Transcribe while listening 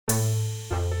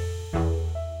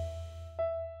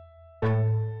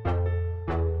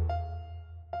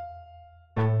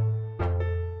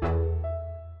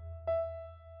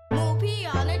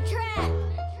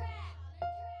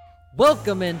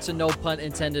Welcome into No Pun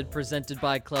Intended, presented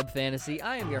by Club Fantasy.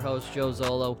 I am your host, Joe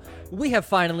Zolo. We have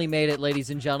finally made it,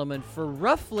 ladies and gentlemen, for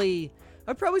roughly,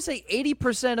 I'd probably say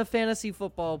 80% of fantasy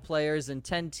football players in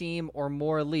 10-team or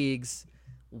more leagues.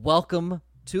 Welcome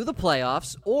to the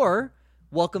playoffs, or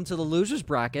welcome to the loser's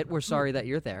bracket. We're sorry that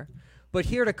you're there. But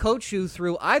here to coach you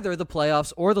through either the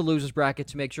playoffs or the loser's bracket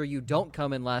to make sure you don't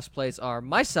come in last place are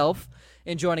myself,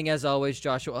 and joining as always,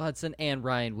 Joshua Hudson and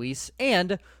Ryan Weiss.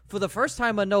 And for the first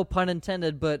time on No Pun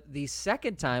Intended, but the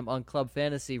second time on Club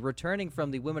Fantasy, returning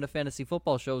from the Women of Fantasy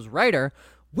Football show's writer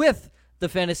with the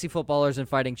Fantasy Footballers and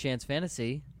Fighting Chance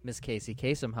Fantasy, Miss Casey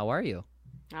Kasem. How are you?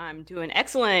 I'm doing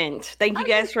excellent. Thank you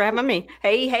guys for having me.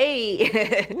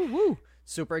 Hey. Woo, woo.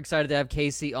 Super excited to have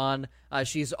Casey on.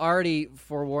 She's already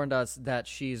forewarned us that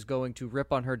she's going to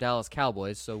rip on her Dallas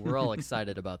Cowboys, so we're all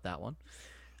excited about that one.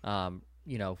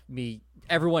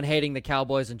 Everyone hating the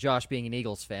Cowboys and Josh being an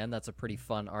Eagles fan, that's a pretty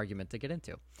fun argument to get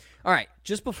into. All right,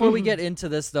 just before we get into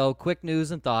this, though, quick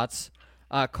news and thoughts.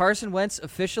 Carson Wentz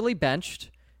officially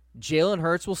benched. Jalen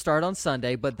Hurts will start on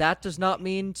Sunday, but that does not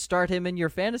mean start him in your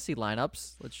fantasy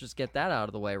lineups. Let's just get that out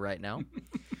of the way right now.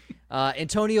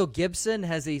 Antonio Gibson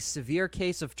has a severe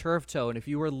case of turf toe, and if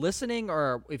you were listening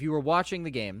or if you were watching the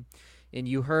game and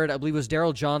you heard, I believe it was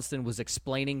Daryl Johnston was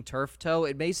explaining turf toe,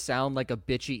 it may sound like a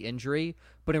bitchy injury,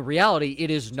 but in reality,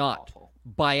 it is not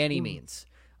by any means.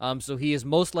 So he is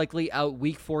most likely out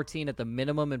week 14 at the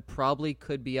minimum and probably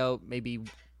could be out maybe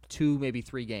 2, maybe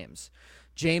 3 games.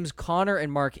 James Conner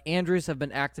and Mark Andrews have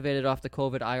been activated off the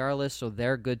COVID IR list, so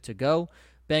they're good to go.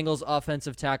 Bengals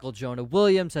offensive tackle Jonah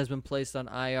Williams has been placed on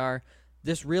IR.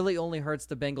 This really only hurts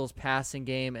the Bengals passing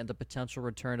game and the potential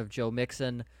return of Joe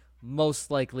Mixon.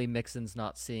 Most likely Mixon's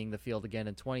not seeing the field again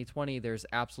in 2020. There's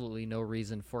absolutely no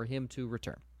reason for him to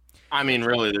return. I mean,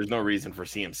 really, there's no reason for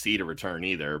CMC to return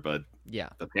either, but yeah,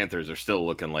 the Panthers are still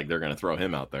looking like they're going to throw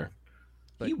him out there.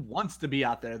 But he wants to be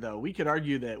out there, though. We could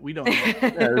argue that we don't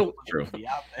know true. To be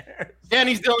out there. Yeah, and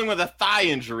he's dealing with a thigh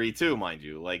injury, too, mind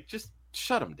you. Like, just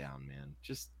shut him down, man.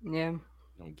 I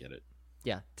don't get it.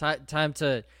 Yeah, time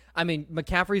to. I mean,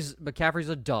 McCaffrey's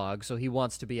a dog, so he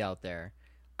wants to be out there.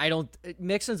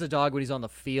 Mixon's a dog when he's on the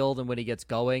field and when he gets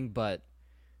going, but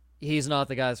he's not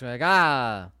the guy that's like,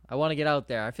 I want to get out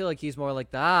there. I feel like he's more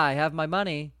like I have my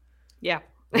money. Yeah,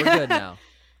 we're good now.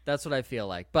 That's what I feel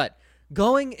like. But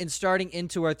going and starting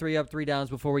into our 3 up, 3 downs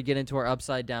before we get into our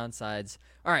upside downsides.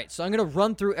 All right, so I'm going to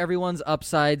run through everyone's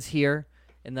upsides here,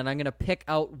 and then I'm going to pick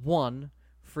out one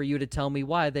for you to tell me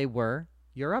why they were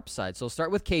your upside. So we'll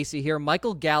start with Casey here.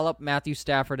 Michael Gallup, Matthew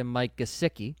Stafford, and Mike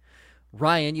Gesicki.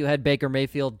 Ryan, you had Baker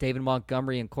Mayfield, David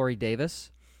Montgomery, and Corey Davis.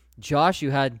 Josh,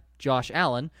 you had Josh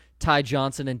Allen, Ty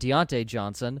Johnson, and Deontay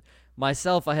Johnson.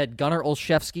 Myself, I had Gunnar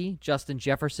Olszewski, Justin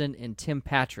Jefferson, and Tim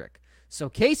Patrick. So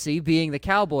Casey, being the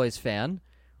Cowboys fan,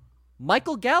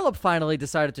 Michael Gallup finally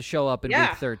decided to show up in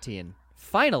Week 13.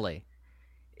 Finally.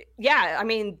 Yeah, I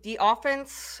mean, the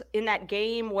offense in that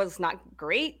game was not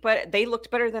great, but they looked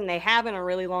better than they have in a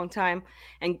really long time.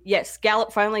 And yes,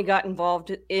 Gallup finally got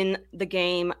involved in the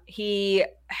game. He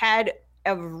had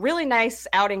a really nice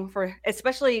outing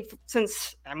especially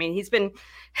since, I mean, he's been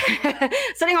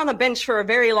sitting on the bench for a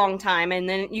very long time. And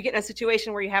then you get in a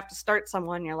situation where you have to start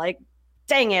someone. You're like,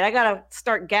 dang it, I got to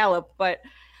start Gallup. But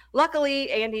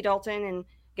luckily, Andy Dalton and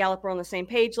Gallup were on the same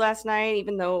page last night,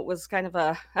 even though it was kind of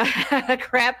a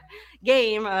crap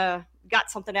game, got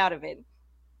something out of it.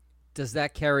 Do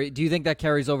you think that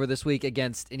carries over this week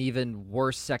against an even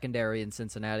worse secondary in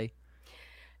Cincinnati?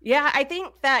 Yeah, I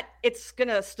think that it's going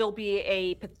to still be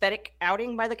a pathetic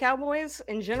outing by the Cowboys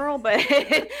in general, but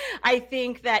I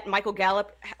think that Michael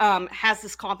Gallup has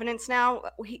this confidence now.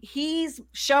 He's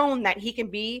shown that he can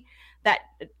be that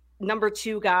number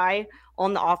 2 guy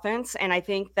on the offense, and I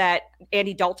think that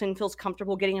Andy Dalton feels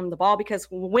comfortable getting him the ball because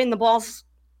when the ball's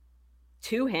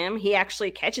to him, he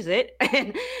actually catches it.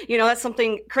 And, that's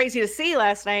something crazy to see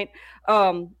last night,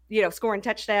 scoring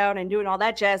touchdown and doing all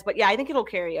that jazz. But, yeah, I think it'll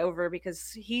carry over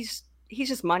because he's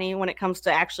just money when it comes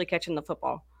to actually catching the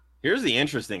football. Here's the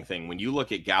interesting thing. When you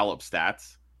look at Gallup's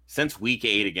stats, since Week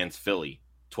 8 against Philly,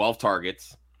 12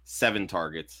 targets, 7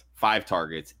 targets, 5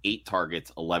 targets, 8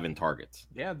 targets, 11 targets.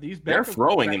 Yeah, they're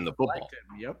throwing him the football.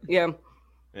 Yep.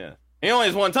 Yeah. He only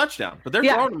has 1 touchdown, but they're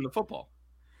throwing him the football.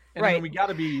 And right. We got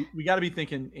to be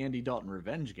thinking Andy Dalton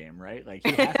revenge game, right? Like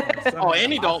he has to have some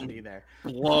Andy Dalton there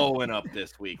blowing up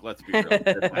this week. Let's be real.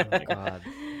 Oh, God.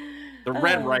 The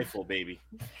red rifle, baby.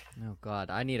 Oh God,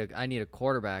 I need a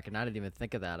quarterback, and I didn't even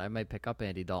think of that. I might pick up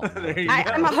Andy Dalton.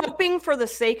 I'm hoping for the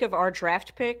sake of our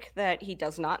draft pick that he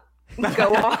does not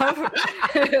go off.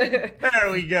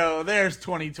 There we go. There's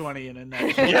 2020 in a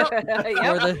nutshell.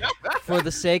 Yep. For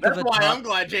the sake That's of a why top, I'm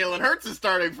glad Jalen Hurts is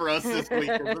starting for us this week.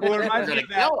 Well, it reminds me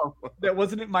of that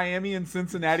wasn't it Miami and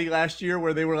Cincinnati last year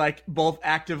where they were like both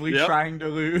actively trying to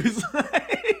lose.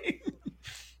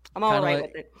 I'm all Kinda right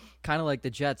like- with it. kind of like the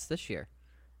Jets this year.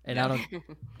 And I don't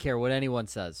care what anyone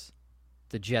says.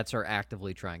 The Jets are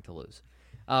actively trying to lose.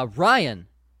 Ryan,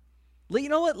 you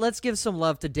know what? Let's give some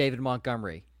love to David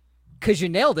Montgomery. Because you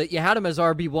nailed it. You had him as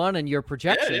RB1 in your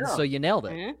projections, so you nailed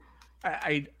it. Mhm.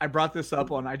 I brought this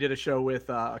up I did a show with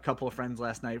a couple of friends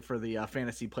last night for the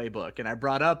fantasy playbook, and I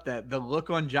brought up that the look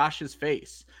on Josh's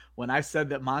face when I said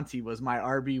that Monty was my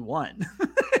RB1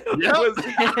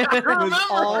 was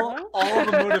all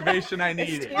the motivation I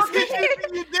needed.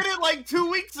 You did it like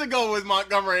 2 weeks ago with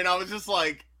Montgomery, and I was just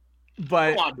like,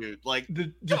 But come on, dude. Like,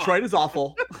 Detroit is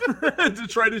awful.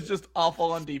 Detroit is just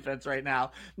awful on defense right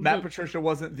now. Matt Patricia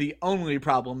wasn't the only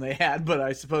problem they had, but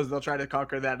I suppose they'll try to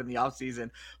conquer that in the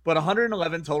offseason. But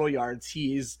 111 total yards.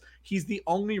 He's the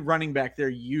only running back they're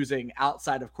using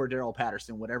outside of Cordero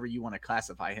Patterson, whatever you want to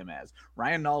classify him as.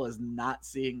 Ryan Nall is not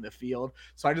seeing the field.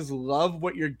 So I just love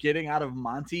what you're getting out of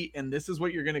Monty, and this is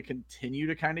what you're going to continue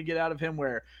to kind of get out of him,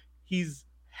 where he's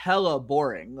hella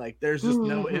boring. Like, there's just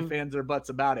no ifs, ands, or buts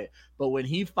about it. But when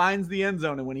he finds the end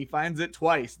zone and when he finds it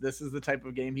twice, this is the type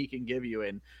of game he can give you.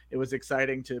 And it was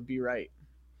exciting to be right.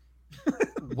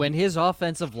 When his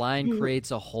offensive line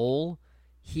creates a hole,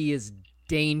 he is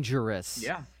dangerous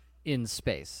in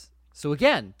space. So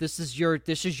again, this is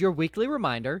your weekly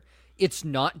reminder. It's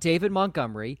not David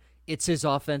Montgomery, it's his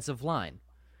offensive line.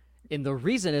 And the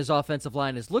reason his offensive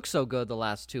line has looked so good the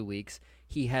last 2 weeks,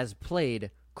 he has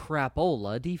played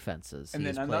crapola defenses. And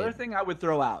then another thing I would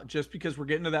throw out, just because we're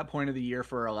getting to that point of the year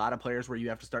for a lot of players where you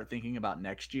have to start thinking about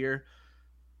next year.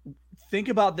 Think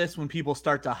about this when people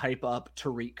start to hype up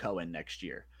Tariq Cohen next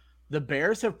year. The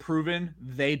Bears have proven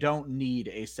they don't need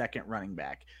a second running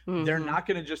back. They're not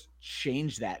going to just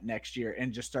change that next year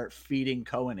and just start feeding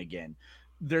Cohen again.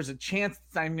 There's a chance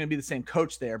it's not even going to be the same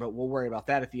coach there, but we'll worry about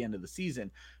that at the end of the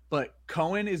season. But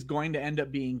Cohen is going to end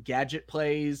up being gadget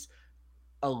plays,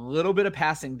 a little bit of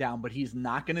passing down, but he's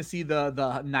not going to see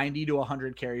the 90 to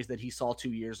 100 carries that he saw 2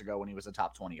 years ago when he was a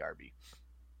top 20 RB.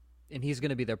 And he's going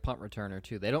to be their punt returner,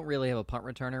 too. They don't really have a punt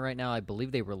returner right now. I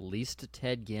believe they released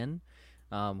Ted Ginn,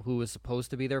 who was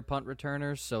supposed to be their punt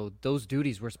returner. So those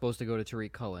duties were supposed to go to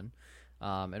Tariq Cohen.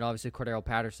 And obviously Cordero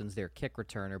Patterson's their kick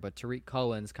returner, but Tariq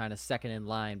Cohen's kind of second in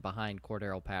line behind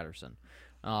Cordero Patterson.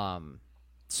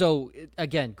 So,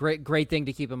 again, great thing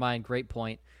to keep in mind. Great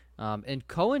point. And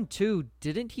Cohen, too,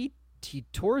 didn't he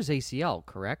tore his ACL,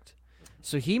 correct?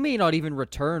 So he may not even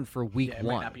return for week It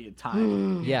one. might not be a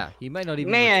time. Yeah, he might not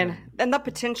even return. And the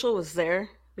potential is there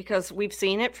because we've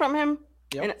seen it from him,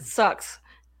 Yep. and it sucks.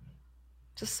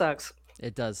 Just sucks.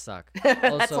 It does suck.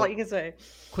 That's Also, all you can say.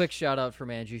 quick shout out from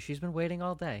Angie. She's been waiting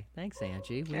all day. Thanks,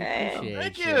 Angie. We Okay. appreciate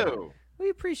thank you. you. We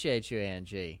appreciate you,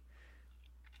 Angie.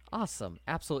 Awesome.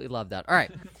 Absolutely love that. All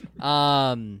right.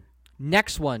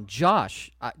 Next one,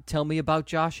 Josh. Tell me about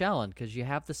Josh Allen because you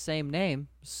have the same name.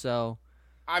 So,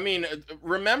 I mean,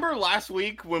 remember last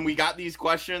week when we got these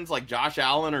questions like Josh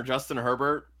Allen or Justin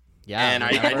Herbert? yeah. And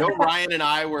I know Ryan and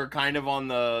I were kind of on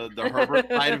the Herbert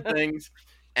side of things.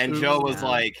 And Joe was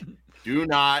like, do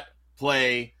not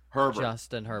play Herbert.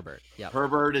 Justin Herbert. Yeah.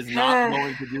 Herbert is not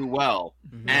going to do well.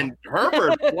 Mhm. And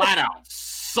Herbert flat out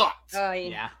sucked.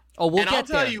 Yeah. Oh, we'll and I'll get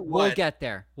tell there. you We'll what- get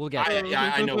there. We'll get there.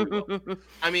 I know we will.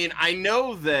 I mean, I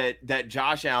know that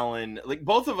Josh Allen, like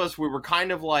both of us, we were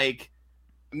kind of like,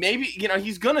 maybe,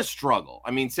 he's going to struggle.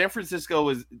 I mean, San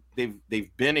Francisco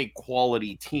they've been a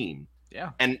quality team.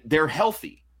 Yeah. And they're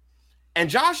healthy. And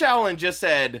Josh Allen just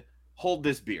said, hold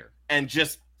this beer, and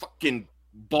just fucking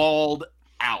balled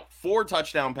out. 4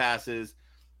 touchdown passes.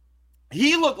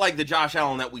 He looked like the Josh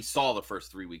Allen that we saw the first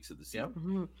 3 weeks of the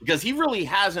season. Because he really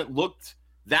hasn't looked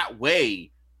that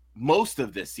way most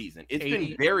of this season. It's 80.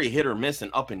 been very hit or miss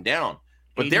and up and down.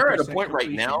 But they're at a 80% point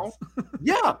right now. completions.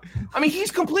 Yeah. I mean,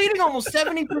 he's completing almost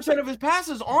 70% of his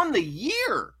passes on the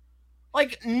year.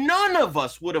 Like, none of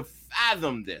us would have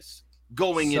fathomed this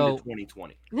going into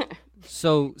 2020.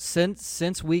 So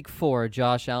since week 4,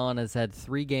 Josh Allen has had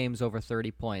 3 games over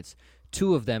 30 points.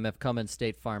 2 of them have come in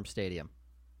State Farm Stadium.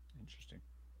 Interesting.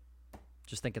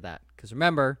 Just think of that. Because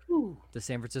remember, the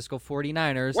San Francisco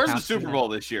 49ers. Where's the have Super Bowl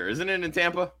this year? Isn't it in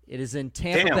Tampa? It is in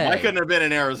Tampa Damn, Bay. why couldn't it have been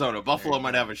in Arizona? Buffalo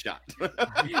might have a shot.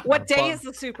 What day is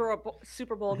the Super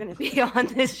Bowl going to be on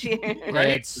this year?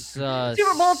 It's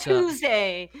Super Bowl Su-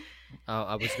 Tuesday. Oh,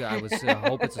 I was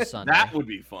hope it's a Sunday. That would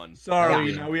be fun.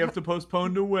 Sorry, Yeah. now we have to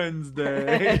postpone to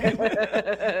Wednesday.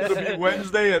 It'll be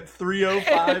Wednesday at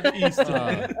 3:05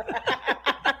 Eastern.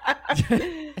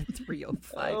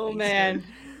 3:05. Oh Eastern. man.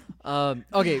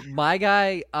 Okay, my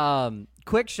guy.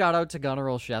 Quick shout out to Gunnar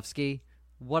Olszewski.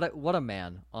 What a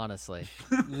man, honestly.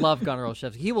 Love Gunnar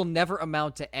Olszewski. He will never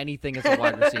amount to anything as a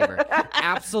wide receiver.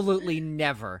 Absolutely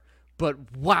never.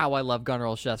 But wow, I love Gunnar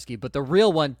Olszewski. But the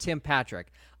real one, Tim Patrick.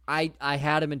 I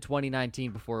had him in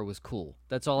 2019 before it was cool.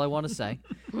 That's all I want to say.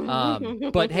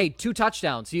 But hey, 2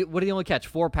 touchdowns. What did he only catch?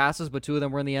 4 passes, but 2 of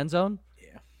them were in the end zone?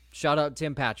 Yeah. Shout out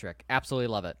Tim Patrick. Absolutely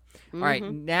love it. All right,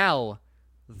 now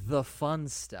the fun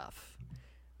stuff.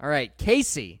 All right,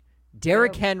 Casey,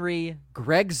 Derrick Henry,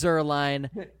 Greg Zuerlein,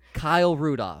 Kyle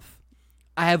Rudolph.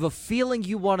 I have a feeling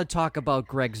you want to talk about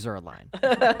Greg Zuerlein.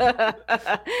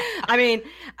 I mean,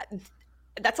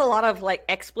 that's a lot of like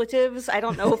expletives. I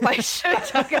don't know if I should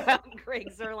talk about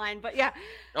Greg Zuerlein, but yeah.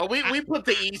 Oh, we put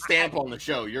the E stamp on the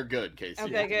show. You're good, Casey.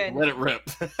 Okay, good. Let it rip.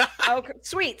 Okay,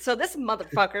 sweet. So this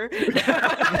motherfucker.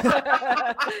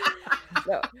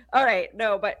 No, all right,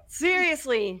 no, but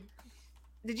seriously,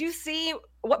 did you see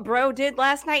what Bro did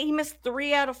last night? He missed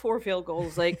 3 out of 4 field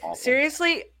goals. Like, Awful.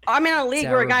 seriously, I'm in a league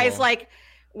where a guy's Terrible. like,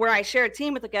 where I share a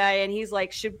team with a guy, and he's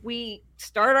like, should we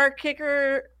start our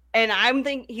kicker? And I'm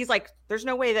thinking, he's like, there's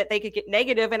no way that they could get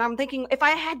negative. And I'm thinking, if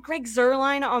I had Greg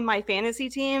Zuerlein on my fantasy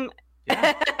team,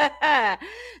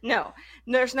 no,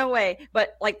 there's no way.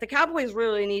 But like the Cowboys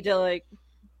really need to like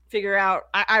figure out.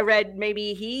 I read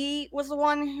maybe he was the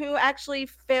one who actually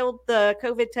failed the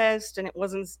COVID test, and it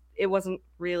wasn't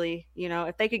really,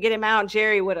 if they could get him out,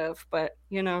 Jerry would have. But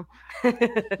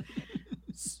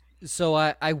So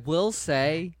I will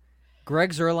say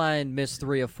Greg Zuerlein missed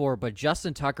 3 of 4, but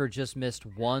Justin Tucker just missed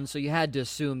 1, so you had to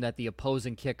assume that the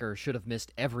opposing kicker should have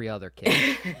missed every other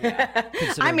kick.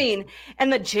 I mean,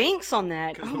 and the jinx on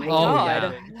that. Oh my Oh,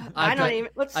 god! yeah. I don't Okay.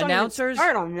 even. Let's Announcers-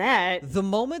 start on that. The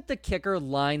moment the kicker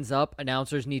lines up,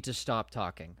 announcers need to stop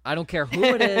talking. I don't care who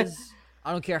it is.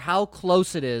 I don't care how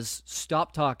close it is.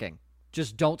 Stop talking.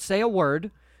 Just don't say a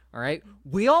word. All right?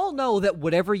 We all know that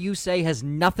whatever you say has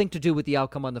nothing to do with the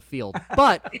outcome on the field,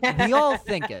 but we all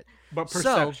think it. But So-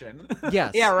 perception.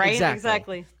 Yes. Yeah, right.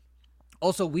 Exactly.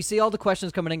 Also, we see all the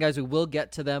questions coming in, guys. We will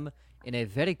get to them in a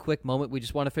very quick moment. We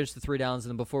just want to finish the 3 downs,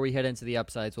 and then before we head into the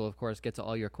upsides, we'll, of course, get to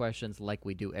all your questions like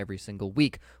we do every single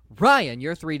week. Ryan,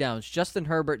 your 3 downs. Justin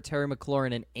Herbert, Terry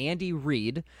McLaurin, and Andy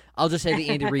Reid. I'll just say the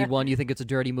Andy Reid one. You think it's a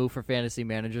dirty move for fantasy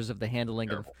managers of the handling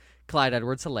of Clyde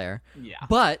Edwards-Helaire. Yeah.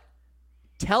 But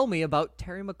tell me about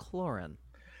Terry McLaurin.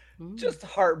 Just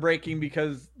heartbreaking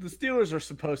because the Steelers are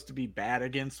supposed to be bad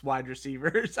against wide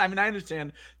receivers. I mean, I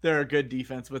understand they're a good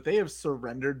defense, but they have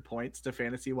surrendered points to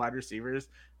fantasy wide receivers,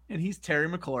 and he's Terry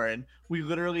McLaurin. We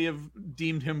literally have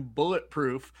deemed him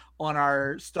bulletproof on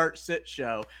our start-sit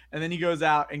show, and then he goes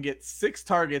out and gets 6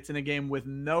 targets in a game with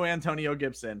no Antonio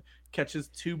Gibson, catches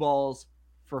 2 balls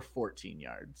for 14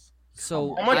 yards.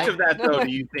 So How much of that, though, do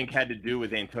you think had to do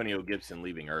with Antonio Gibson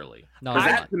leaving early? No, Because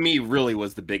it's that, not. to me, really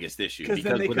was the biggest issue. 'Cause then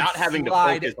Because they could without having to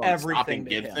slide focus on everything stopping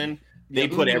to him. Gibson, they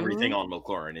put Mhm. everything on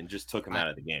McLaurin and just took him out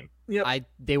of the game. Yep.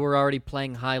 They were already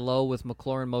playing high-low with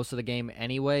McLaurin most of the game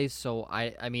anyway, so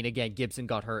I mean, again, Gibson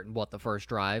got hurt in the first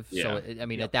drive. So Yeah. I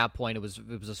mean, at that point, it was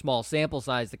a small sample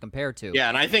size to compare to. Yeah,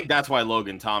 and I think that's why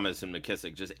Logan Thomas and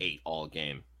McKissick just ate all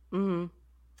game. Mm-hmm.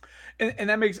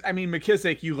 And that makes, I mean,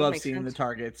 McKissick, you That love makes seeing sense. the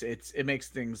targets. It makes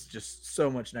things just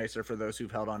so much nicer for those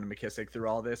who've held on to McKissick through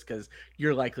all this, because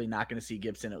you're likely not going to see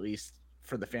Gibson, at least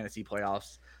for the fantasy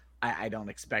playoffs. I don't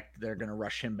expect they're going to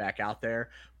rush him back out there,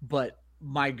 but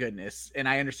my goodness. And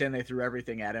I understand they threw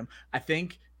everything at him. I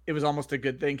think it was almost a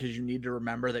good thing because you need to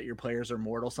remember that your players are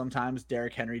mortal sometimes.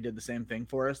 Derrick Henry did the same thing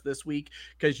for us this week,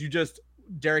 because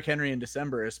Derrick Henry in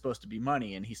December is supposed to be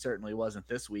money, and he certainly wasn't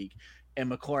this week. And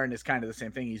McLaurin is kind of the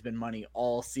same thing. He's been money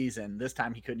all season. This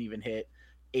time he couldn't even hit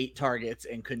 8 targets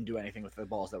and couldn't do anything with the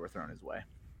balls that were thrown his way.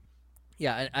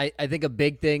 Yeah, and I think a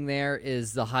big thing there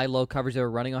is the high-low coverage they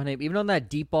were running on him. Even on that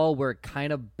deep ball where it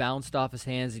kind of bounced off his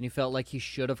hands and you felt like he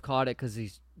should have caught it because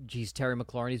he's Terry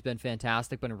McLaurin. He's been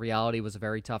fantastic, but in reality it was a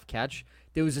very tough catch.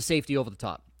 There was a safety over the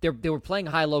top. They were playing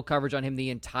high-low coverage on him the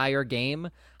entire game.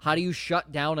 How do you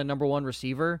shut down a number 1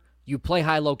 receiver? You play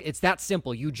high-low. It's that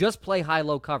simple. You just play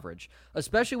high-low coverage,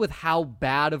 especially with how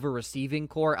bad of a receiving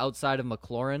core outside of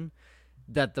McLaurin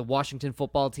that the Washington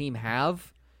football team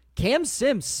have. Cam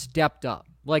Sims stepped up.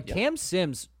 Cam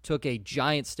Sims took a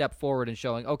giant step forward in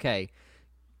showing, okay,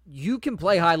 you can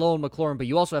play high-low in McLaurin, but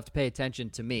you also have to pay attention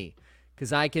to me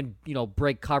because I can,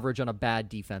 break coverage on a bad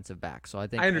defensive back. So I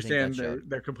I understand that showed.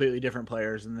 they're completely different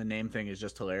players, and the name thing is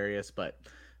just hilarious, but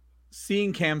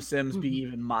seeing Cam Sims be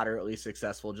even moderately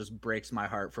successful just breaks my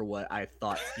heart for what I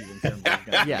thought Steven Sims was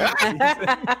going to Yeah.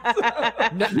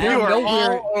 You are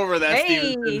all over that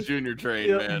Steven Sims Jr. trade,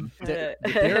 man.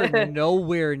 They're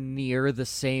nowhere near the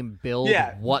same build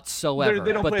whatsoever,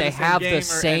 they don't but play they the same have game the or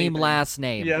same anything. last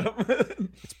name. Yeah.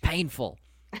 It's painful.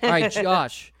 All right,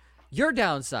 Josh, your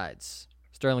downsides: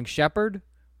 Sterling Shepard,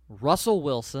 Russell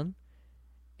Wilson,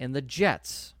 and the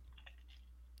Jets.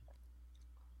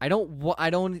 I don't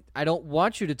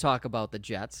want you to talk about the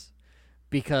Jets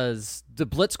because the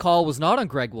blitz call was not on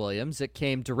Greg Williams. It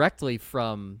came directly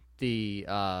from the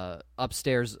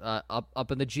upstairs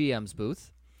up in the GM's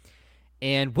booth,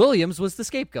 and Williams was the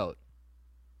scapegoat.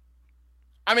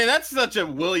 I mean, that's such a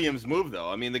Williams move, though.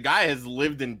 I mean, the guy has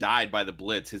lived and died by the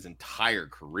blitz his entire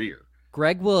career.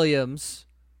 Greg Williams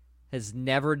has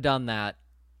never done that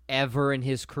ever in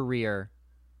his career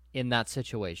in that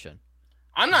situation.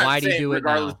 I'm not Why do you saying do it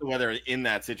regardless now? of whether in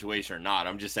that situation or not.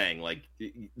 I'm just saying, like,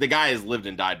 the guy has lived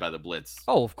and died by the blitz,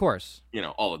 Oh, of course.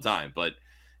 all the time. But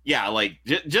yeah, like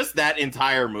just that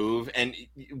entire move and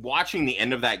watching the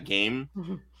end of that game,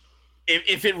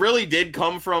 if it really did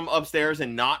come from upstairs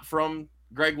and not from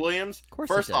Greg Williams, Of course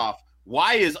it first did. off,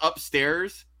 why is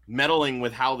upstairs meddling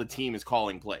with how the team is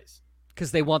calling plays?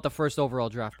 Because they want the first overall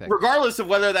draft pick. Regardless of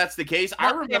whether that's the case,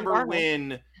 I Not Sam remember Darnold.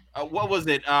 when what was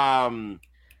it?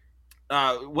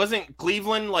 Wasn't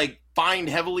Cleveland like fined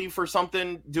heavily for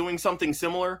doing something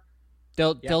similar?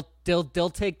 They'll Yeah. they'll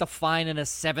take the fine in a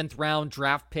 7th round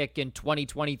draft pick in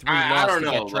 2023 I loss don't to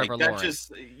know. get Like Trevor that Lawrence.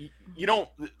 just you don't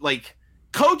like.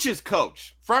 Coach is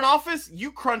coach. Front office,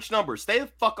 you crunch numbers. Stay the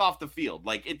fuck off the field.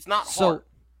 Like it's not hard.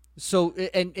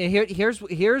 And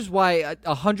here's why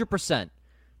 100%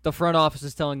 the front office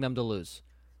is telling them to lose.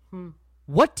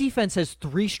 What defense has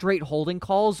 3 straight holding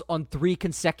calls on 3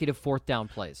 consecutive 4th down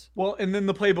plays? Well, and then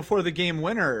the play before the game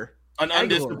winner, An Aguilar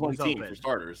undisciplined was team open. for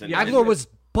starters. And Yeah, Aguilar was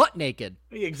butt naked.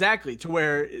 exactly, to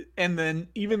where, and then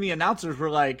even the announcers were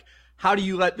like, "How do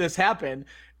you let this happen?"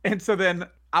 And so then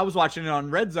I was watching it on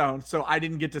Red Zone, so I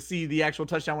didn't get to see the actual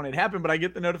touchdown when it happened, but I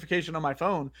get the notification on my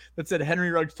phone that said Henry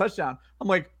Ruggs touchdown. I'm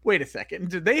like, wait a second,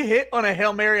 did they hit on a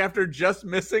Hail Mary after just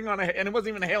missing and it wasn't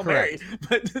even a Hail Mary,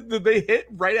 but did they hit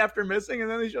right after missing and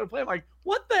then they showed a play? I'm like,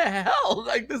 what the hell?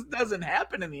 Like, this doesn't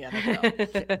happen in the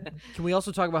NFL. Can we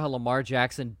also talk about how Lamar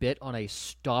Jackson bit on a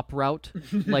stop route?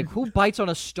 Like, who bites on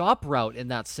a stop route in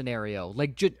that scenario?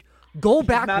 Like, just go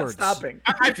backwards. Not stopping.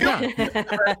 I feel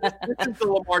this is the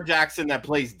Lamar Jackson that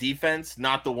plays defense,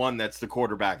 not the one that's the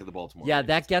quarterback of the Baltimore. Yeah, Ravens.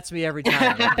 that gets me every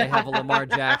time. Like, they have a Lamar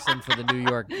Jackson for the New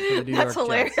York That's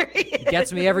hilarious. Jets. It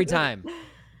gets me every time.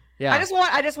 Yeah,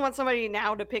 I just want somebody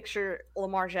now to picture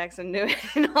Lamar Jackson doing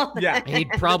all that. Yeah. he'd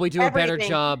probably do a better Everything.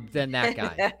 job than that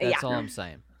guy. That's Yeah. all I'm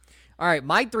saying. All right,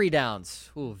 my 3 downs.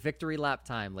 Ooh, victory lap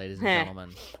time, ladies and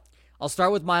gentlemen. I'll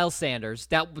start with Miles Sanders.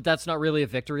 That's not really a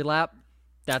victory lap.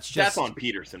 That's on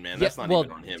Peterson, man. Yeah, That's not well,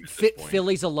 even on him. At this point.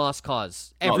 Philly's a lost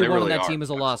cause. No, they Everyone on really that are. team is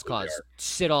a lost Absolutely cause. are.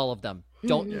 Sit all of them.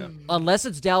 Don't Yeah. unless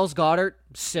it's Dallas Goddard.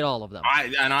 Sit all of them.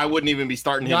 I wouldn't even be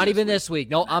starting him. Not even week. this week.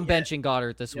 No, I'm benching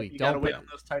Goddard this Yep, week. you gotta Don't wait on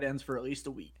those tight ends for at least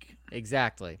a week.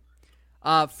 exactly.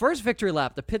 First victory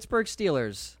lap. The Pittsburgh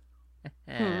Steelers.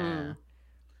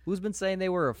 Who's been saying they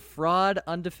were a fraud,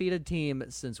 undefeated team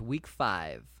since week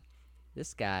 5?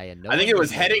 This guy and no. I think one it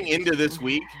was knows. heading into this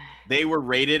week. They were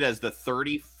rated as the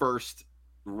 31st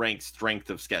ranked strength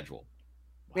of schedule.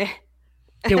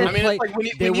 They were I mean, play- it's like when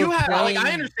you, they when you were have, like, I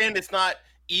playing- understand it's not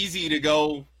easy to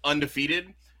go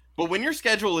undefeated, but when your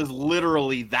schedule is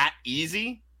literally that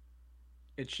easy,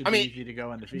 It should I be mean, easy to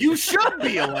go undefeated. you should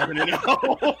be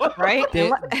 11-0. Right?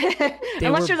 They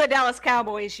Unless were- you're the Dallas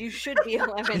Cowboys, you should be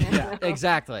 11. Yeah,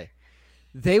 Exactly.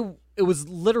 It was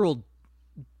literal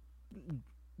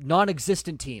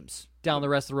non-existent teams down the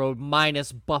rest of the road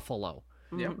minus Buffalo.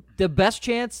 Yep. The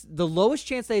lowest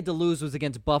chance they had to lose was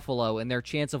against Buffalo, and their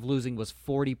chance of losing was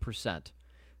 40%.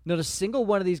 Not a single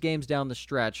one of these games down the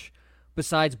stretch,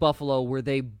 besides Buffalo, were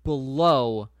they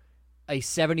below a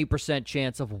 70%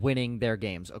 chance of winning their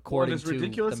games, according as to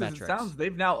ridiculous the as metrics. it sounds,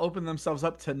 they've now opened themselves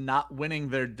up to not winning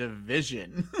their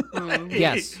division. Like,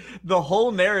 Yes. the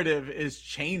whole narrative is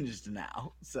changed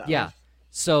now. So Yeah.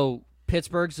 So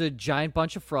Pittsburgh's a giant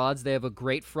bunch of frauds. They have a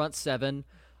great front 7,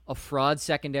 a fraud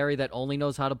secondary that only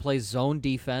knows how to play zone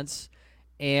defense,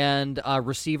 and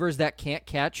receivers that can't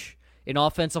catch, an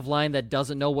offensive line that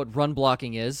doesn't know what run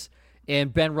blocking is,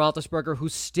 and Ben Roethlisberger who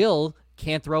still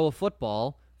can't throw a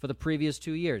football for the previous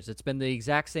 2 years. It's been the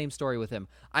exact same story with him.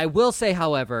 I will say,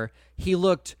 however, he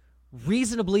looked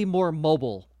reasonably more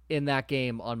mobile in that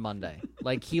game on Monday.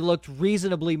 Like, he looked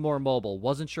reasonably more mobile.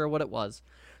 Wasn't sure what it was.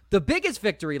 The biggest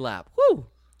victory lap,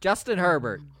 Justin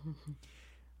Herbert.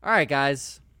 All right,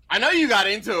 guys. I know you got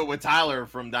into it with Tyler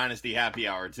from Dynasty Happy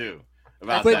Hour too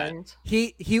about But that.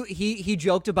 he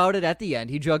joked about it at the end.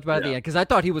 He joked about it at the end because I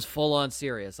thought he was full on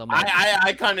serious. I'm like,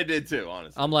 I kind of did too,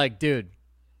 honestly. I'm like, dude,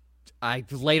 I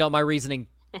laid out my reasoning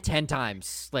 10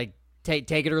 times. Like,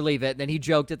 take it or leave it. And then he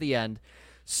joked at the end.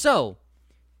 So,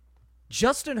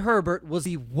 Justin Herbert was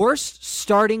the worst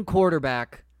starting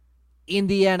quarterback in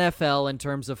the NFL in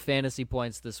terms of fantasy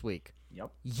points this week.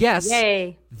 Yep. Yes,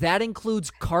 Yay. that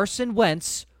includes Carson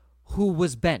Wentz, who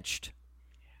was benched.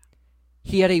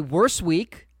 He had a worse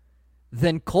week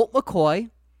than Colt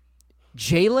McCoy,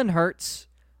 Jalen Hurts,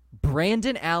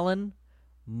 Brandon Allen,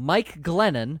 Mike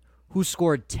Glennon, who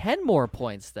scored 10 more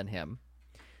points than him.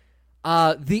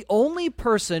 The only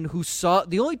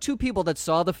two people that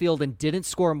saw the field and didn't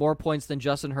score more points than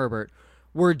Justin Herbert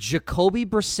were Jacoby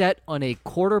Brissett on a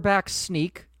quarterback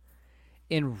sneak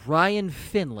and Ryan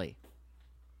Finley.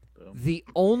 The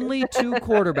only two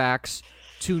quarterbacks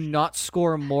to not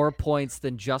score more points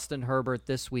than Justin Herbert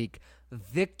this week.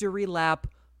 Victory lap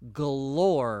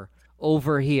galore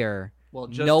over here. Well,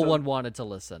 no one wanted to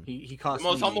listen. He cost The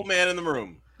most me, humble man in the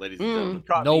room, ladies and gentlemen.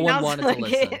 No one Sounds wanted like to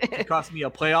listen. He cost me a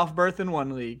playoff berth in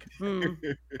one league,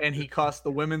 Mm. and he cost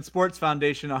the Women's Sports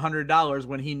Foundation $100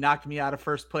 when he knocked me out of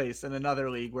first place in another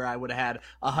league where I would have had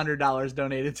 $100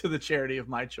 donated to the charity of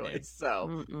my choice.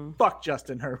 So, fuck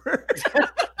Justin Herbert.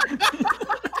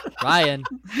 Ryan,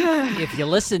 if you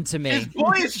listen to me, His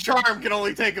boyish charm can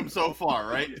only take him so far,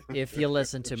 right? if you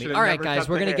listen to me. Should've All right, never guys, cut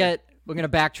we're the gonna hair.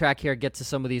 backtrack here, get to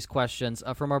some of these questions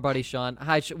from our buddy Sean.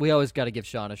 Hi, we always got to give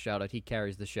Sean a shout out. He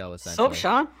carries the show essentially. So,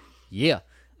 Sean. Yeah.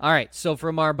 All right. So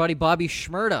from our buddy Bobby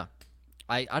Schmurda,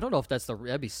 I don't know if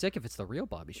that'd be sick if it's the real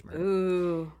Bobby Schmurda.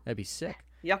 Ooh. That'd be sick.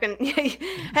 Y'all can.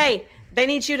 Hey, they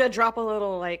need you to drop a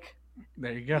little, like,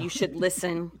 There you go. you should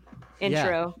listen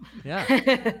intro.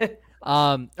 Yeah.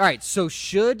 All right. So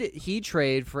should he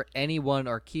trade for anyone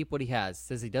or keep what he has?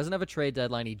 Says he doesn't have a trade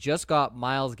deadline. He just got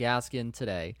Myles Gaskin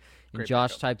today. And Great Josh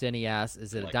pickup. typed in, he asked,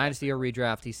 is it a dynasty or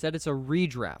redraft? He said it's a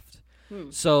redraft.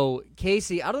 Hmm. So,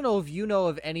 Casey, I don't know if you know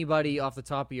of anybody off the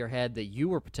top of your head that you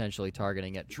were potentially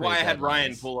targeting at That's trade why I had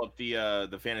Ryan deadlines. pull up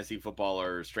the fantasy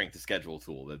footballer strength to schedule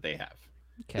tool that they have.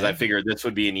 Because Okay. I figured this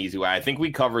would be an easy way. I think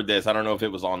we covered this. I don't know if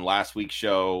it was on last week's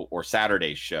show or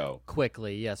Saturday's show.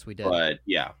 Quickly, yes, we did. But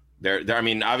yeah, there. I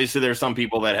mean, obviously, there's some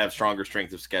people that have stronger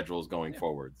strength of schedules going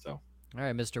forward. So All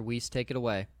right, Mr. Weiss, take it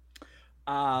away.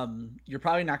 You're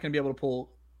probably not going to be able to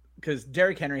pull because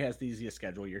Derrick Henry has the easiest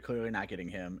schedule. You're clearly not getting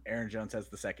him. Aaron Jones has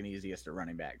the second easiest at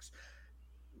running backs.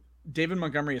 David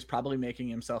Montgomery is probably making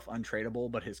himself untradeable,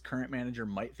 but his current manager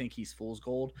might think he's fool's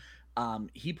gold.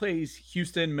 He plays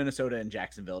Houston, Minnesota, and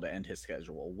Jacksonville to end his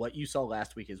schedule. What you saw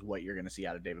last week is what you're going to see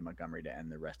out of David Montgomery to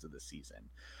end the rest of the season.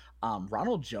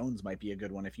 Ronald Jones might be a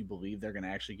good one if you believe they're going to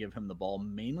actually give him the ball,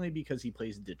 mainly because he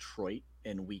plays Detroit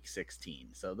in week 16.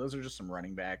 So those are just some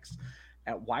running backs.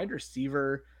 At wide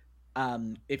receiver,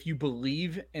 if you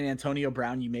believe in Antonio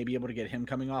Brown, you may be able to get him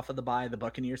coming off of the bye. The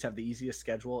Buccaneers have the easiest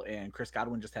schedule, and Chris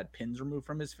Godwin just had pins removed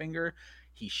from his finger.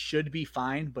 He should be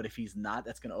fine, but if he's not,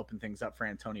 that's going to open things up for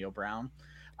Antonio Brown.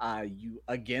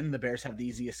 The Bears have the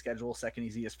easiest schedule, second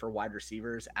easiest for wide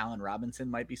receivers. Allen Robinson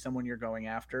might be someone you're going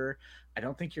after. I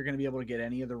don't think you're going to be able to get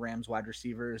any of the Rams wide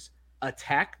receivers.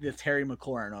 Attack the Terry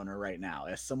McLaurin owner right now.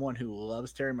 As someone who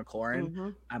loves Terry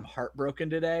McLaurin, I'm heartbroken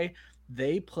today.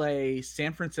 They play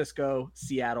San Francisco,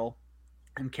 Seattle,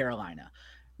 and Carolina.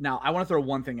 Now, I want to throw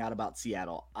one thing out about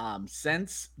Seattle.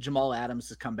 Since Jamal Adams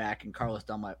has come back and Carlos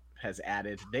Dunlap has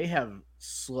added, they have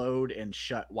slowed and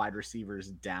shut wide receivers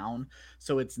down.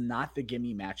 So it's not the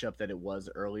gimme matchup that it was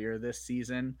earlier this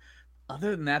season.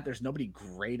 Other than that, there's nobody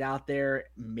great out there.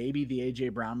 Maybe the A.J.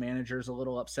 Brown manager is a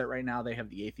little upset right now. They have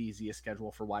the 8th easiest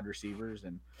schedule for wide receivers.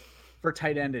 And for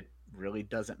tight end, it really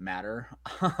doesn't matter.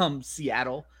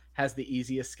 Seattle has the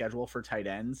easiest schedule for tight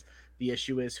ends. The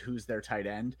issue is who's their tight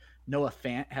end. Noah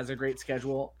Fant has a great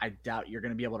schedule. I doubt you're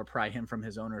going to be able to pry him from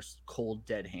his owner's cold,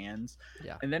 dead hands.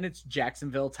 Yeah. And then it's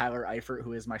Jacksonville, Tyler Eifert,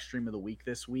 who is my stream of the week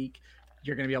this week.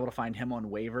 You're going to be able to find him on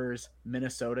waivers.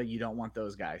 Minnesota, you don't want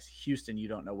those guys. Houston, you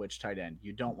don't know which tight end.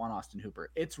 You don't want Austin Hooper.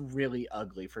 It's really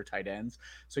ugly for tight ends.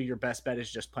 So your best bet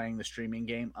is just playing the streaming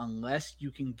game unless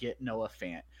you can get Noah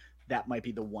Fant. That might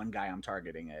be the one guy I'm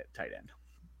targeting at tight end.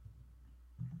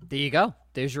 There you go.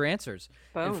 There's your answers.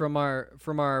 And Boom.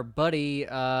 from our buddy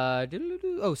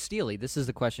Steely, this is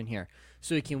the question here.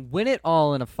 So he can win it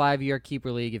all in a 5-year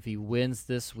keeper league if he wins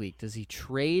this week. Does he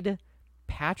trade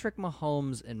Patrick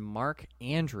Mahomes and Mark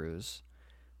Andrews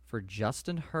for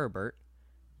Justin Herbert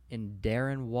and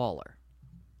Darren Waller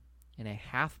in a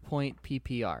half-point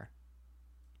PPR?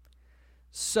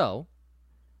 So,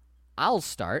 I'll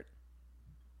start.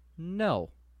 No.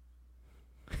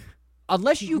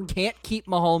 Unless you can't keep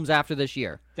Mahomes after this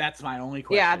year. That's my only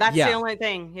question. Yeah, that's the only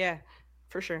thing. Yeah,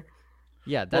 for sure.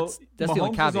 Yeah, that's the only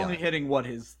Mahomes caveat. is only hitting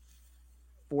his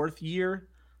 4th year,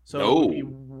 so No. it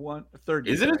would be third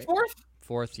year. Is it his right? fourth?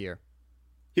 4th year.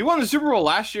 He won the Super Bowl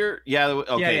last year. Yeah.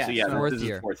 Okay. Yeah, So yeah, fourth this is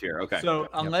year. his 4th year. Okay. So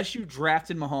unless you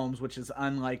drafted Mahomes, which is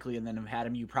unlikely, and then have had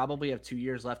him, you probably have 2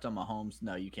 years left on Mahomes.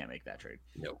 No, you can't make that trade.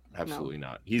 No, absolutely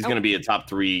not. He's Oh. going to be a top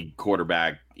 3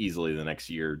 quarterback easily the next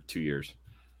year, 2 years.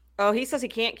 Oh, he says he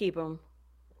can't keep him.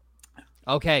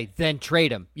 Okay, then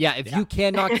trade him. Yeah, if you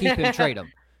cannot keep him, trade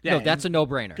him. Yeah, No, that's a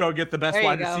no-brainer. Go get the best There you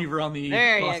wide go. receiver on the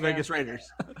There you Las go. Vegas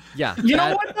Raiders. Yeah. You know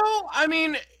that- what though? I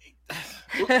mean,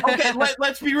 okay,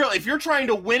 let's be real. If you're trying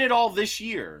to win it all this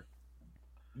year,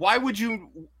 why would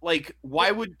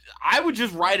I would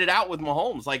just ride it out with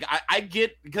Mahomes? Like I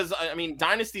get, because I mean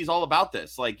Dynasty is all about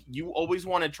this. Like you always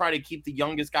want to try to keep the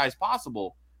youngest guys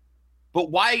possible.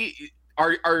 But why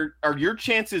are your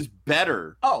chances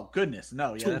better Oh goodness,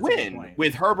 no, yeah, to that's a good win point.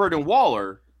 with Herbert and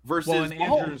Waller versus and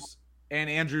Mahomes?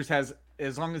 Andrews has,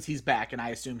 as long as he's back, and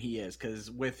I assume he is,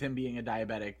 because with him being a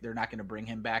diabetic, they're not going to bring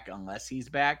him back unless he's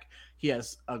back. He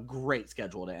has a great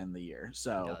schedule to end the year,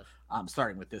 so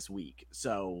starting with this week.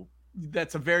 So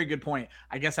that's a very good point.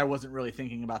 I guess I wasn't really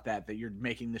thinking about that you're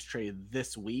making this trade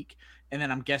this week, and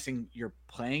then I'm guessing you're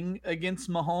playing against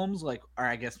Mahomes, or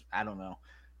I guess I don't know.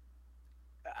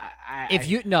 If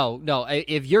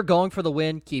you're going for the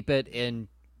win, keep it in.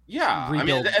 Yeah,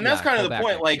 rebuild, I mean, and that's kind go of the back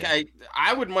point. next Like, year.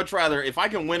 I would much rather, if I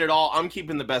can win it all, I'm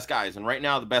keeping the best guys. And right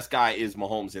now, the best guy is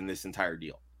Mahomes in this entire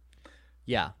deal.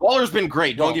 Yeah. Waller's been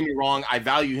great. Don't get me wrong. I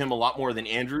value him a lot more than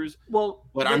Andrews. Well,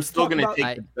 But I'm still going to take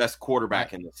I- the best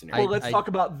quarterback in this scenario. Well, let's talk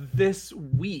about this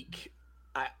week.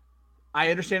 I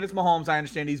understand it's Mahomes. I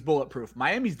understand he's bulletproof.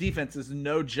 Miami's defense is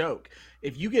no joke.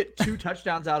 If you get 2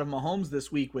 touchdowns out of Mahomes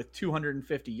this week with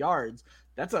 250 yards,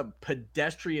 that's a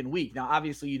pedestrian week. Now,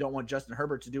 obviously, you don't want Justin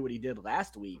Herbert to do what he did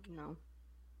last week. No,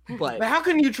 But But how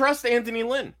can you trust Anthony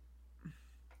Lynn?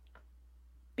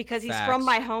 because he's Facts. from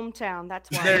my hometown. That's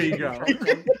why. There you go.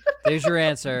 There's your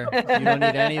answer. You don't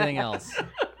need anything else.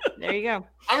 There you go.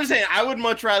 I'm just saying, I would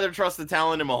much rather trust the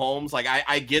talent in Mahomes. Like,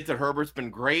 I get that Herbert's been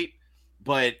great,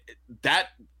 but that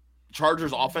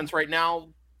Chargers offense right now,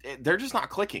 they're just not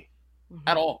clicking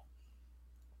at all.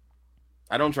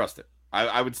 I don't trust it.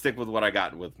 I would stick with what I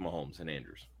got with Mahomes and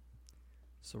Andrews.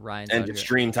 So Ryan's And out here.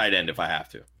 extreme tight end if I have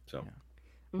to. So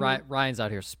Ryan's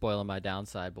out here spoiling my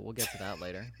downside, but we'll get to that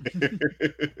later.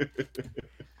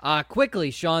 Quickly,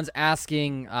 Sean's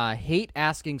asking, hate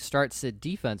asking start sit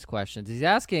defense questions. He's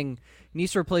asking, he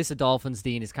needs to replace the Dolphins.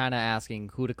 Dean is kind of asking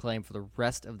who to claim for the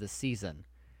rest of the season.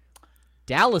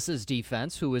 Dallas's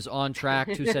defense, who is on track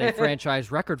to set a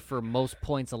franchise record for most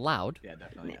points allowed, yeah,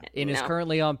 definitely. and is No.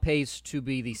 currently on pace to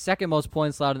be the second most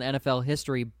points allowed in NFL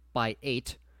history by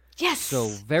 8. Yes. So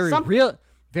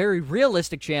very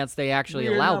realistic chance they actually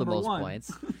We're allow the number most one.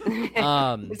 points.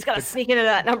 He's got to sneak into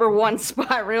that number 1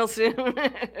 spot real soon.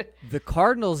 The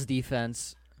Cardinals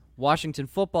defense, Washington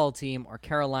football team, or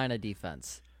Carolina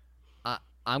defense?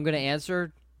 I'm going to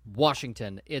answer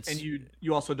Washington. And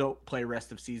you also don't play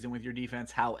rest of season with your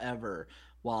defense. However,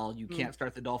 while you can't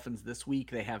start the Dolphins this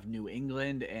week, they have New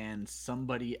England and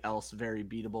somebody else very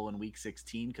beatable in week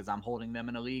 16 because I'm holding them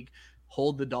in a league.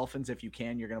 Hold the Dolphins if you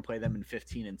can. You're going to play them in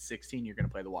 15 and 16. You're going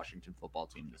to play the Washington football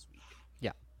team this week.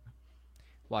 Yeah.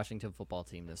 Washington football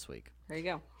team this week. There you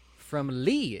go. From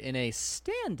Lee in a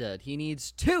standard, he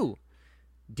needs 2.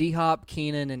 D-Hop,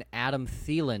 Keenan, and Adam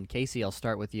Thielen. Casey, I'll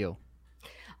start with you.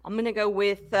 I'm going to go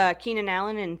with Keenan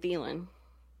Allen and Thielen.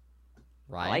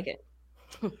 Ryan? I like it.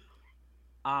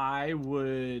 I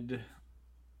would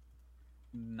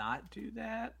not do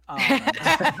that.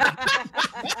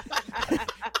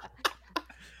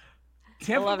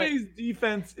 Tampa love it. Bay's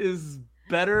defense is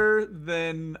better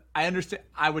than I understand.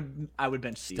 I would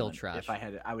bench Still Thielen trash. if I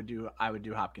had it. I would do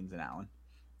Hopkins and Allen.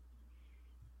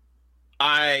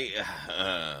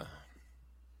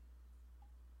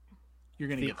 You're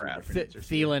gonna get 3 different answers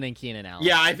here. Thielen and Keenan Allen.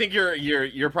 Yeah, I think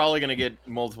you're probably going to get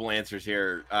multiple answers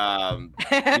here.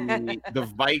 The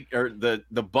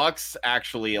Bucks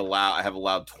actually have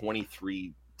allowed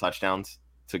 23 touchdowns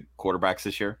to quarterbacks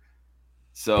this year.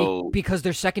 So because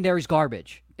their secondary's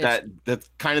garbage. that's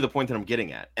kind of the point that I'm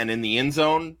getting at. And in the end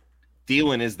zone,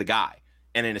 Thielen is the guy.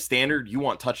 And in a standard, you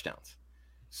want touchdowns.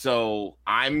 So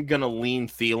I'm going to lean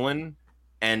Thielen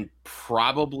and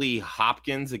probably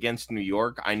Hopkins against New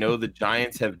York. I know the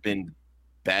Giants have been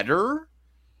better,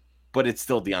 but it's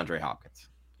still DeAndre Hopkins.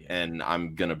 And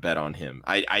I'm going to bet on him.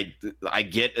 I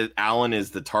get Allen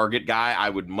is the target guy. I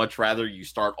would much rather you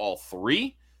start all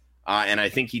 3. And I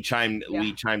think we chimed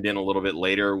in a little bit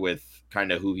later with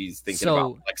kind of who he's thinking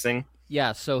about flexing.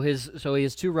 Yeah, so he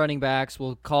has 2 running backs.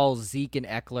 We'll call Zeke and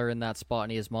Eckler in that spot,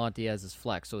 and he has Monty as his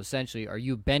flex. So essentially, are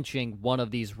you benching one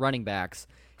of these running backs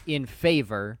in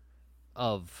favor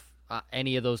of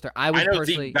any of those? I know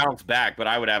personally Zeke bounced back, but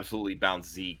I would absolutely bounce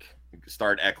Zeke.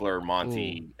 Start Eckler,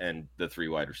 Monty, and the 3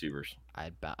 wide receivers.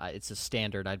 It's a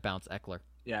standard. I'd bounce Eckler.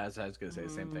 Yeah, as I was going to say the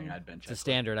same thing. I'd bench. It's a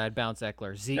standard. I'd bounce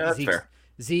Eckler. That's fair.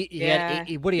 Zeke,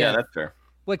 that's fair.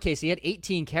 What, Casey? He had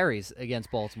 18 carries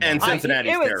against Baltimore. And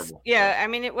Cincinnati's terrible. Yeah, I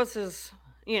mean, it was his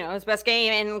best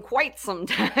game in quite some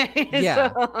time.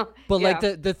 Yeah. So, but, like,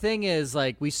 the thing is,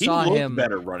 like, we saw him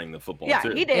better running the football, yeah,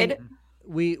 too. he did. And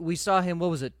we saw him,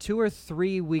 what was it, 2 or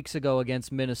 3 weeks ago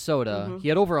against Minnesota. He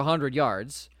had over 100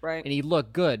 yards. Right. And he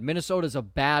looked good. Minnesota's a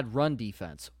bad run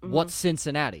defense. What's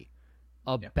Cincinnati?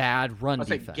 Bad run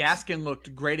defense. Gaskin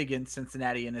looked great against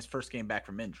Cincinnati in his first game back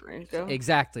from injury.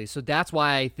 Exactly. So that's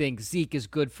why I think Zeke is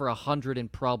good for 100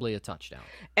 and probably a touchdown.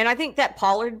 And I think that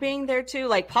Pollard being there too,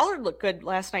 like Pollard looked good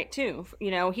last night too.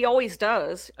 He always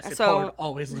does. Pollard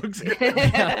always looks good.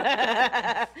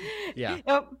 Yeah.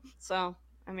 Yep. So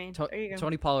I mean, there you go.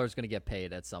 Tony Pollard is going to get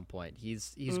paid at some point.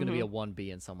 He's going to be a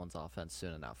 1B in someone's offense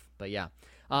soon enough. But yeah,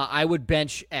 I would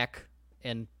bench Eck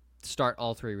and start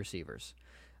all 3 receivers.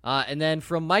 And then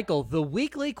from Michael, the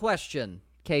weekly question,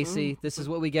 Casey, this is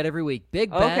what we get every week.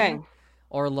 Big Ben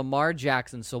or Lamar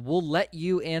Jackson? So we'll let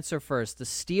you answer first. The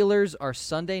Steelers are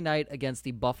Sunday night against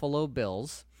the Buffalo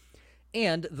Bills,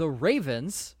 and the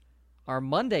Ravens are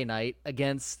Monday night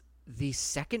against the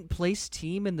second-place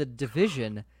team in the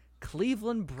division,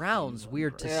 Cleveland Browns.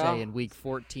 Weird to say in Week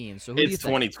 14. So who do you think? It's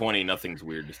 2020. Nothing's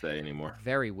weird to say anymore.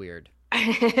 Very weird.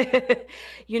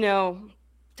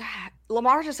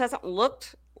 Lamar just hasn't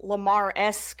looked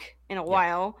Lamar-esque in a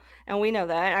while, and we know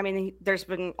that. I mean, there's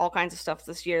been all kinds of stuff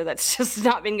this year that's just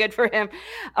not been good for him.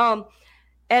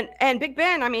 And Big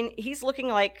Ben, I mean, he's looking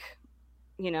like,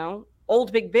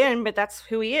 old Big Ben, but that's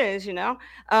who he is,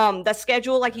 The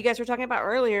schedule, like you guys were talking about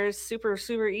earlier, is super,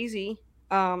 super easy.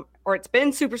 Or it's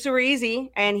been super, super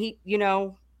easy, and he,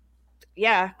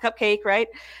 cupcake, right?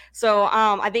 So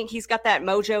I think he's got that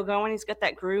mojo going. He's got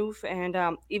that groove. And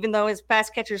even though his pass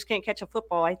catchers can't catch a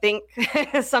football, I think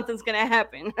something's going to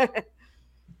happen.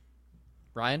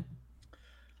 Ryan?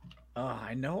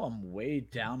 I know I'm way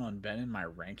down on Ben in my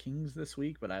rankings this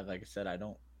week, but like I said, I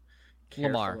don't care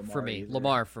Lamar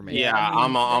for me. Yeah,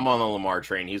 I'm on the Lamar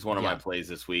train. He's one of my plays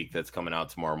this week that's coming out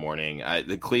tomorrow morning.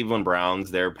 The Cleveland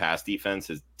Browns, their pass defense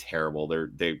is terrible.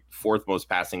 They're 4th most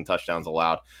passing touchdowns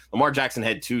allowed. Lamar Jackson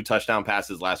had 2 touchdown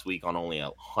passes last week on only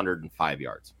 105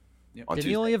 yards. Yep. On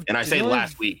Tuesday. And I say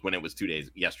last week when it was 2 days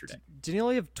yesterday. Didn't he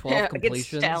only have 12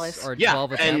 completions or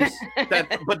 12 and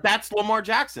attempts? But that's Lamar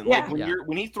Jackson. Like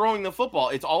when he's throwing the football,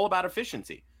 it's all about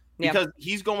efficiency because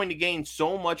he's going to gain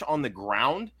so much on the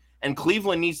ground. And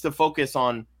Cleveland needs to focus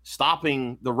on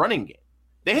stopping the running game.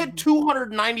 They had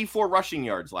 294 rushing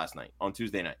yards last night on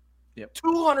Tuesday night.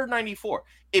 294.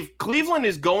 If Cleveland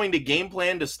is going to game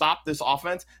plan to stop this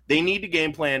offense, they need to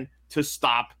game plan to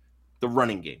stop the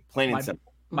running game. Plain and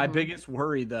simple. My biggest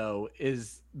worry, though,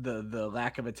 is the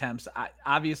lack of attempts.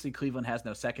 Obviously, Cleveland has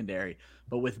no secondary,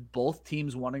 but with both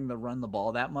teams wanting to run the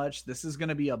ball that much, this is going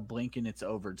to be a blink and it's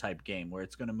over type game where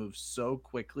it's going to move so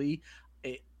quickly.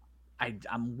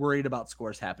 I'm worried about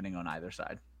scores happening on either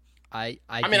side. I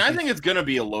think it's going to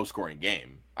be a low-scoring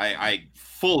game. I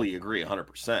fully agree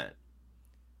 100%.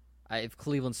 If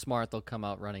Cleveland's smart, they'll come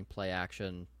out running play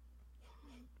action.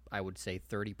 I would say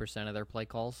 30% of their play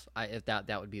calls. If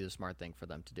that would be the smart thing for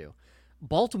them to do.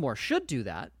 Baltimore should do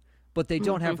that, but they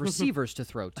don't have receivers to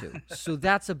throw to. So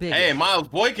that's a big issue. Miles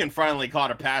Boykin finally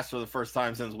caught a pass for the first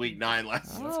time since week 9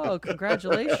 last season. Oh,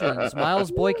 congratulations.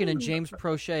 Miles Boykin and James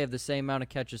Prochet have the same amount of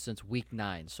catches since week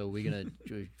 9. So we're going to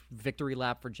do a victory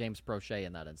lap for James Prochet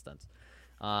in that instance.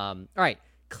 All right.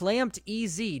 Clamped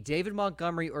EZ, David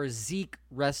Montgomery or Zeke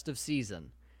rest of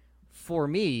season. For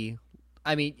me,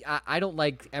 I don't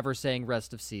like ever saying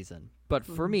rest of season. But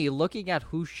for me, looking at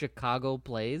who Chicago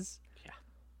plays,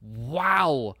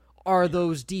 wow. Are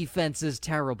those defenses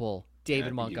terrible?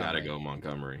 David Montgomery. You gotta go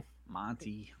Montgomery.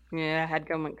 Monty. Yeah, I had to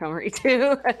go Montgomery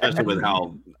too. Especially with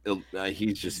how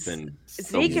he's just been.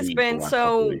 Zeke has been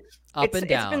so up and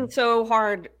down. It's been so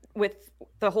hard with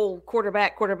the whole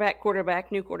quarterback, new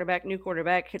quarterback.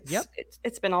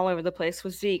 It's been all over the place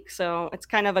with Zeke, so it's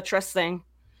kind of a trust thing.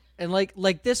 And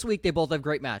like this week, they both have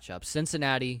great matchups: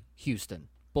 Cincinnati, Houston,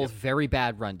 both very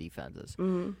bad run defenses.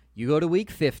 Mm-hmm. You go to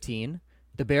week 15.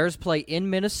 The Bears play in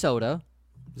Minnesota.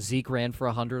 Zeke ran for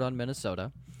 100 on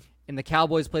Minnesota. And the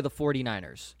Cowboys play the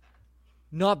 49ers.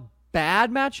 Not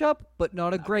bad matchup, but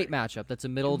not a great matchup. That's a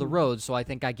middle of the road, so I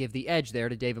think I give the edge there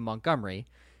to David Montgomery.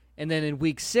 And then in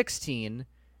Week 16,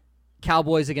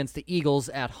 Cowboys against the Eagles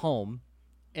at home,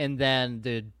 and then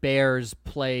the Bears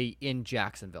play in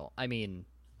Jacksonville. I mean,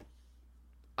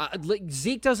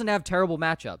 Zeke doesn't have terrible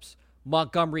matchups.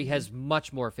 Montgomery has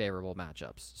much more favorable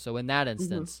matchups. So in that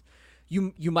instance,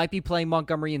 you might be playing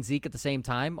Montgomery and Zeke at the same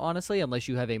time, honestly, unless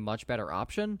you have a much better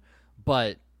option.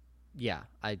 But yeah,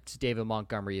 it's David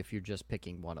Montgomery if you're just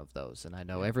picking one of those, and I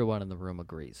know everyone in the room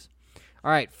agrees. All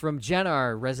right, from Jenna,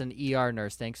 our resident ER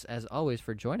nurse, thanks as always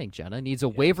for joining, Jenna. Needs a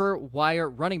waiver wire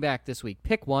running back this week.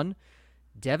 Pick one: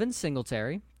 Devin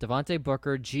Singletary, Devontae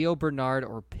Booker, Gio Bernard,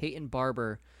 or Peyton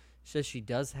Barber. Says she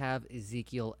does have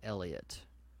Ezekiel Elliott.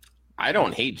 I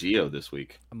don't hate Gio this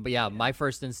week. But yeah, my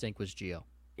first instinct was Gio.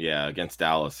 Yeah, against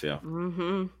Dallas, yeah.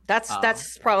 Mm-hmm.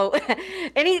 That's probably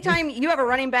anytime you have a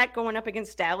running back going up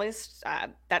against Dallas,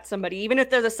 that's somebody, even if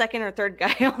they're the second or third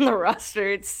guy on the roster,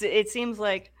 it seems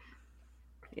like,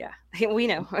 yeah, we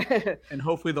know. And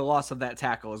hopefully the loss of that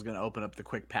tackle is going to open up the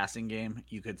quick passing game.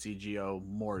 You could see Gio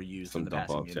more used in the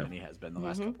passing game than he has been the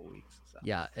last couple of weeks. So.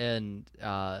 Yeah, and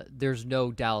there's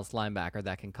no Dallas linebacker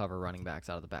that can cover running backs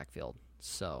out of the backfield.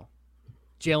 So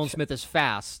Jalen Smith is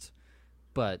fast,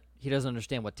 but he doesn't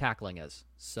understand what tackling is.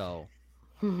 So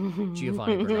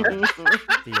Giovanni Bernard,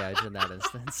 the edge in that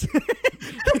instance.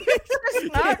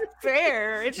 It's not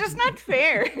fair. It's just not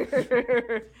fair.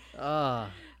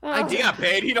 He got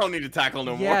paid. He don't need to tackle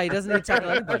no more. Yeah, he doesn't need to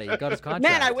tackle anybody. He got his contract.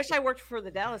 Man, I wish I worked for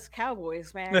the Dallas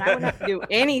Cowboys, man. I wouldn't have to do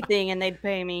anything and they'd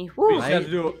pay me. Woo. You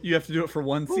have to do it for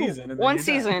one season. And one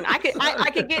season. I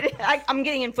could get it. I'm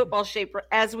getting in football shape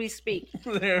as we speak.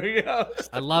 There we go.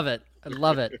 I love it. All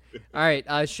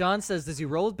right. Sean says, does he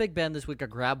roll with Big Ben this week or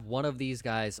grab one of these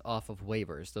guys off of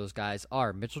waivers? Those guys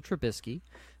are Mitchell Trubisky,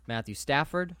 Matthew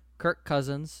Stafford, Kirk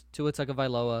Cousins, Tua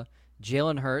Tagovailoa,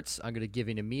 Jalen Hurts. I'm going to give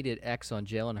you an immediate X on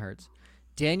Jalen Hurts.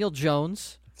 Daniel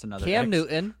Jones, Cam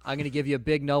Newton. I'm going to give you a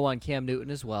big no on Cam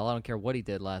Newton as well. I don't care what he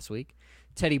did last week.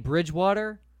 Teddy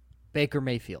Bridgewater, Baker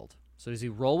Mayfield. So does he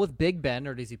roll with Big Ben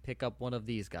or does he pick up one of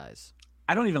these guys?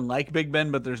 I don't even like Big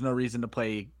Ben, but there's no reason to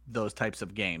play those types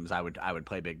of games. I would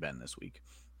play Big Ben this week.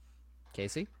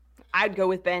 Casey? I'd go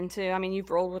with Ben too. I mean, you've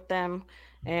rolled with them,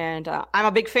 and I'm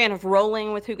a big fan of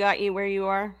rolling with who got you where you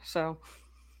are. So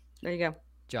there you go.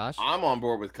 Josh? I'm on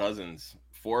board with Cousins.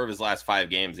 4 of his last 5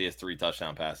 games, he has 3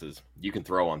 touchdown passes. You can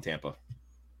throw on Tampa.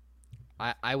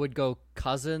 I would go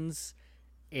Cousins,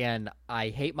 and I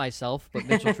hate myself, but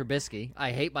Mitchell Trubisky.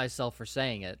 I hate myself for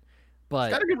saying it, but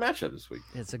He's got a good matchup this week.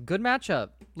 It's a good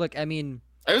matchup. Look, I mean,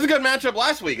 it was a good matchup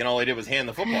last week, and all he did was hand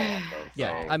the football off.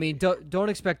 Yeah, I mean, don't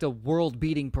expect a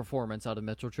world-beating performance out of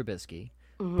Mitchell Trubisky.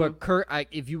 Mm-hmm. But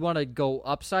if you want to go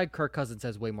upside, Kirk Cousins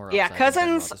has way more upside. Yeah,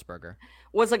 Cousins than Roethlisberger.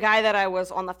 Was a guy that I was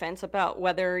on the fence about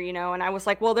whether, and I was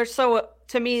like, well, they're so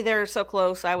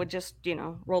close. I would just,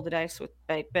 roll the dice with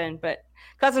Ben. But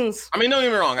Cousins. I mean, don't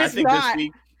get me wrong. I think this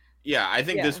week,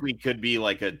 this week could be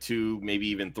like a 2, maybe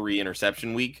even 3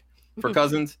 interception week for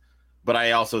Cousins. But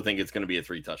I also think it's going to be a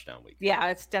 3 touchdown week. Yeah,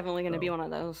 it's definitely going to be one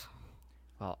of those.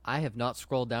 Well, I have not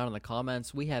scrolled down in the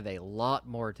comments. We have a lot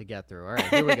more to get through. All right,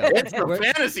 here we go. It's the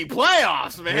fantasy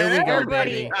playoffs, man. Here we go,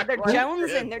 Everybody, baby. they're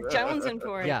jonesing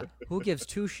for it. Yeah, who gives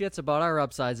 2 shits about our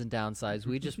upsides and downsides?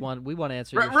 We want to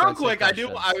answer your real quick.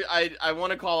 questions. I want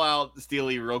to call out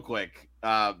Steely real quick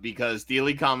because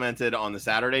Steely commented on the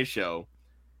Saturday show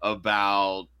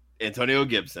about Antonio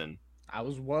Gibson. I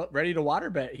was ready to water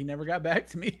bet. He never got back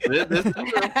to me.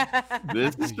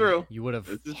 This is true. You would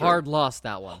have hard lost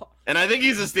that one. And I think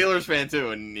he's a Steelers fan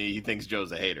too, and he thinks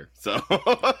Joe's a hater. So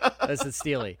listen,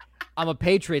 Steely, I'm a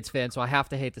Patriots fan, so I have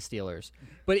to hate the Steelers.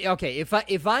 But okay,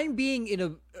 if I'm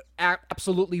being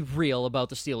absolutely real about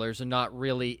the Steelers and not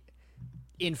really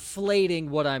inflating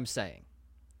what I'm saying,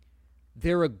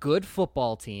 they're a good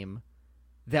football team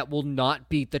that will not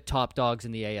beat the top dogs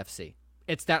in the AFC.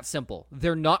 It's that simple.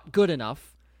 They're not good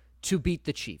enough to beat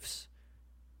the Chiefs.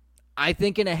 I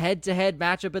think in a head-to-head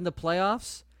matchup in the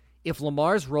playoffs, if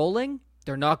Lamar's rolling,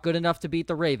 they're not good enough to beat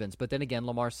the Ravens. But then again,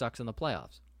 Lamar sucks in the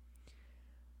playoffs.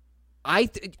 I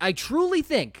truly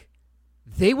think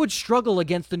they would struggle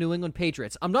against the New England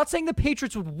Patriots. I'm not saying the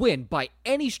Patriots would win by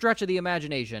any stretch of the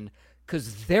imagination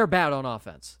because they're bad on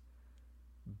offense.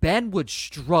 Ben would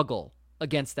struggle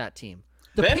against that team.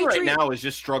 Ben right now is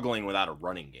just struggling without a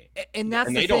running game. And that's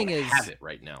the thing they don't is have it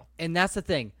right now. And that's the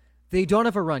thing. They don't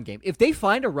have a run game. If they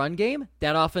find a run game,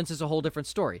 that offense is a whole different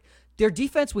story. Their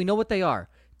defense, we know what they are.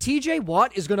 TJ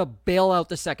Watt is going to bail out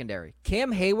the secondary.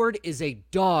 Cam Hayward is a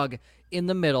dog in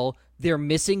the middle. They're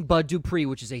missing Bud Dupree,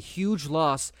 which is a huge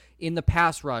loss in the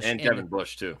pass rush. And Devin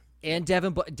Bush, too. And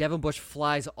Devin Bush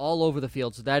flies all over the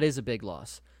field, so that is a big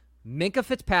loss. Minkah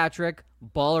Fitzpatrick,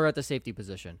 baller at the safety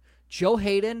position. Joe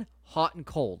Hayden, hot and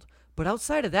cold. But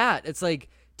outside of that, it's like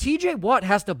TJ Watt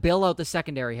has to bail out the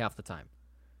secondary half the time.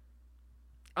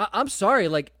 I'm sorry,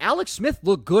 like Alex Smith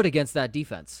looked good against that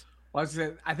defense. Well,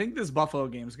 I think this Buffalo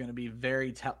game is going to be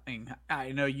very telling.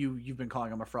 I know you've been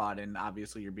calling him a fraud, and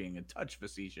obviously you're being a touch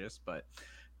facetious, but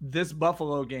this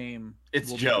Buffalo game,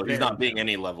 it's Joe. He's not being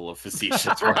any level of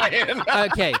facetious, Ryan.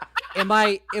 Okay, am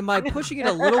I pushing it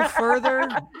a little further?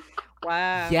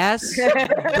 Wow. Yes,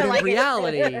 but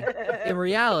in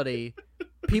reality,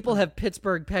 people have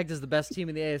Pittsburgh pegged as the best team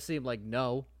in the AFC. I'm like,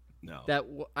 no. That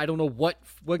I don't know what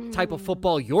type of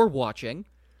football you're watching,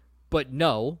 but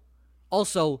no.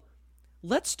 Also,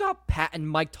 let's stop patting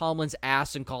Mike Tomlin's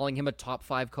ass and calling him a top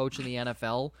 5 coach in the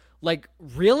NFL. Like,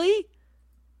 really?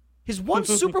 His one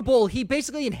Super Bowl, he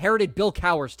basically inherited Bill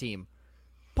Cowher's team.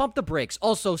 Pump the brakes.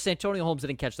 Also, Santonio Holmes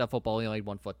didn't catch that football. He only had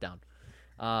 1 foot down.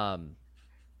 Watch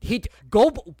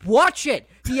it.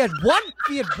 He had 1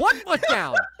 foot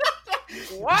down.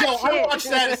 Joe, I watched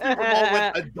that Super Bowl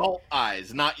with adult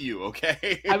eyes, not you,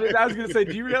 okay? I was going to say,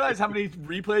 do you realize how many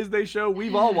replays they show?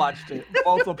 We've all watched it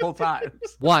multiple times.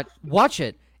 Watch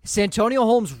it. Santonio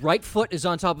Holmes' right foot is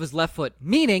on top of his left foot,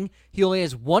 meaning he only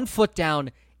has 1 foot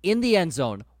down in the end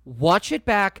zone. Watch it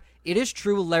back. It is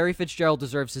true Larry Fitzgerald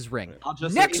deserves his ring.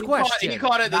 Next question. He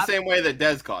caught it the same way that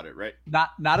Dez caught it, right?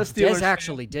 Not a Steelers Dez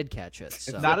actually did catch it.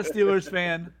 So. Not a Steelers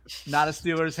fan, not a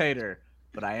Steelers hater,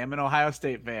 but I am an Ohio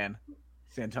State fan.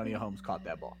 Santonio Holmes caught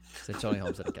that ball. Santonio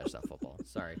Holmes didn't catch that football.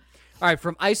 Sorry. All right,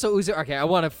 from ISO Uzi. Okay, I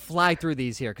want to fly through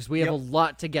these here because we have a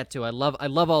lot to get to. I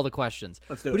love all the questions.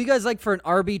 Let's do it. Who do you guys like for an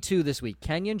RB2 this week?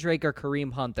 Kenyon Drake or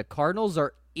Kareem Hunt? The Cardinals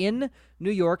are in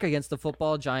New York against the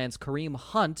football Giants. Kareem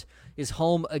Hunt is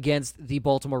home against the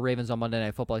Baltimore Ravens on Monday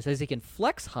Night Football. He says he can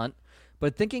flex Hunt,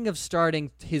 but thinking of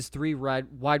starting his 3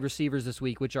 wide receivers this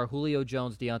week, which are Julio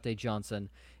Jones, Deontay Johnson,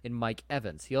 and Mike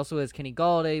Evans. He also has Kenny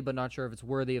Golladay, but not sure if it's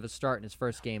worthy of a start in his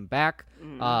first game back.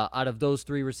 Out of those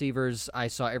 3 receivers, I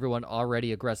saw everyone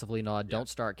already aggressively nod, don't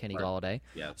start Kenny Golladay.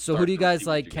 Yeah, so who do you guys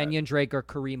like, Kenyon Drake or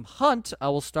Kareem Hunt? I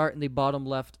will start in the bottom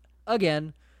left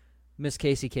again. Miss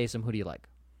Casey Kasem, who do you like?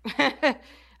 I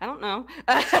don't know.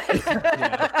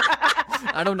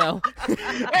 I don't know. Hey,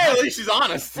 at least she's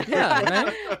honest. Yeah,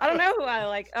 right? I don't know who I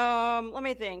like. Let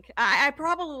me think. I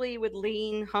probably would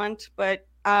lean Hunt, but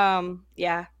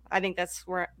yeah, I think that's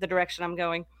where the direction I'm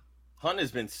going. Hunt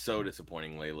has been so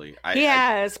disappointing lately. He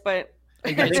has, but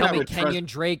are you gonna tell me Kenyon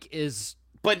Drake is?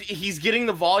 But he's getting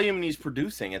the volume and he's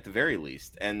producing at the very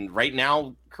least. And right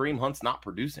now, Kareem Hunt's not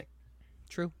producing.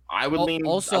 True. I would lean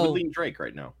Drake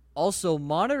right now. Also,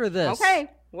 monitor this.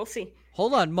 Okay, we'll see.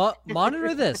 Hold on,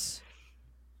 monitor this.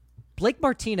 Blake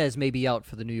Martinez may be out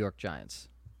for the New York Giants.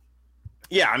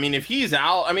 Yeah, I mean, if he's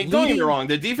out, I mean, don't get me wrong.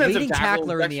 The defensive tackles,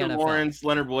 tackler Dexter Lawrence,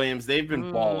 Leonard Williams, they've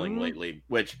been balling lately,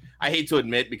 which I hate to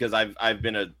admit because I've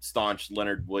been a staunch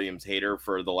Leonard Williams hater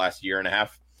for the last year and a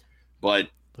half. But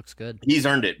looks good. He's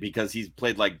earned it because he's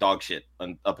played like dog shit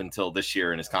up until this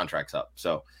year and his contract's up.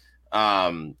 So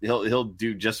he'll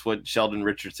do just what Sheldon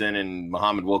Richardson and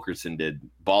Muhammad Wilkerson did: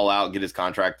 ball out, get his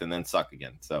contract, and then suck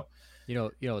again. So you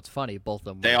know, it's funny. Both of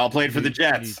them. They all played for the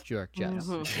Jets. New York Jets.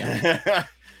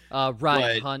 Mm-hmm.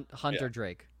 Ryan, Hunt or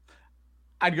Drake?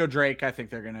 I'd go Drake. I think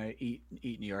they're gonna eat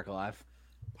New York alive.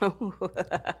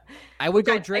 I would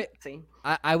go Drake.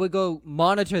 I would go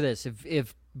monitor this.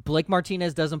 If Blake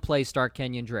Martinez doesn't play, start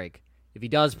Kenyon Drake. If he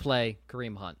does play,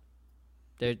 Kareem Hunt.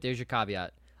 There's your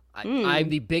caveat. I'm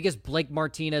the biggest Blake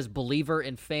Martinez believer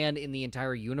and fan in the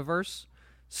entire universe.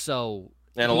 So,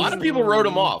 and a lot of people wrote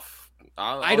him off.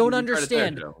 I don't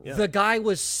understand. The guy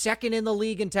was second in the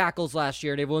league in tackles last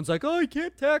year, and everyone's like, "Oh, he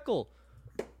can't tackle."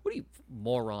 What are you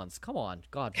morons? Come on,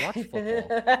 God, watch football.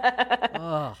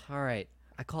 Oh, all right.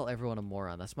 I call everyone a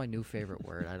moron. That's my new favorite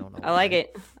word. I don't know. I like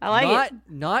it. I like it.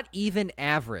 Not even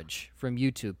average from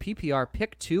YouTube. PPR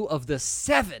pick 2 of the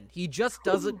 7. He just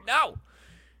doesn't know.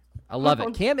 I love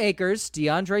it. Cam Akers,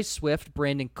 DeAndre Swift,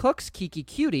 Brandon Cooks, Kiki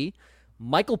Cutie,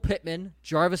 Michael Pittman,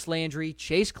 Jarvis Landry,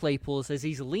 Chase Claypool says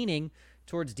he's leaning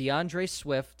towards DeAndre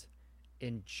Swift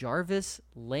and Jarvis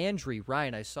Landry.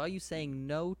 Ryan, I saw you saying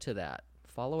no to that.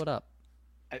 Follow it up.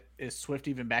 Is Swift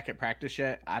even back at practice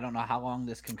yet? I don't know how long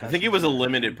this concussion. I think he was a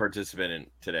limited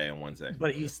participant today on Wednesday.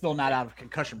 But he's still not out of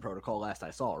concussion protocol last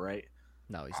I saw, right?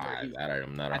 No, he's not.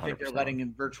 I'm not 100%. I think they're letting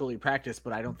him virtually practice,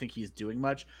 but I don't think he's doing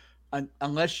much.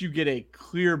 unless you get a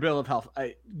clear bill of health.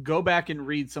 Go back and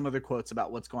read some of the quotes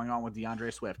about what's going on with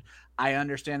DeAndre Swift. I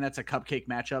understand that's a cupcake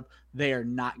matchup. They are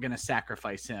not going to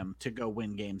sacrifice him to go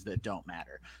win games that don't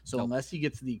matter. So unless he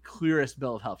gets the clearest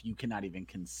bill of health, you cannot even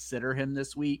consider him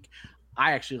this week.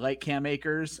 I actually like Cam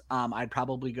Akers. I'd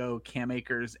probably go Cam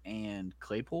Akers and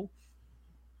Claypool.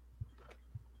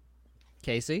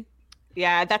 Casey?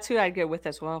 Yeah, that's who I'd go with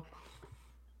as well.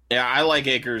 Yeah, I like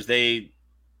Akers. They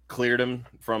cleared him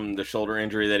from the shoulder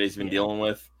injury that he's been dealing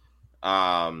with.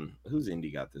 Who's Indy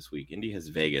got this week? Indy has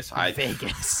Vegas.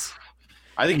 Vegas.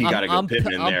 I think you got to go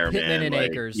Pittman in there, Pittman man. And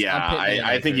like, Akers. Yeah,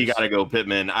 I think you got to go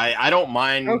Pittman. I don't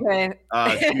mind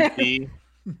QT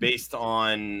based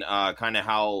on kind of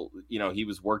how he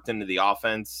was worked into the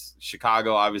offense.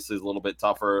 Chicago obviously is a little bit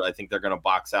tougher. I think they're going to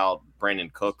box out Brandon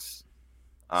Cooks,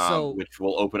 which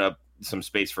will open up some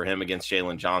space for him against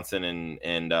Jalen Johnson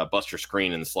and Buster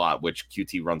Screen in the slot, which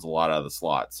QT runs a lot out of the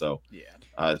slot. So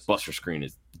Buster Screen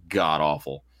is god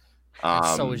awful.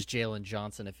 So is Jalen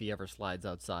Johnson if he ever slides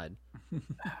outside.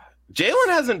 Jalen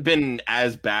hasn't been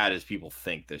as bad as people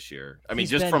think this year. I mean,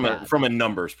 just from a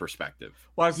numbers perspective.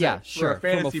 Well, sure.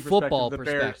 From a football the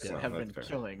perspective, Bears have been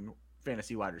killing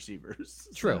fantasy wide receivers.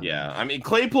 True. Yeah, I mean,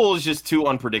 Claypool is just too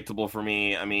unpredictable for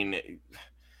me. I mean,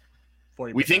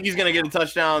 we think he's going to get a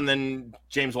touchdown, then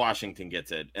James Washington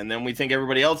gets it, and then we think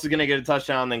everybody else is going to get a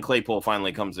touchdown, then Claypool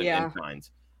finally comes in and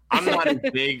shines. I'm not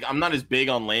as big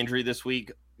on Landry this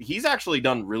week. He's actually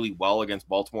done really well against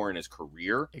Baltimore in his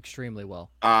career. Extremely well.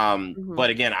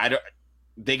 But again,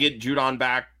 they get Judon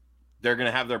back. They're going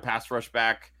to have their pass rush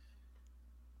back.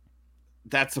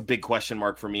 That's a big question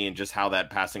mark for me, and just how that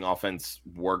passing offense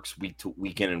works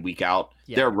week in and week out.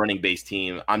 Yeah. They're a running based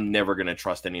team. I'm never going to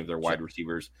trust any of their wide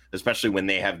receivers, especially when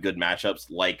they have good matchups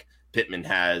like Pittman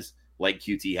has, like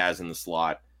QT has in the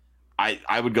slot.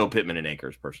 I would go Pittman and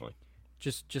Akers personally.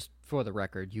 Just for the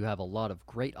record, you have a lot of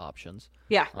great options.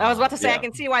 Yeah, I was about to say, I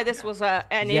can see why this was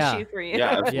an issue for you.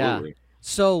 Yeah, absolutely. Yeah.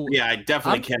 So I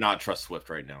definitely cannot trust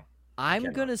Swift right now.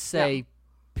 I'm going to say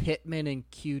Pittman and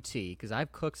QT because I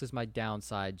have Cooks as my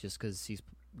downside just because he's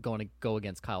going to go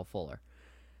against Kyle Fuller.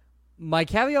 My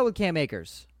caveat with Cam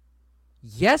Akers,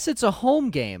 yes, it's a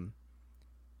home game,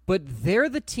 but they're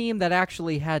the team that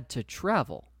actually had to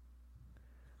travel.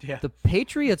 Yeah. The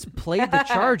Patriots played the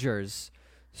Chargers,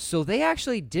 so they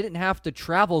actually didn't have to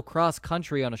travel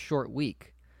cross-country on a short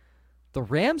week. The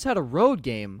Rams had a road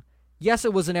game. Yes,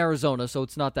 it was in Arizona, so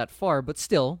it's not that far, but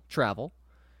still, travel.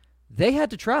 They had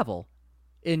to travel.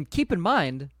 And keep in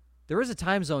mind, there is a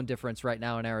time zone difference right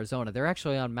now in Arizona. They're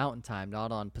actually on Mountain Time,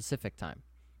 not on Pacific Time.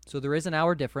 So there is an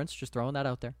hour difference, just throwing that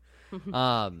out there.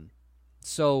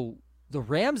 So the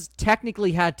Rams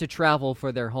technically had to travel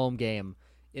for their home game,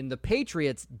 and the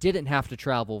Patriots didn't have to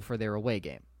travel for their away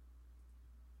game.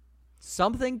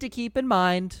 Something to keep in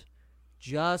mind.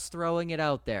 Just throwing it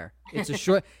out there. It's a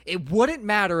short. It wouldn't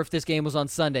matter if this game was on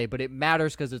Sunday, but it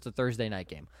matters because it's a Thursday night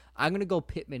game. I'm gonna go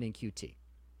Pittman and QT.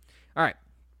 All right.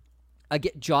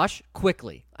 Again, Josh,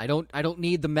 quickly. I don't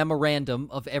need the memorandum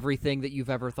of everything that you've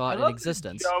ever thought in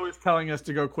existence. Joe is telling us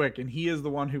to go quick, and he is the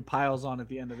one who piles on at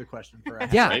the end of the question for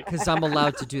us. Yeah, because I'm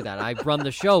allowed to do that. I run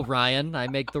the show, Ryan. I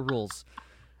make the rules.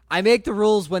 I make the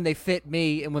rules when they fit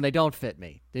me and when they don't fit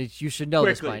me. You should know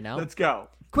this by now. Let's go.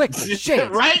 Quick,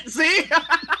 shades. Right? See?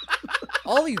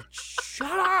 Ollie,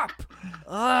 shut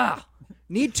up.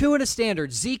 Need two in a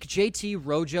standard. Zeke, JT,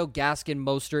 Rojo, Gaskin,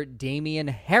 Mostert, Damian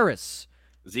Harris.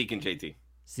 Zeke and JT.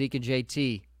 Zeke and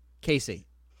JT. Casey.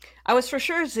 I was for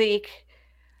sure Zeke.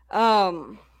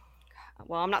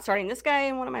 Well, I'm not starting this guy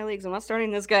in one of my leagues. I'm not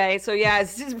starting this guy. So, yeah,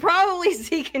 it's probably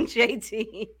Zeke and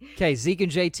JT. Okay, Zeke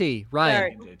and JT.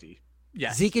 Ryan. JT.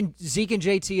 Yes. Zeke and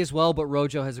JT as well, but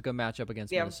Rojo has a good matchup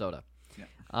against Minnesota. Yeah.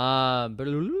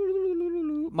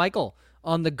 Michael,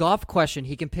 on the Goff question,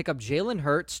 he can pick up Jalen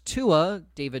Hurts, Tua,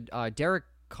 Derek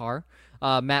Carr,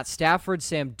 Matt Stafford,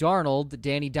 Sam Darnold,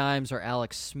 Danny Dimes, or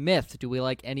Alex Smith. Do we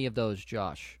like any of those,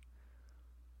 Josh?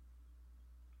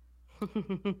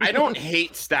 I don't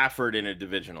hate Stafford in a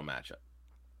divisional matchup.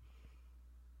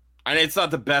 And it's not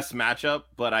the best matchup,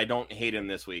 but I don't hate him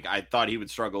this week. I thought he would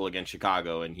struggle against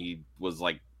Chicago, and he was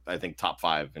I think top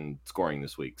 5 in scoring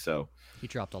this week. So he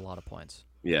dropped a lot of points.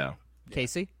 Yeah.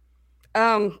 Casey?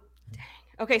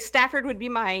 Okay, Stafford would be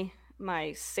my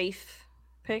safe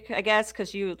pick, I guess,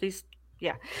 because you at least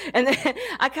and then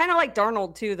I kind of like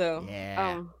Darnold too, though.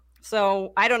 Yeah.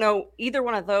 So I don't know, either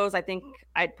one of those. I think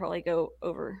I'd probably go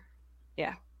over.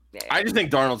 Yeah. I just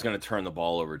think Darnold's going to turn the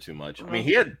ball over too much. I mean,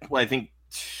 he had I think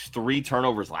 3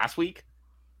 turnovers last week.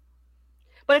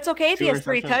 But it's okay if he Two has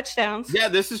 3 interceptions. touchdowns. Yeah,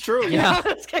 this is true. Yeah.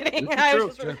 I was kidding. This is I true.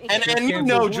 was just joking. And Just you cancels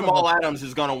know one of Jamal them. Adams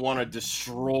is going to want to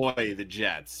destroy the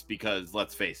Jets because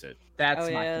let's face it, That's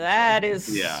Oh my yeah, concern. that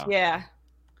is Yeah. yeah.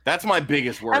 that's my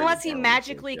biggest worry. Unless he about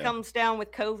magically yeah. comes down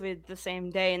with COVID the same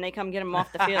day and they come get him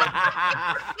off the field.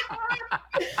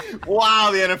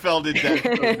 Wow, the NFL did that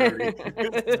so dirty.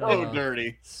 It's so Oh.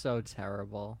 dirty. So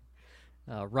terrible.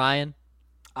 Ryan,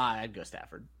 I'd go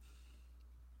Stafford.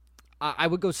 I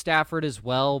would go Stafford as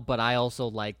well, but I also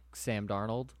like Sam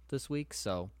Darnold this week,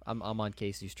 so I'm on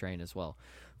Casey's train as well.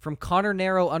 From Connor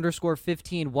Narrow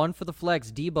 _15, 1 for the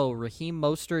flex, Debo, Raheem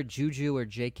Mostert, Juju, or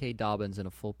J.K. Dobbins in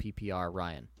a full PPR.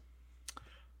 Ryan.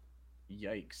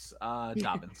 Yikes.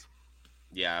 Dobbins.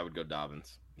 Yeah, I would go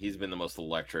Dobbins. He's been the most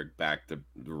electric back the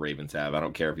Ravens have. I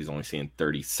don't care if he's only seeing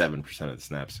 37% of the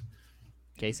snaps.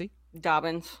 Casey?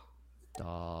 Dobbins.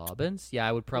 Dobbins. Yeah,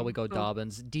 I would probably go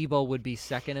Dobbins. Debo would be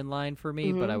second in line for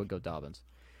me, but I would go Dobbins.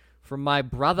 From my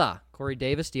brother, Corey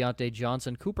Davis, Deontay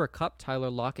Johnson, Cooper Kupp, Tyler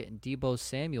Lockett, and Debo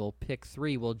Samuel, pick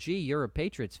 3. Well, gee, you're a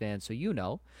Patriots fan, so you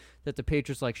know that the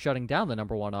Patriots like shutting down the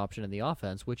number 1 option in the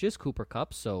offense, which is Cooper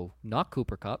Kupp, so not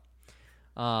Cooper Kupp.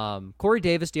 Corey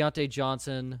Davis, Deontay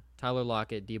Johnson, Tyler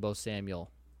Lockett, Debo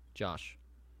Samuel. Josh.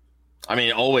 I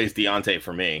mean, always Deontay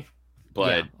for me,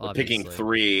 but Yeah, picking obviously.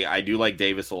 3, I do like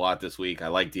Davis a lot this week. I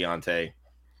like Deontay.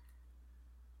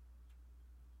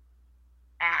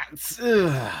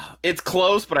 It's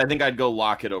close, but I think I'd go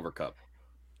Lockett over Cup.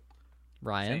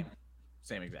 Ryan.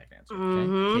 Same exact answer. Okay.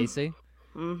 Mm-hmm. Casey.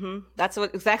 Mm-hmm. That's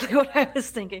exactly what I was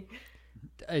thinking.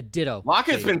 Ditto.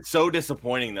 Lockett's Casey. been so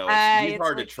disappointing though. He's It's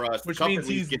hard to like- trust. Which Kupp means at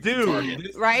least he's gets the due.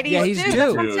 target. Right? Yeah, he's due. due.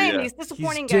 That's what I'm saying. Yeah. He's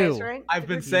disappointing He's due. guys, right? I've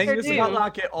been They're saying this due. about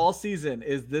Lockett all season.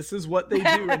 Is this is what they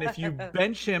do, and if you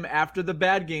bench him after the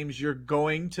bad games, you're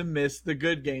going to miss the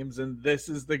good games, and this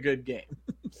is the good game.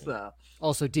 So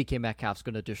Also, DK Metcalf's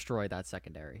going to destroy that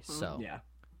secondary. So, yeah,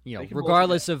 you know, They can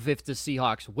regardless of if the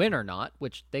Seahawks win or not,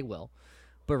 which they will,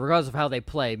 but regardless of how they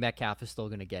play, Metcalf is still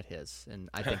going to get his, and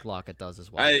I think Lockett does as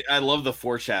well. I love the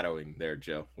foreshadowing there,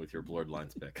 Joe, with your blurred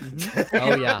lines pick.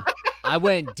 Oh yeah, I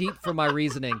went deep for my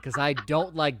reasoning because I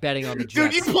don't like betting on the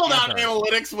Dude, Jets. you pulled out ever.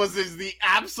 analytics is the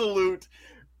absolute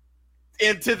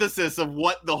antithesis of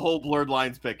what the whole blurred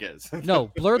lines pick is.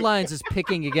 No, blurred lines is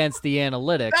picking against the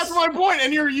analytics. That's my point,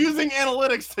 and you're using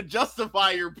analytics to justify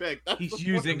your pick. That's he's the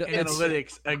using point. It's-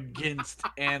 analytics against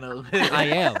analytics. I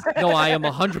am. No, I am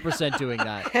 100% doing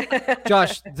that.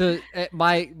 Josh,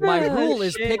 my rule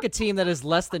is shit. pick a team that is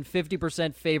less than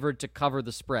 50% favored to cover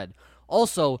the spread.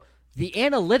 Also, the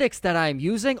analytics that I'm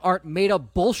using aren't made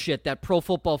up bullshit that Pro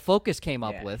Football Focus came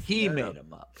up Yeah, with. he made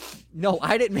him up. No,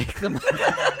 I didn't make them.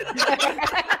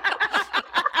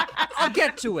 I'll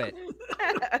get to it.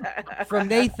 From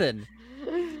Nathan.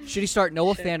 Should he start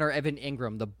Noah Fant or Evan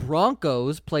Ingram? The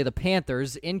Broncos play the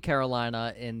Panthers in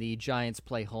Carolina, and the Giants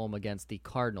play home against the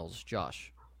Cardinals.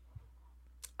 Josh.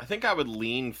 I think I would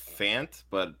lean Fant,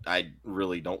 but I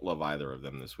really don't love either of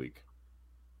them this week.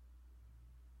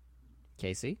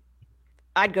 Casey.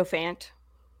 I'd go Fant.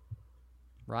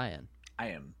 Ryan. I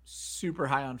am super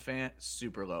high on Fant,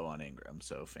 super low on Ingram,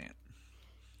 so Fant.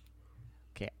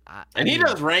 Okay. And he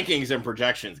does rankings and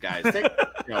projections, guys.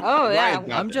 Oh, yeah. Ryan's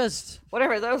got I'm this. just.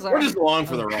 Whatever those are. We're just along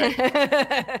for the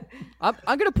ride. I'm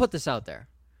going to put this out there.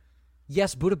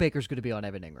 Yes, Buda Baker's going to be on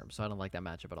Evan Ingram, so I don't like that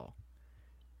matchup at all.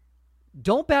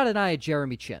 Don't bat an eye at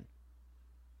Jeremy Chin.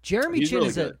 Jeremy He's Chin really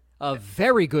is good. a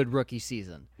very good rookie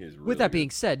season. He's really With that good. being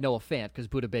said, Noah Fant, because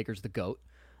Buda Baker's the GOAT.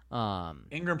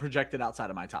 Ingram projected outside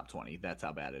of my top 20. That's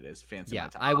how bad it is. Fancy. Yeah, my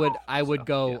top I would 20, so,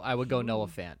 go yeah. I would go Noah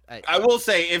Fant. I will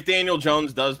say, if Daniel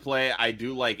Jones does play, I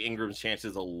do like Ingram's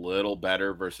chances a little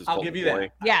better versus I'll Colt give you McCoy.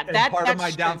 that. Yeah, And that- part of my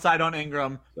that's true. downside on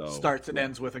Ingram So, starts and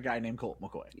ends with a guy named Colt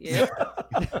McCoy.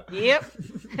 Yep.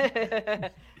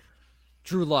 Yep.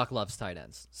 Drew Lock loves tight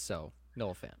ends, so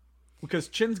Noah Fant. Because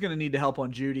Chin's going to need to help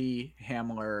on Judy,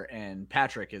 Hamler, and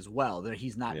Patrick as well. That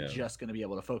he's not Yeah. just going to be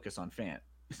able to focus on Fant.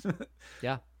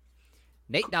 Yeah.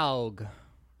 Nate Dogg,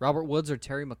 Robert Woods, or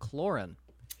Terry McLaurin.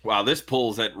 Wow, this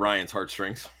pulls at Ryan's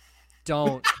heartstrings.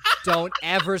 Don't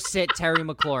ever sit Terry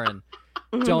McLaurin.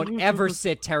 Don't ever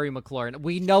sit Terry McLaurin.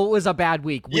 We know it was a bad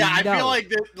week. We I know. feel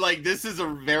like this is a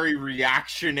very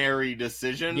reactionary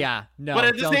decision. Yeah, no. but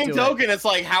at the don't same do it. token, it's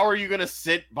like, how are you going to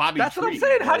sit Bobby? That's what I'm Tree?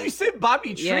 saying. How do Like, you sit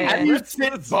Bobby Tree? Yeah. How do you Let's-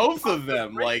 sit let's- both of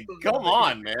them? Like, come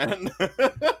on, man.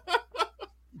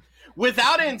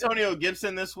 Without Antonio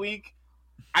Gibson this week,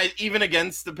 even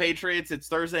against the Patriots, it's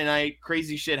Thursday night.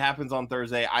 Crazy shit happens on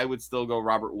Thursday. I would still go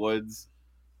Robert Woods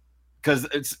because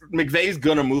McVay's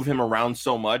going to move him around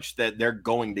so much that they're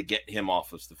going to get him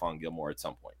off of Stephon Gilmore at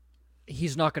some point.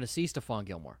 He's not going to see Stephon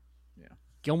Gilmore. Yeah.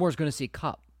 Gilmore's going to see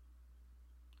Cup.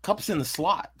 Cup's in the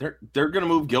slot. They're gonna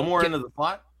move Gilmore into the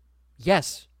slot.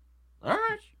 Yes. All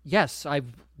right. Yes, I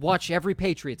watch every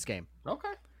Patriots game. Okay.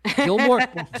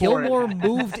 Gilmore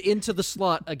moved into the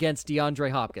slot against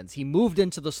DeAndre Hopkins. He moved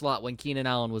into the slot when Keenan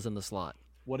Allen was in the slot.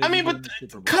 I mean, but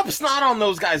Cup's not on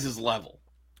those guys' level.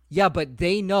 Yeah, but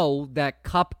they know that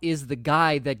Kupp is the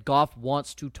guy that Goff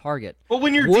wants to target. But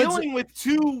when you're dealing with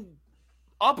two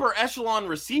upper echelon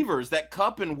receivers that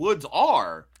Kupp and Woods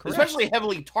are, especially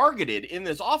heavily targeted in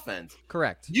this offense.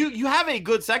 Correct. You have a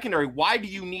good secondary. Why do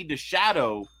you need to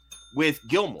shadow with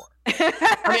Gilmore? I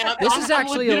mean,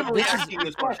 I'm asking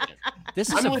this question.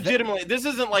 This isn't like an argument. This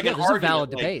is a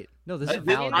valid debate. No, this is a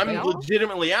valid debate. I'm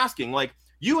legitimately asking. Like,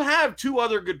 you have two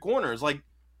other good corners, like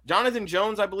Jonathan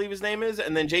Jones, I believe his name is,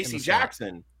 and then J.C.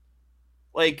 Jackson.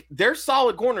 Like, they're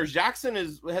solid corners. Jackson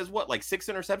has what, like 6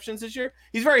 interceptions this year?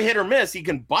 He's very hit or miss. He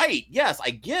can bite. Yes, I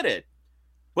get it.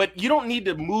 But you don't need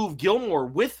to move Gilmore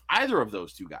with either of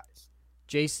those two guys.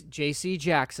 J.C.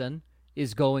 Jackson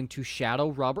is going to shadow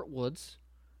Robert Woods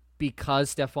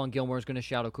because Stephon Gilmore is going to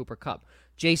shadow Cooper Kupp.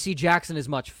 J.C. Jackson is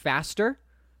much faster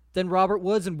than Robert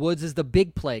Woods, and Woods is the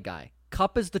big play guy.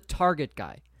 Kupp is the target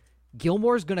guy.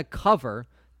 Gilmore is going to cover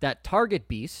that target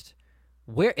beast,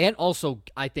 and also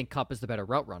I think Kupp is the better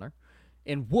route runner,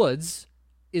 and Woods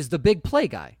is the big play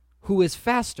guy who is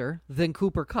faster than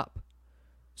Cooper Kupp.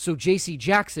 So J.C.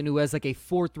 Jackson, who has like a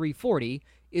 4.3 40,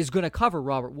 is going to cover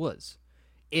Robert Woods.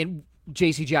 And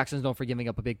J.C. Jackson's known for giving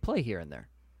up a big play here and there.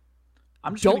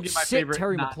 I'm just Don't give my sit favorite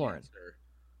Terry not McLaurin. Answer.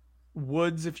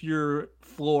 Woods if you're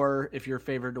floor, if you're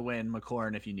favored to win.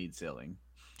 McLaurin if you need ceiling.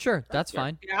 Sure, that's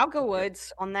fine. Yeah, I'll go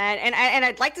Woods on that, and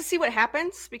I'd like to see what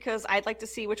happens because I'd like to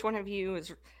see which one of you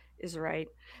is right.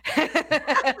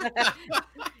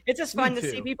 It's just fun to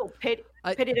see people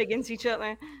pitted against each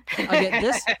other.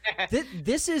 Again,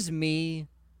 this is me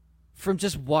from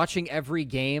just watching every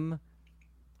game.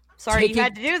 You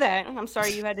had to do that. I'm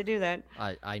sorry you had to do that.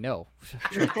 I know.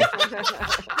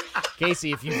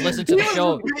 Casey, if you've listened to the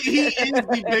show. He is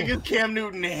the biggest Cam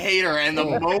Newton hater, and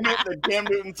the moment that Cam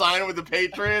Newton signed with the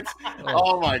Patriots,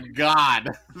 oh my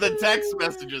God. The text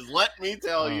messages, let me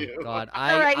tell you. God,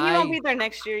 all right, you won't be there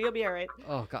next year. You'll be all right.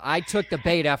 Oh, God. I took the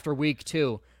bait after week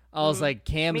 2. I was like,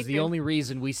 Cam's the only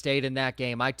reason we stayed in that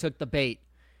game. I took the bait,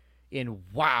 and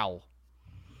wow,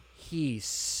 he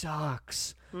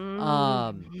sucks.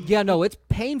 Yeah, no, it's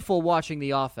painful watching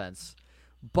the offense,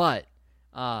 but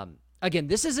again,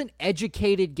 this is an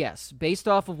educated guess based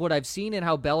off of what I've seen and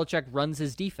how Belichick runs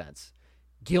his defense.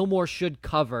 Gilmore should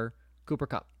cover Cooper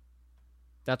Kupp.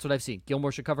 That's what I've seen.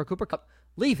 Gilmore should cover Cooper Kupp,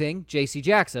 leaving J.C.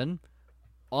 Jackson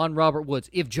on Robert Woods.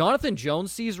 If Jonathan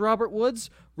Jones sees Robert Woods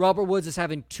is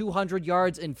having 200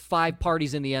 yards and 5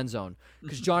 parties in the end zone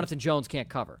because Jonathan Jones can't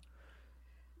cover.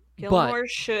 Gilmore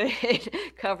should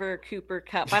cover Cooper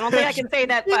Kupp. I don't think I can say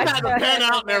that. She's got the pen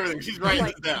out and everything. She's writing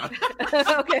this down.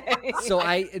 Okay. So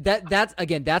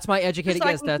that's my educated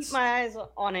guess. That's keep my eyes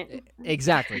on it.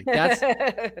 Exactly.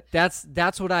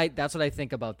 That's what I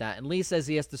think about that. And Lee says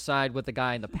he has to side with the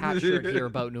guy in the patch shirt here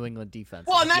about New England defense.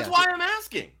 Well, and that's why I'm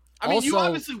asking. I mean, you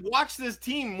obviously watch this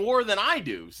team more than I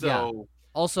do. So yeah.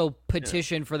 Also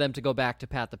petition for them to go back to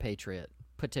Pat the Patriot.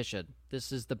 Petition.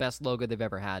 This is the best logo they've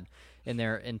ever had in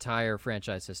their entire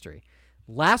franchise history.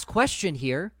 Last question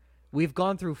here. We've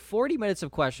gone through 40 minutes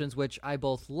of questions, which I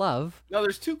both love. No,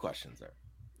 there's 2 questions there.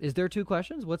 Is there 2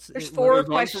 questions? There's 4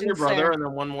 questions. One from your brother, and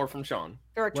then one more from Sean.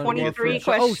 There are 23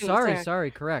 questions. Oh, sorry,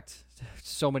 correct.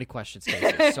 So many questions,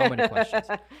 Casey. So many questions.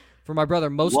 For my brother,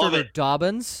 Mostert or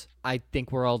Dobbins? I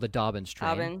think we're all the Dobbins train.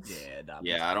 Dobbins.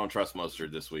 Yeah, I don't trust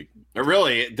Mostert this week.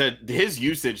 Really, his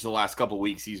usage the last couple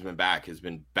weeks he's been back has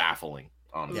been baffling,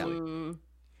 honestly.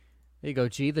 There you go,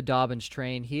 G, the Dobbins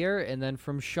train here. And then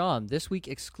from Sean, this week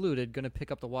excluded, going to pick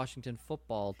up the Washington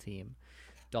football team.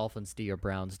 Dolphins D or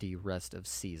Browns D rest of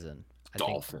season?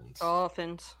 Dolphins.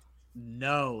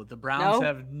 No, the Browns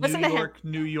have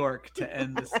New York to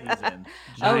end the season.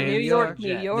 New York.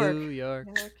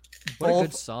 What a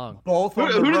good song. Both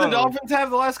who do the Dolphins have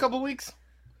the last couple weeks?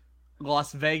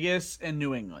 Las Vegas and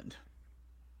New England.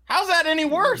 How's that any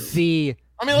worse? Let's be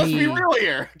real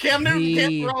here. Cam Newton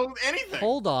can't throw anything.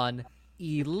 Hold on.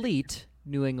 Elite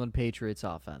New England Patriots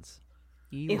offense.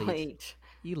 Elite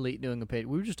New England Patriots.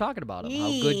 We were just talking about him.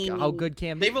 How good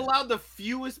Cam Newton. They've allowed the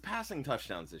fewest passing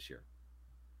touchdowns this year.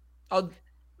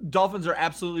 Dolphins are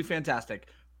absolutely fantastic.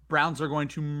 Browns are going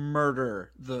to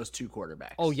murder those 2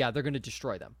 quarterbacks. Oh, yeah, they're going to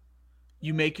destroy them.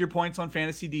 You make your points on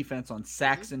fantasy defense on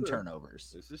sacks and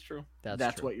turnovers. This is true.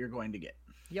 That's what you're going to get.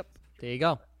 Yep. There you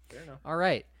go. All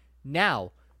right.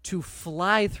 Now, to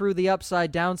fly through the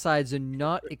upside downsides and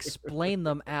not explain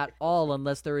them at all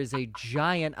unless there is a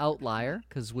giant outlier,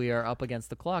 because we are up against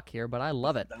the clock here, but I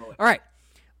love it. All right,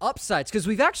 upsides, because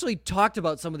we've actually talked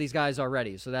about some of these guys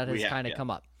already, so that has kind of come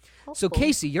up. So,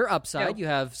 Casey, your upside, you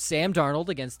have Sam Darnold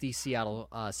against the Seattle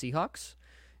Seahawks,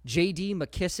 J.D.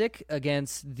 McKissick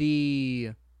against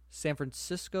the San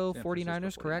Francisco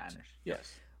 49ers, correct?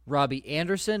 Yes. Robbie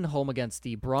Anderson home against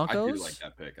the Broncos. I do like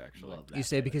that pick, actually. You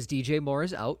say because DJ Moore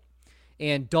is out.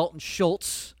 And Dalton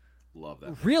Schultz, Love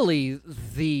that pick. really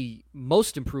the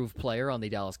most improved player on the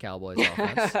Dallas Cowboys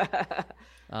offense.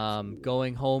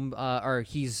 Going home, or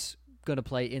he's going to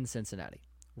play in Cincinnati.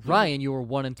 Ryan, you were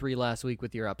 1-3 last week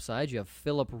with your upside. You have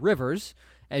Phillip Rivers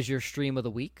as your stream of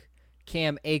the week.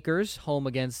 Cam Akers home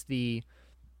against the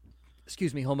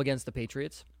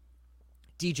Patriots.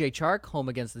 DJ Chark home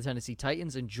against the Tennessee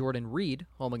Titans, and Jordan Reed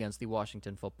home against the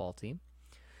Washington football team.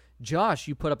 Josh,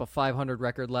 you put up a 500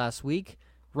 record last week.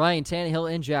 Ryan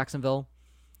Tannehill in Jacksonville.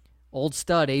 Old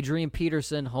stud Adrian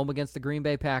Peterson home against the Green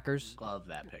Bay Packers. Love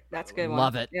that pick. That's a good one.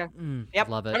 Love it. Yeah. Yep.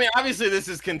 Love it. I mean, obviously, this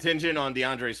is contingent on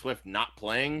DeAndre Swift not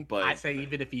playing, but I say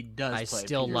even if he does I play,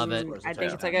 still love it. I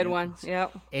think it's a good one.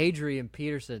 Yep. Adrian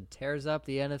Peterson tears up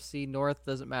the NFC North.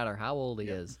 Doesn't matter how old he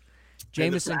is. And the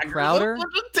Jamison Packers Crowder. have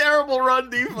such a terrible run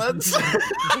defense.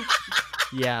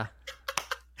 Yeah.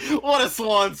 What a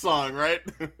swan song, right?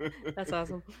 That's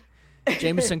awesome.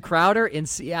 Jamison Crowder in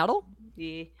Seattle.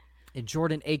 Yeah. And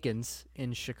Jordan Akins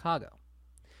in Chicago.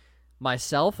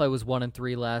 Myself, I was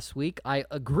 1-3 last week. I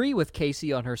agree with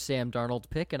Casey on her Sam Darnold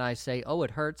pick, and I say, oh,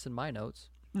 it hurts in my notes.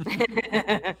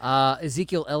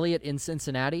 Ezekiel Elliott in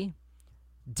Cincinnati.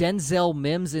 Denzel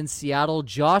Mims in Seattle.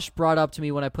 Josh brought up to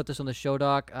me when I put this on the show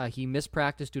doc, he missed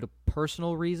practice due to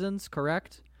personal reasons,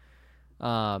 correct?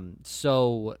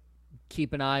 So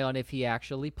keep an eye on if he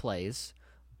actually plays.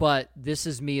 But this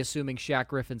is me assuming Shaq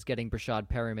Griffin's getting Brashad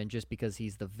Perriman just because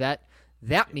he's the vet.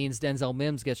 That means Denzel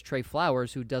Mims gets Trey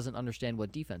Flowers, who doesn't understand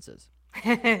what defense is.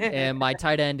 And my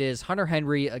tight end is Hunter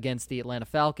Henry against the Atlanta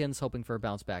Falcons, hoping for a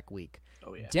bounce-back week.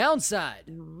 Oh, yeah. Downside.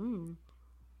 Mm-hmm.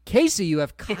 Casey, you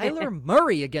have Kyler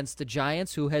Murray against the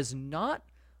Giants, who has not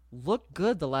looked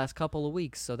good the last couple of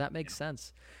weeks, so that makes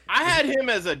sense. I had him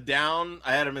as a down.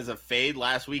 I had him as a fade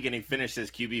last week, and he finished his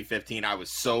QB 15. I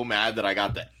was so mad that I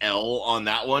got the L on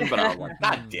that one, but I was like,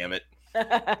 God damn it.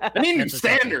 I need new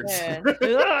standards.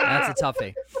 That's a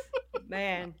toughie.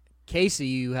 Man. Casey,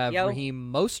 you have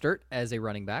Raheem Mostert as a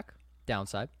running back,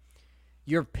 downside.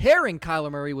 You're pairing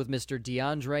Kyler Murray with Mr.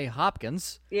 DeAndre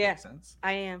Hopkins. Yeah,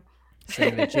 I am.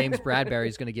 Saying that James Bradbury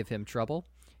is going to give him trouble.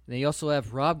 And then you also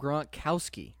have Rob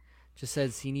Gronkowski. Just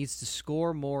says he needs to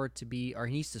score more to be, or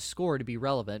he needs to score to be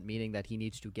relevant, meaning that he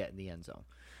needs to get in the end zone.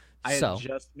 I had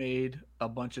just made a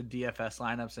bunch of DFS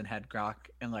lineups and had Gronk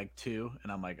in like 2,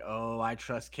 and I'm like, oh, I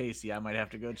trust Casey. I might have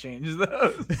to go change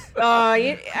those.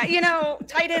 You know,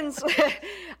 tight ends.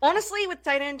 Honestly, with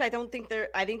tight end, I think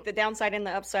the downside and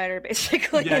the upside are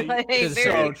basically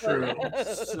so true.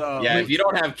 So if you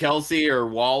don't have Kelsey or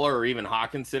Waller or even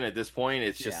Hawkinson at this point,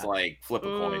 it's just like flip a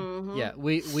coin. Mm-hmm. Yeah,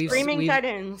 we've streaming tight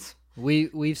ends.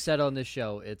 We've said on this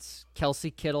show, it's Kelsey,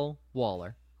 Kittle,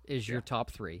 Waller is your top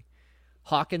 3.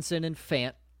 Hawkinson and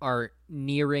Fant are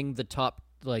nearing the top,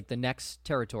 like the next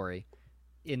territory,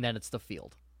 and then it's the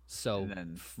field. So and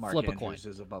then Mark flip Andrews a coin.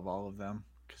 is above all of them,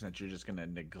 because then you're just going to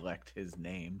neglect his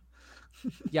name.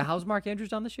 Yeah, how's Mark Andrews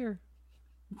done this year?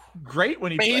 Great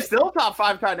when he's still top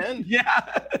 5 tight end. Yeah,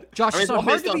 Josh, it's so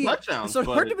hard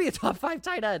to be a top 5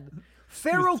 tight end.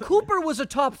 Pharaoh Cooper was a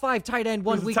top 5 tight end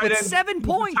one week with 7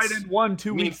 points. Tight end 1,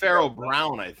 2 weeks. Pharaoh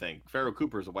Brown, I think. Pharaoh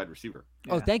Cooper is a wide receiver.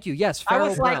 Oh, thank you. Yes, I Pharaoh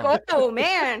was Brown. like, oh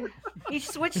man, he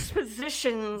switched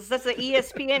positions. That's an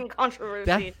ESPN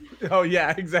controversy. Oh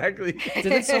yeah, exactly.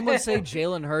 Didn't someone say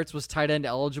Jalen Hurts was tight end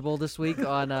eligible this week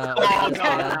on?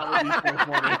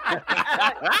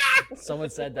 Someone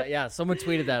said that. Yeah, someone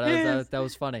tweeted that. That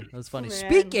was funny. That was funny. Man.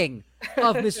 Speaking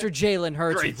of Mr. Jalen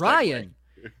Hurts, Ryan.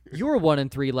 You were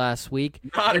 1-3 last week.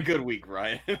 Not a good week,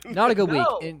 Ryan. Not a good week.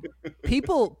 And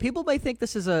people may think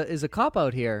this is a cop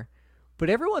out here, but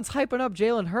everyone's hyping up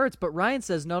Jalen Hurts. But Ryan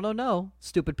says, no,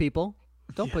 stupid people,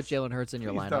 don't put Jalen Hurts in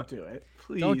your lineup. Don't do it.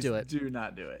 Please don't do it. Do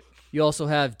not do it. You also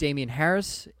have Damian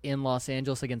Harris in Los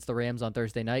Angeles against the Rams on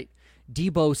Thursday night.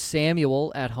 Deebo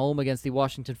Samuel at home against the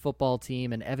Washington football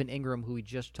team, and Evan Ingram, who we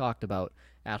just talked about,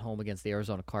 at home against the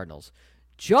Arizona Cardinals.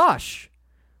 Josh.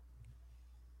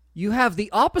 You have the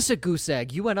opposite goose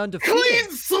egg. You went undefeated.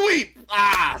 Clean sweep.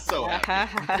 So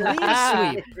happy. Clean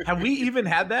sweep. Have we even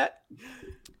had that?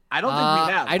 I don't think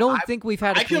we have. I don't think we've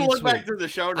had a clean sweep. I can look sweep. back through the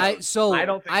show notes.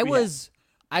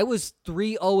 I I was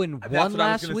 3-0-1 That's what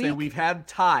last I was week. say. We've had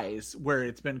ties where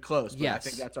it's been close, but I Yes.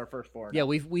 think that's our first 4. Yeah,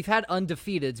 we've had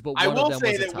undefeateds, but I one will of them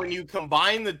say was a that tie. when you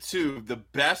combine the two, the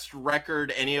best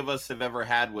record any of us have ever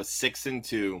had was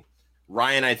 6-2.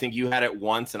 Ryan, I think you had it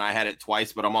once and I had it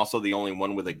twice, but I'm also the only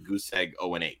one with a goose egg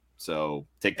 0-8. So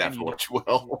take that for what you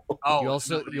will. Oh,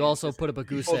 you also put up a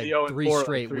goose egg 0-4 3 like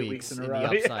straight 3 weeks in a the row.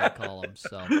 upside column.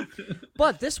 So,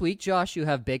 but this week, Josh, you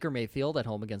have Baker Mayfield at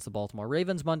home against the Baltimore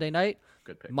Ravens Monday night.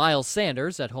 Good pick. Miles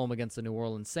Sanders at home against the New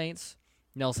Orleans Saints.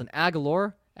 Nelson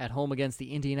Aguilar at home against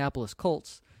the Indianapolis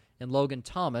Colts. And Logan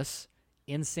Thomas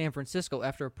in San Francisco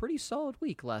after a pretty solid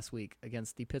week last week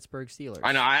against the Pittsburgh Steelers.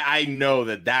 I know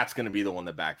that's going to be the one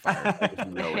that backfires. I just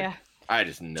know it. I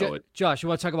just know it. Josh, you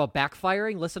want to talk about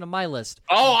backfiring? Listen to my list.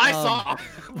 Oh, I saw.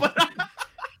 But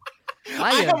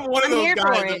I am one of those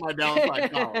guys in my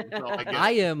downside column. So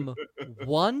I am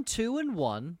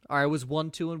 1-2-1. Or I was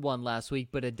 1-2-1 last week,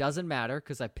 but it doesn't matter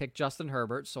because I picked Justin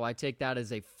Herbert, so I take that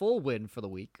as a full win for the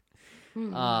week.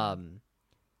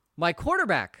 My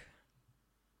quarterback,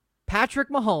 Patrick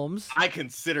Mahomes. I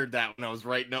considered that when I was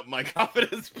writing up my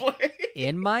confidence play.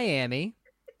 In Miami.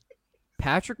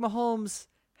 Patrick Mahomes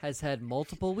has had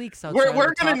multiple weeks outside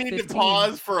We're going to need to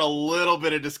pause for a little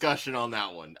bit of discussion on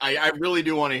that one. I really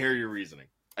do want to hear your reasoning.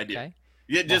 I do. Okay.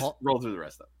 Yeah, just roll through the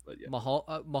rest of it. But yeah.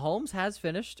 Mahomes has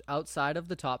finished outside of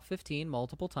the top 15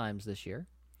 multiple times this year.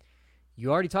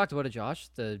 You already talked about it, Josh.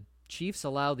 The Chiefs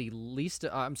allow the least.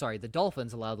 The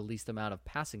Dolphins allow the least amount of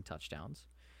passing touchdowns.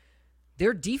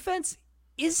 Their defense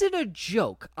isn't a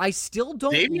joke. I still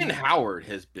don't. Xavier Howard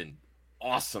has been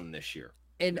awesome this year.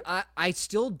 And I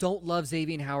still don't love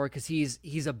Xavier Howard because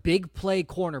he's a big play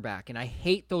cornerback, and I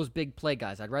hate those big play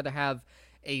guys. I'd rather have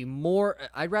a like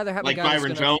guy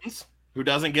Byron Jones, who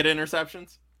doesn't get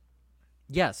interceptions.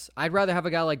 Yes, I'd rather have a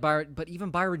guy like Byron, but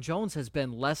even Byron Jones has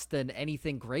been less than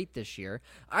anything great this year.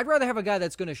 I'd rather have a guy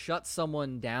that's going to shut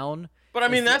someone down. But I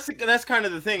mean, that's kind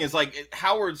of the thing is like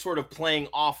Howard's sort of playing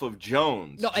off of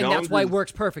Jones. No, and that's why it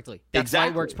works perfectly. That's why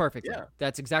it works perfectly. Yeah.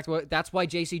 That's why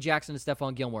J.C. Jackson and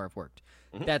Stephon Gilmore have worked.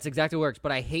 Mm-hmm. That's exactly what works.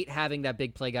 But I hate having that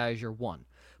big play guy as your one.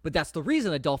 But that's the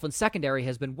reason the Dolphins secondary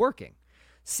has been working.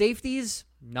 Safeties,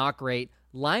 not great.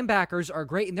 Linebackers are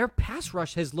great, and their pass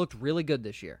rush has looked really good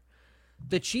this year.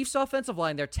 The Chiefs' offensive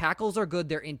line, their tackles are good.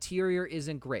 Their interior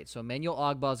isn't great. So Emmanuel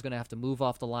Ogbah is going to have to move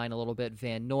off the line a little bit.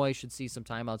 Van Noy should see some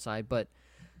time outside. But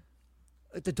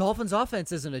the Dolphins'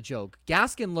 offense isn't a joke.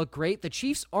 Gaskin looked great. The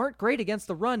Chiefs aren't great against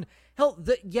the run. Hell,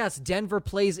 yes, Denver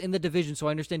plays in the division, so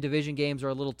I understand division games are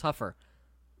a little tougher.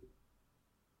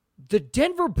 The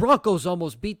Denver Broncos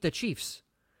almost beat the Chiefs.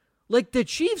 Like, the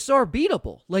Chiefs are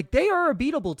beatable. Like, they are a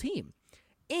beatable team.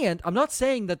 And I'm not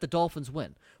saying that the Dolphins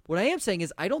win. What I am saying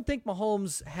is I don't think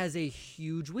Mahomes has a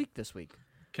huge week this week.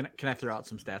 Can I throw out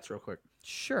some stats real quick?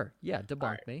 Sure. Yeah,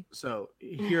 debunk me. So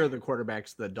here are the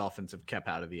quarterbacks the Dolphins have kept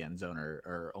out of the end zone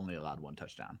or only allowed one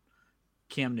touchdown.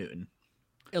 Cam Newton.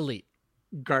 Elite.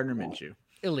 Gardner Minshew.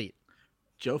 Elite.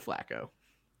 Joe Flacco.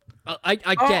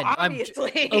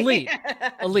 Obviously.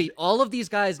 Elite. All of these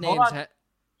guys' names.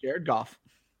 Jared Goff.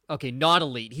 Okay, not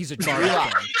elite. He's a garbage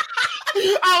fan.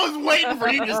 I was waiting for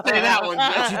you to say that one.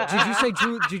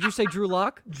 Did you say Drew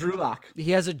Lock? Drew Lock.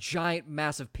 He has a giant,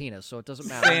 massive penis, so it doesn't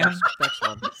matter.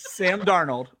 Sam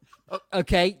Darnold.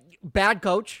 Okay, bad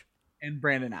coach. And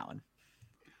Brandon Allen.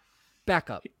 Back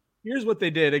up. Here's what they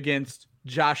did against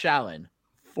Josh Allen.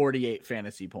 48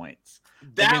 fantasy points.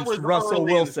 That against was Russell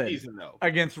Wilson. Season, though.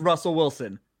 Against Russell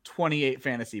Wilson, 28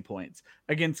 fantasy points.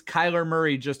 Against Kyler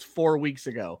Murray just 4 weeks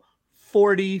ago,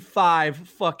 45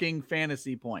 fucking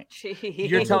fantasy points. Jeez.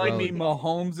 You're telling me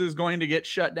Mahomes is going to get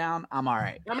shut down? I'm all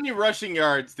right. How many rushing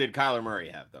yards did Kyler Murray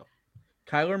have, though?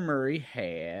 Kyler Murray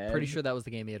had Pretty sure that was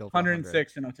the game he had over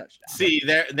 106 and a touchdown. See,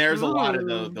 there's a lot of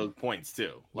those points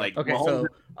too. Like okay,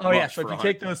 Mahomes so if you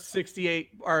take those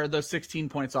 68 or those 16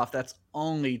 points off, that's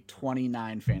only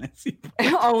 29 fantasy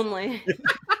points. Only.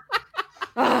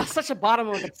 Such a bottom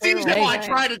of the See, I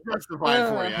try to justify it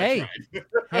for you.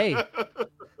 Hey,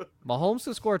 Mahomes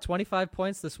has scored 25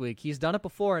 points this week. He's done it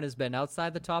before and has been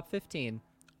outside the top 15.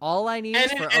 All I need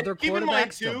is for other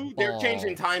quarterbacks to ball. They're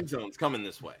changing time zones coming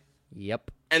this way.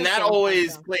 Yep. And that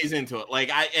always plays into it. Like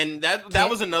that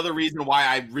was another reason why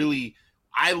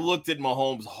I looked at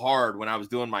Mahomes hard when I was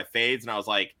doing my fades, and I was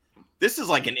like, this is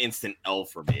like an instant L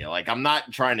for me. Like, I'm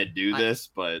not trying to do this,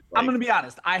 but I'm going to be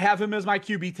honest. I have him as my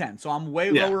QB 10, so I'm way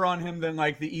lower on him than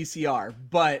like the ECR,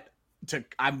 but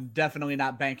I'm definitely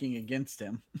not banking against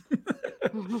him.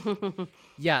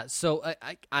 Yeah, so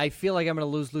I feel like I'm in a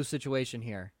lose-lose situation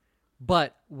here.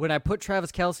 But when I put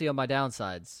Travis Kelce on my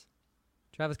downsides,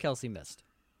 Travis Kelce missed.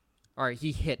 All right,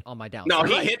 he hit on my downside. No,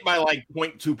 he hit by like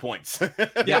 0.2 points.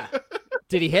 Yeah.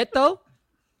 Did he hit though?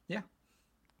 Yeah.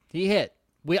 He hit.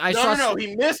 No,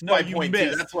 he missed by 0.2.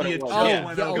 missed. That's what He it was.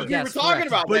 had Oh, We yes, were talking correct.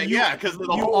 about But that. you- Because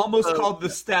You almost called the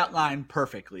stat line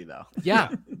perfectly, though. Yeah,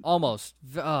 almost.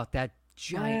 Oh, that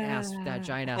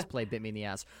giant ass play bit me in the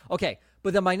ass. Okay,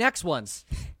 but then my next ones.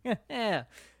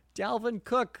 Dalvin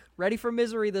Cook, ready for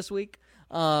misery this week.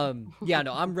 Yeah,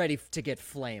 no, I'm ready to get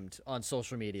flamed on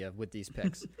social media with these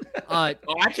picks. I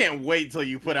can't wait till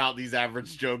you put out these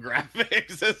average Joe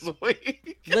graphics this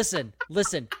week. Listen.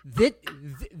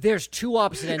 There's two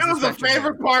opposite ends. It of was the the spectrum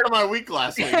favorite here. part of my week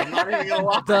last week. I'm not even gonna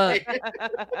lie.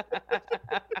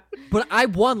 But I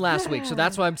won last week, so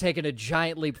that's why I'm taking a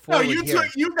giant leap forward here.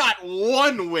 You got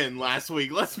one win last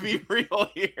week. Let's be real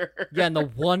here. Yeah, and the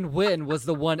one win was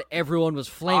the one everyone was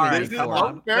All flaming right, me come for.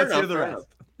 on. Fair Let's hear enough, the fair rest.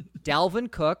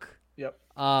 Dalvin Cook. Yep.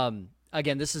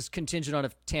 Again, this is contingent on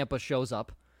if Tampa shows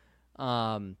up.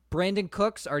 Brandon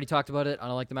Cooks, already talked about it. I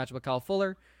don't like the matchup with Kyle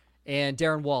Fuller. And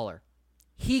Darren Waller.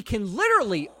 He can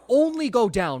literally only go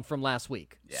down from last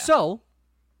week. Yeah. So,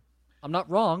 I'm not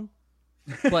wrong,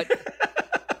 but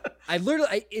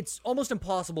it's almost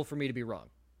impossible for me to be wrong.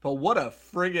 But what a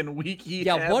friggin' week he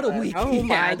Yeah, had what a last week. Oh He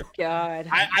my had- god.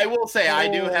 I will say I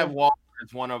do Oh. have Waller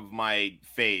as one of my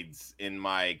fades in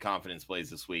my confidence plays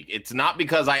this week. It's not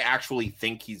because I actually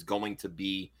think he's going to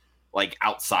be like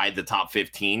outside the top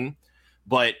 15,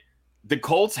 but the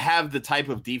Colts have the type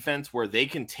of defense where they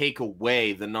can take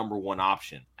away the number one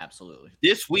option. Absolutely.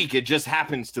 This week, it just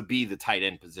happens to be the tight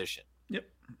end position. Yep.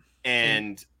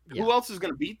 And Yeah. who else is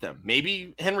going to beat them?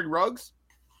 Maybe Henry Ruggs?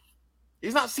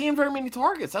 He's not seeing very many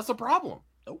targets. That's a problem.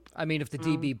 I mean, if the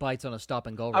DB bites on a stop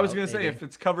and go route, I was going to say, maybe. if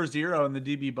it's cover 0 and the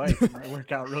DB bites, it might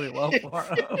work out really well for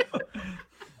him.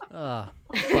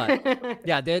 But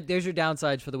yeah, there's your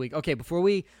downsides for the week. Okay, before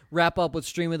we wrap up with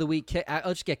stream of the week,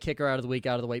 let's get kicker out of the week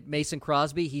out of the way. Mason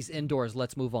Crosby, he's indoors.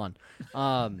 Let's move on.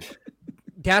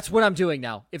 That's what I'm doing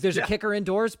now. If there's a kicker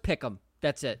indoors, pick him.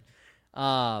 That's it.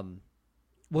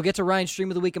 We'll get to Ryan's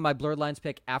stream of the week and my blurred lines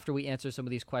pick after we answer some of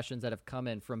these questions that have come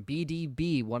in from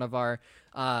BDB, one of our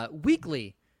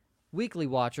weekly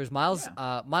watchers. Miles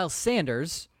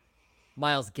Sanders,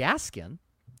 Myles Gaskin,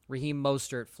 Raheem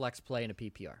Mostert, flex play in a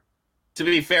PPR. To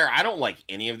be fair, I don't like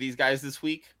any of these guys this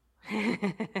week.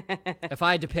 If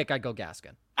I had to pick, I'd go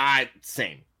Gaskin.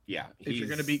 Same. Yeah. If you're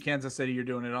going to beat Kansas City, you're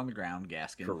doing it on the ground,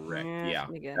 Gaskin. Correct. Yeah, Yeah.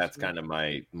 I guess, That's yeah. kind of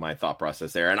my thought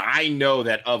process there. And I know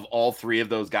that of all three of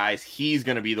those guys, he's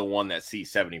going to be the one that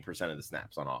sees 70% of the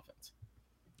snaps on offense.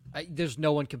 There's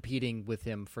no one competing with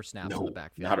him for snaps in No, the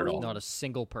backfield. not at all. Not a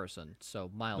single person. So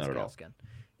Myles Not at all. Gaskin.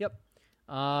 Yep.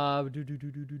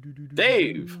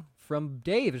 Dave. From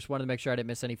Dave. Just wanted to make sure I didn't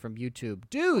miss any from YouTube.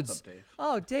 Dudes. What's up, Dave?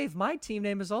 Oh, Dave, my team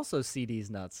name is also CD's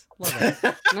Nuts. Love it.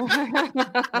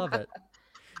 Love it.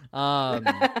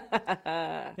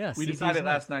 Yeah, We CD's decided Nuts.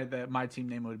 last night that my team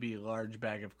name would be Large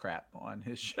Bag of Crap on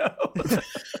his show.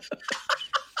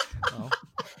 Oh,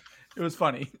 It was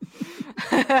funny.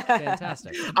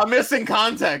 fantastic. I'm missing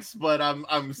context, but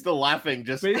I'm still laughing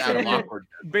just out of Basically- awkward.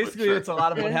 Basically, Sure. it's a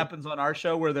lot of what happens on our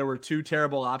show where there were two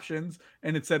terrible options,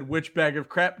 and it said, "Which bag of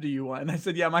crap do you want?" And I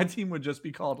said, "Yeah, my team would just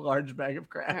be called Large Bag of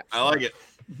Crap." I like it.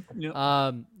 Yep.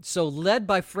 So led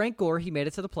by Frank Gore, he made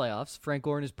it to the playoffs. Frank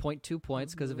Gore and his 0.2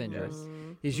 points because of injuries.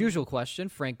 His usual question: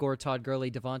 Frank Gore, Todd Gurley,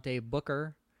 Devontae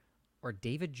Booker, or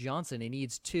David Johnson. He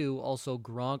needs two. Also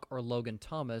Gronk or Logan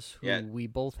Thomas, who Yeah. we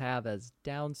both have as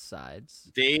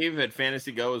downsides. Dave at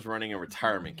Fantasy Go is running a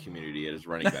retirement community at his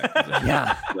running back position.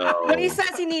 Yeah. So, When he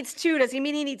says he needs 2, does he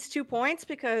mean he needs 2 points?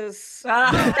 Because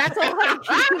that's a lot of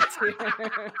points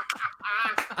here.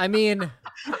 I mean,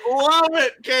 love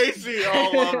it, Casey.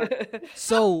 Oh, love it.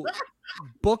 so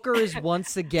Booker is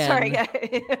once again. Sorry, guys.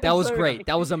 That was Sorry. great.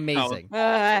 That was amazing.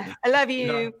 I love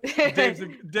you.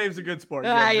 Dave's a good sport.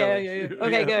 Ah, Yeah, yeah. no,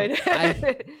 Okay,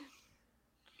 good.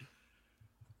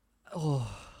 Oh,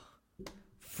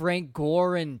 Frank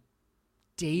Gore and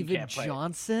David can't play it.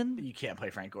 Johnson. You can't play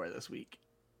Frank Gore this week.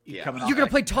 Yeah. Coming off You're gonna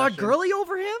that play Todd concussion. Gurley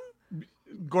over him?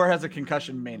 Gore has a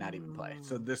concussion, may not even play.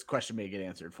 So this question may get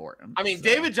answered for him. I mean, So-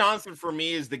 David Johnson for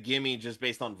me is the gimme just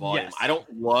based on volume. Yes. I don't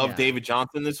love Yeah. David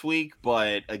Johnson this week,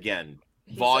 but again,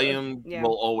 He's volume yeah.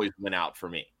 will always win out for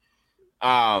me.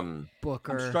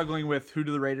 Booker. I'm struggling with who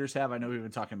do the Raiders have? I know we've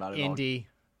been talking about it. all- Indy.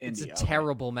 It's a Indy, okay.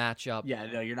 terrible matchup. Yeah,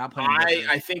 no, you're not playing.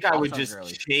 I think I would Todd just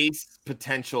Gurley. chase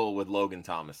potential with Logan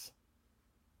Thomas.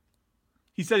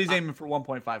 He said he's aiming for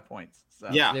 1.5 points. So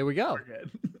Yeah. There we go. we're good.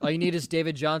 All you need is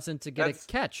David Johnson to get That's- a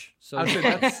catch. So I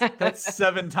would say that's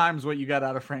 7 times what you got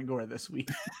out of Frank Gore this week.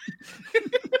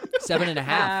 7.5.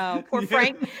 Wow, poor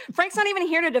Frank. Frank's not even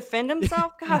here to defend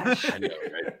himself. Gosh. I know,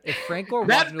 right? If Frank Gore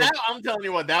walked into I'm telling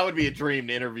you what, that would be a dream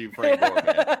to interview Frank Gore,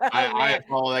 man. I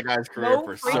follow that guy's career No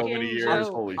for so many freaking years.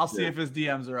 joke. Holy I'll shit. see if his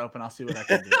DMs are open. I'll see what I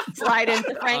can do. Slide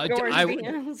into Frank Gore's that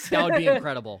DMs. would be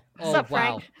incredible. Oh, What's up,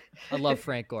 wow. Frank? I love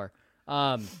Frank Gore.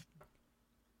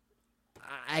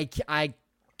 I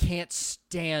can't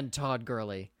stand Todd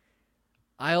Gurley.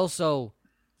 I also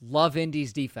love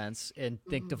Indy's defense and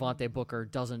think Devontae Booker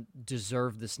doesn't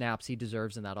deserve the snaps he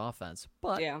deserves in that offense.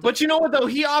 But Yeah. But you know what, though?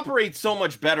 He operates so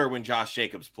much better when Josh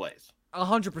Jacobs plays.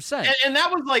 100%. And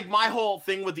that was like my whole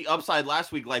thing with the upside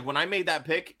last week. Like when I made that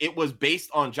pick, it was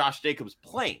based on Josh Jacobs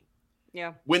playing.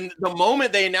 Yeah. When the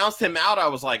moment they announced him out, I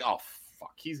was like, oh,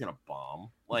 fuck, he's going to bomb.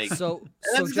 Like, So, and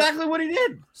that's so exactly what he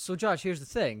did. So, Josh, here's the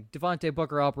thing. Devontae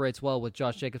Booker operates well with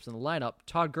Josh Jacobs in the lineup.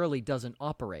 Todd Gurley doesn't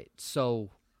operate.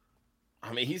 So,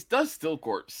 I mean, he does still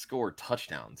score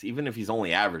touchdowns, even if he's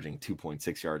only averaging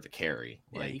 2.6 yards a carry.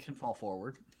 Yeah, he Like, can fall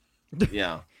forward.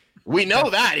 yeah. We know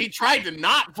that. He tried to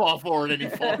not fall forward and he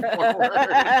fell forward.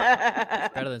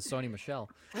 better than Sony Michel.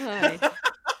 Hi.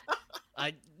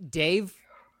 Dave,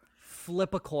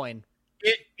 flip a coin.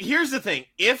 Here's the thing.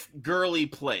 If Gurley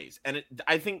plays, and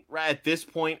I think at this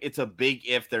point it's a big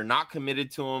if. They're not committed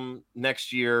to him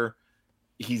next year.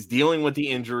 He's dealing with the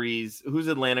injuries. Who's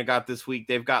Atlanta got this week?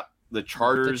 They've got the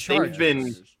Chargers.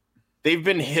 Chargers. They've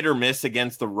been hit or miss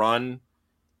against the run.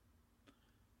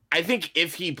 I think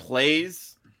if he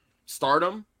plays, start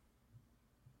him.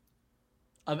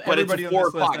 Of But it's a everybody on this 4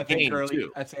 list, o'clock I think game, Gurley,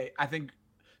 too. I think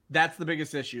that's the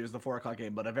biggest issue is the 4 o'clock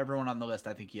game. But of everyone on the list,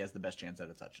 I think he has the best chance at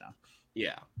a touchdown.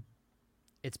 Yeah.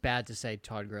 It's bad to say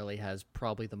Todd Gurley has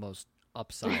probably the most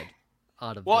upside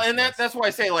out of Well, this and list. that's why I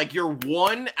say like your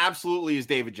one absolutely is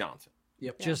David Johnson.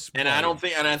 Yep. just And one.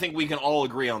 I think we can all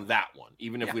agree on that one,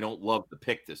 even if Yeah. we don't love the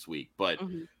pick this week. But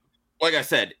Mhm. like I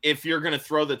said, if you're going to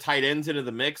throw the tight ends into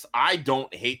the mix, I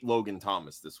don't hate Logan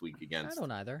Thomas this week I against.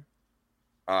 don't either.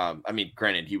 I mean,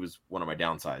 granted, he was one of my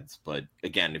downsides, but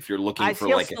again, if you're looking I for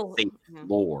feel like still- a safe yeah.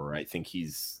 floor, I think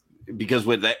he's because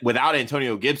without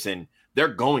Antonio Gibson, they're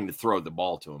going to throw the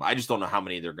ball to him. I just don't know how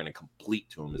many they're going to complete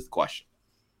to him is the question.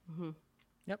 Mhm.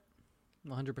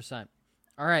 100%.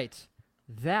 All right.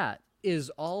 That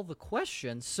is all the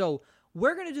questions. So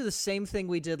we're going to do the same thing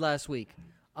we did last week.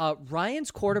 Ryan's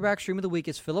quarterback stream of the week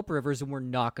is Phillip Rivers, and we're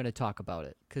not going to talk about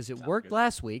it because it worked good.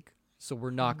 last week, so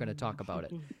we're not going to talk about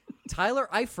it. Tyler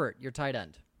Eifert, your tight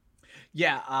end.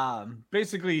 Yeah,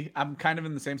 basically, I'm kind of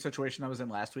in the same situation I was in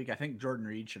last week. I think Jordan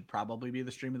Reed should probably be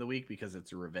the stream of the week because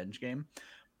it's a revenge game.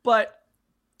 But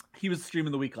he was the stream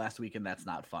of the week last week, and that's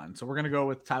not fun. So we're going to go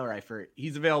with Tyler Eifert.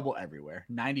 He's available everywhere,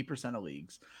 90% of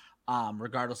leagues,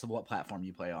 regardless of what platform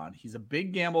you play on. He's a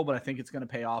big gamble, but I think it's going to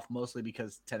pay off mostly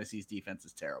because Tennessee's defense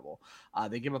is terrible.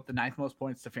 They give up the 9th most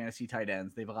points to fantasy tight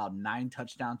ends. They've allowed 9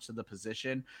 touchdowns to the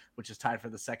position, which is tied for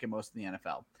the 2nd most in the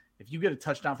NFL. If you get a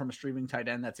touchdown from a streaming tight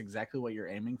end, that's exactly what you're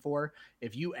aiming for.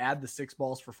 If you add the 6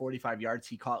 balls for 45 yards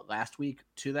he caught last week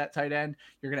to that tight end,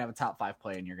 you're going to have a top 5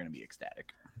 play and you're going to be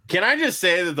ecstatic. Can I just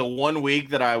say that the one week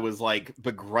that I was like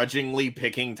begrudgingly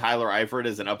picking Tyler Eifert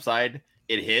as an upside,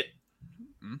 it hit?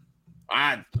 Mhm.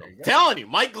 I'm telling you,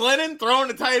 Mike Glennon throwing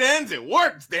the tight ends, it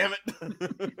works, damn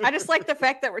it. I just like the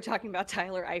fact that we're talking about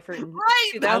Tyler Eifert in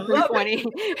Right, I love 2020.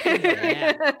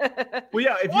 Well,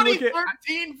 yeah, if you look at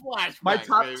 2013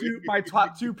 flashback. my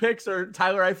top two picks are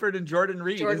Tyler Eifert and Jordan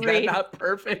Reed. Jordan Is that Reed. not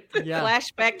perfect? Yeah.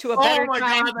 Flashback to a Oh better my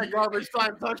time. god, that garbage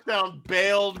time touchdown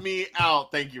bailed me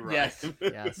out. Thank you, Ryan. Yes.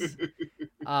 Yes.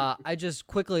 I just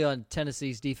quickly on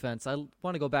Tennessee's defense, I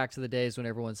want to go back to the days when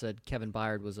everyone said Kevin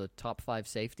Byard was a top 5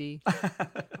 safety.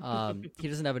 He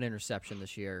doesn't have an interception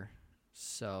this year.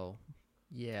 So,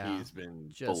 yeah. He's been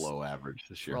Just below average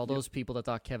this year. For all those people that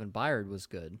thought Kevin Byard was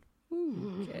good.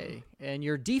 Okay. And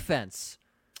your defense.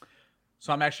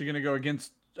 So I'm actually going to go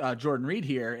against Jordan Reed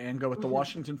here and go with the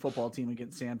Washington football team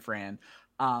against San Fran.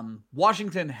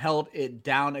 Washington held it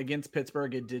down against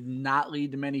Pittsburgh. It did not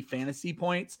lead to many fantasy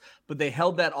points, but they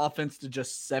held that offense to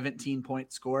just 17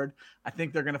 points scored. I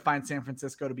think they're going to find San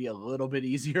Francisco to be a little bit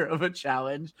easier of a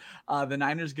challenge. The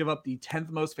Niners give up the 10th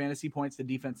most fantasy points to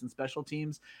defense and special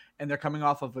teams, and they're coming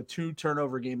off of a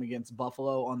 2-turnover game against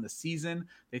Buffalo on the season.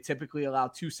 They typically allow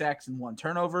 2 sacks and 1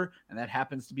 turnover, and that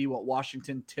happens to be what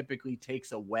Washington typically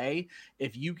takes away.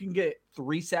 If you can get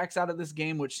 3 sacks out of this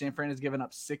game, which San Fran has given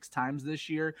up 6 times this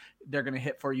year, they're going to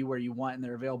hit for you where you want, and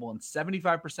they're available in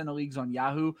 75% of leagues on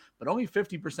Yahoo, but only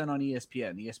 50% on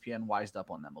ESPN. ESPN wised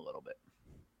up on them a little bit.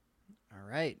 All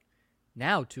right.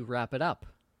 Now to wrap it up.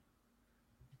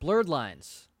 Blurred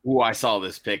lines. Ooh, I saw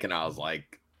this pick and I was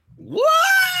like, what?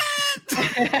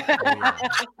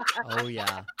 Oh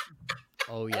yeah.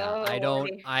 Oh yeah. Oh,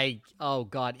 Oh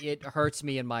god, it hurts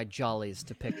me in my jollies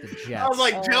to pick the Jets. I was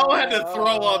like, Joe had to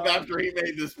throw up after he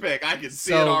made this pick. I can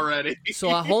see it already. So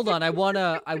hold on. I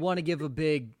wanna give a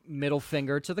big middle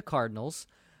finger to the Cardinals.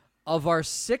 Of our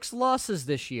 6 losses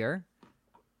this year,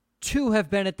 2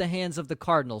 have been at the hands of the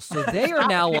Cardinals. So they are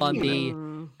now on the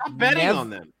I'm betting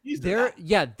on them.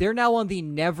 they're now on the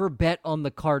never bet on the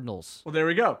Cardinals. Well, there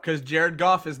we go. Because Jared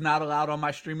Goff is not allowed on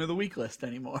my stream of the week list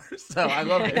anymore. So I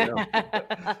love it.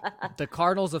 The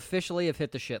Cardinals officially have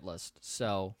hit the shit list.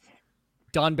 So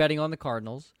done betting on the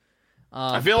Cardinals.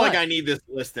 I feel like I need this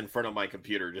list in front of my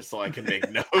computer just so I can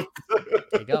make notes.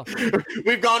 There you go.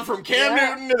 We've gone from Cam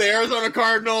Newton to the Arizona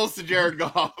Cardinals to Jared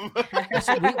Goff.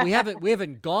 So we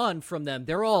haven't gone from them.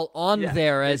 They're all on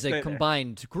there as a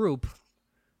combined group.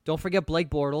 Don't forget Blake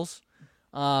Bortles.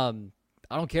 I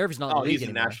don't care if he's not in the league he's a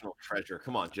anymore. national treasure.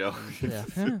 Come on, Joe. Yeah.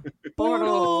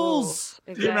 Bortles.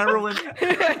 Do you remember when?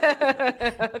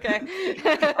 Okay.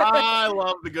 I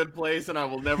love the good place, and I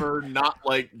will never not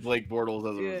like Blake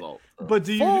Bortles as a result. But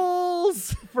do you?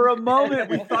 Foles. For a moment,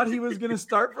 we thought he was going to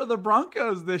start for the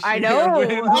Broncos this year. I know.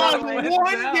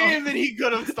 One game that he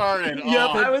could have started. Yep,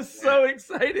 I was so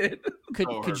excited.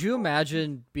 Could you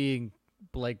imagine being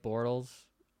Blake Bortles?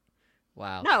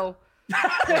 Wow. No.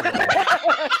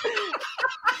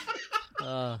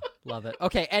 Love it.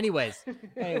 Okay, anyways.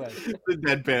 The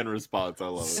deadpan response. I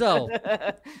love it. So,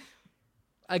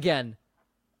 again,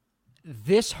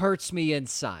 this hurts me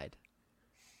inside.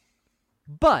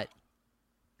 But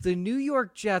the New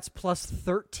York Jets plus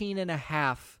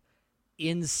 13.5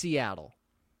 in Seattle.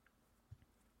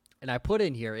 And I put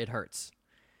in here, it hurts.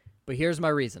 But here's my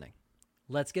reasoning.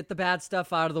 Let's get the bad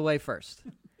stuff out of the way first.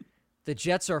 The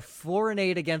Jets are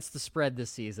 4-8 against the spread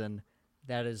this season.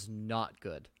 That is not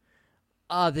good.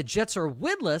 The Jets are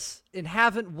winless and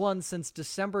haven't won since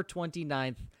December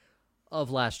 29th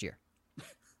of last year.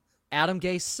 Adam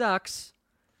Gase sucks.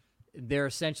 They're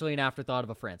essentially an afterthought of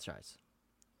a franchise.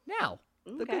 Now,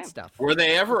 the good stuff. Were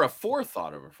they ever a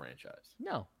forethought of a franchise?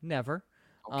 No, never.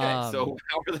 Okay, so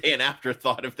how are they an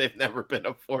afterthought if they've never been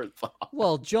a forethought?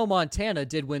 Well, Joe Montana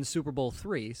did win Super Bowl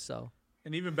III, so.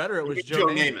 And even better, it was Joe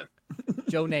Namath.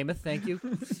 Joe Namath, thank you.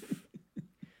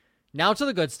 Now to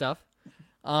the good stuff.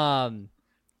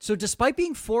 So despite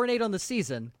being 4-8 on the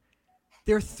season,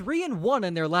 they're 3-1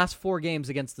 in their last 4 games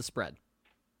against the spread.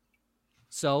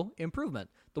 So, improvement.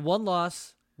 The one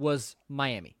loss was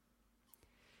Miami.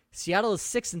 Seattle is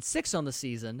 6-6 on the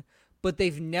season, but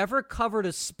they've never covered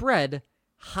a spread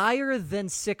higher than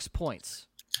 6 points.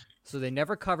 So they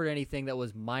never covered anything that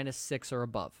was -6 or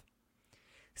above.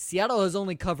 Seattle has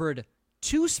only covered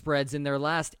 2 spreads in their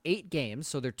last 8 games,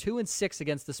 so they're 2-6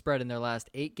 against the spread in their last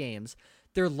 8 games.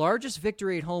 Their largest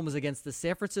victory at home was against the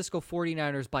San Francisco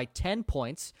 49ers by 10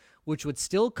 points, which would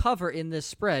still cover in this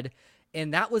spread,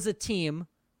 and that was a team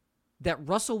that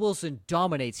Russell Wilson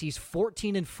dominates. He's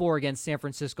 14-4 against San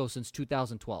Francisco since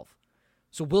 2012.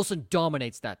 So Wilson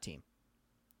dominates that team.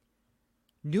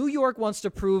 New York wants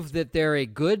to prove that they're a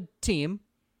good team,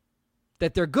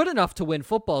 that they're good enough to win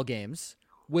football games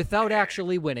without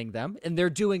actually winning them, and they're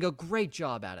doing a great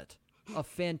job at it. A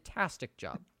fantastic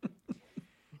job.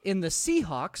 In the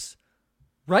Seahawks,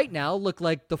 right now look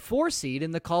like the 4 seed in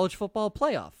the college football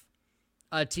playoff.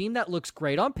 A team that looks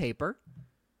great on paper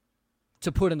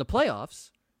to put in the playoffs,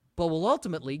 but will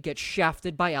ultimately get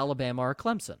shafted by Alabama or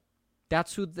Clemson.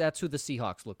 That's who the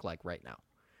Seahawks look like right now.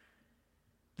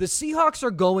 The Seahawks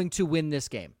are going to win this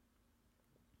game.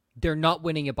 They're not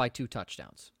winning it by 2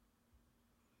 touchdowns.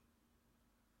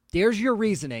 There's your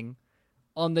reasoning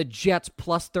on the Jets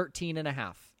plus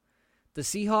 13.5. The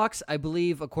Seahawks, I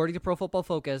believe, according to Pro Football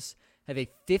Focus, have a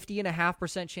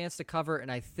 50.5% chance to cover,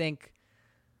 and I think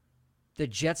the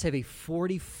Jets have a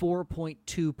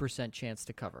 44.2% chance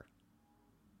to cover.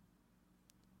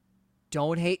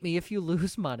 Don't hate me if you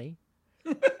lose money.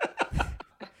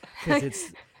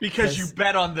 Because you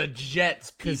bet on the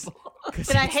Jets, people.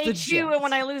 Did I hate you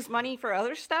when I lose money for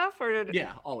other stuff? Or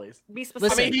Yeah, always. Be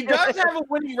specific? I mean, he does have a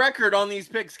winning record on these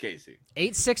picks, Casey.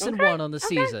 8-6-1 on the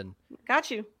season. Got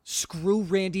you. Screw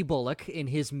Randy Bullock in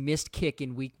his missed kick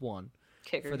in week 1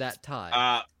 Kickers. for that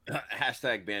tie.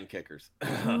 Hashtag ban kickers.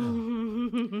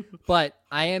 But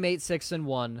I am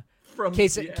 8-6-1. From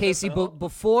Casey,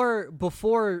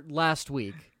 before last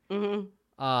week, before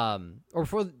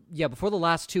the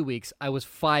last 2 weeks, I was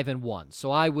 5-1.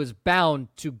 So I was bound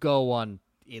to go on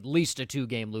at least a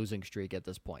 2-game losing streak at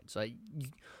this point. So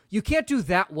you can't do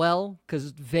that well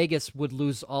because Vegas would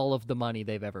lose all of the money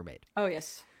they've ever made. Oh,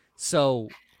 yes. So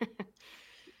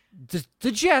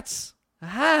the Jets,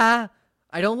 I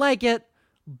don't like it,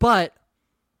 but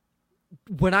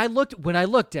when I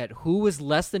looked at who was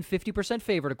less than 50%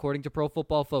 favored according to Pro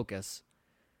Football Focus,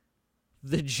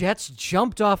 the Jets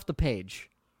jumped off the page.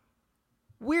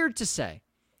 Weird to say,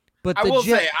 but I will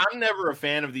say I'm never a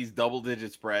fan of these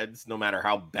double-digit spreads, no matter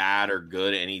how bad or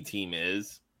good any team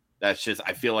is. That's just,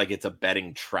 I feel like it's a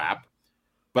betting trap.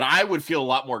 But I would feel a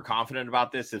lot more confident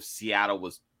about this if Seattle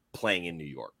was playing in New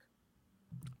York.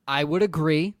 I would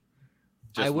agree.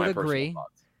 Just I would my personal agree.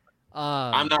 thoughts.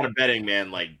 I'm not a betting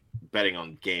man, like betting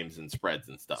on games and spreads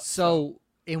and stuff. So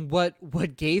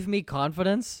what gave me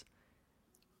confidence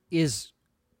is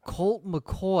Colt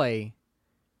McCoy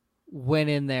went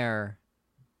in there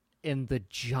and the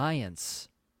Giants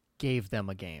gave them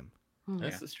a game.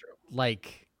 This is true.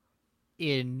 Like,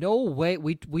 in no way,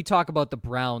 we talk about the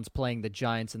Browns playing the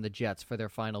Giants and the Jets for their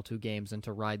final 2 games and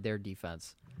to ride their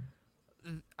defense.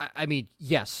 I mean,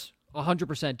 yes,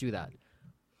 100% do that.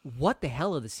 What the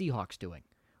hell are the Seahawks doing?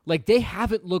 Like, they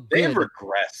haven't looked good. They've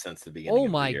regressed since the beginning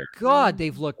of the year. Oh my God,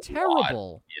 they've looked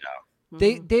terrible. You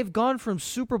know, They've gone from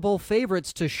Super Bowl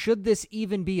favorites to should this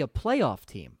even be a playoff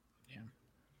team? Yeah.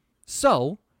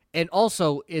 So, and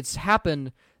also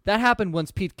that happened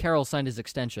once Pete Carroll signed his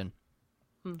extension.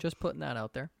 Just putting that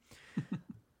out there.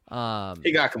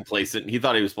 he got complacent. He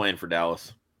thought he was playing for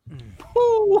Dallas.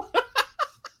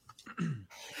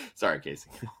 Sorry, Casey.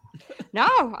 No,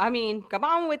 I mean, come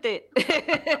on with it.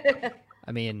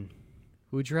 I mean,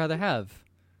 who'd you rather have?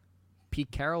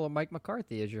 Pete Carroll or Mike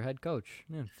McCarthy as your head coach?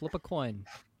 Yeah, flip a coin.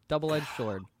 Double-edged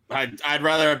sword. I'd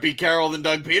rather have Pete Carroll than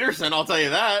Doug Peterson, I'll tell you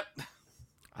that.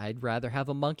 I'd rather have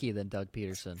a monkey than Doug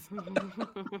Peterson.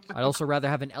 I'd also rather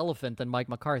have an elephant than Mike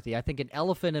McCarthy. I think an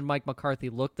elephant and Mike McCarthy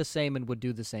look the same and would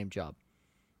do the same job.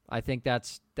 I think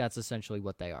that's essentially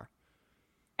what they are.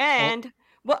 And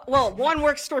well, one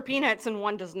works for peanuts and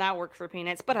one does not work for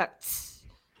peanuts. But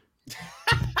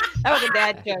that was a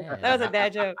dad joke. That was a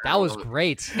dad joke. That was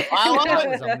great. I love That it.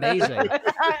 was amazing.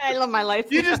 I love my life.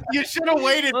 You should have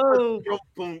waited. Oh.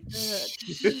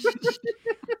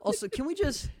 Also, can we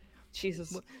just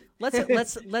Jesus.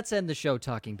 let's end the show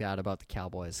talking bad about the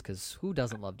Cowboys, because who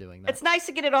doesn't love doing that? It's nice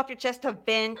to get it off your chest to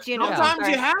vent, you know. Sometimes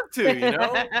you have to, you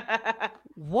know.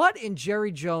 What in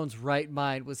Jerry Jones' right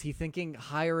mind was he thinking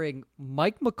hiring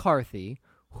Mike McCarthy,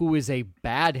 who is a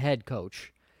bad head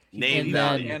coach? Name And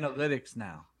value. then- Analytics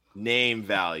now. Name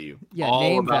value. Yeah, All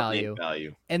name about value. Name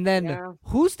value. And then Yeah.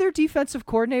 who's their defensive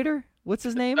coordinator? What's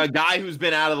his name? A guy who's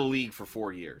been out of the league for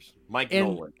 4 years. Mike And-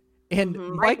 Nolan. And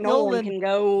Mike Nolan can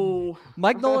go.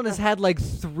 Mike Nolan has had like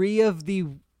 3 of the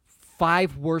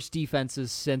 5 worst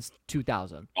defenses since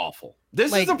 2000. Awful.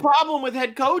 This Like- is the problem with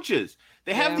head coaches.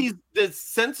 They have Yeah. this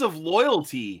sense of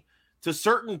loyalty to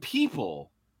certain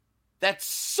people that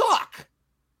suck.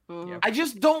 Mhm. I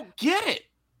just don't get it.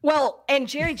 Well, and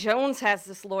Jerry Jones has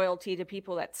this loyalty to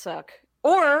people that suck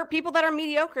or people that are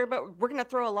mediocre, but we're going to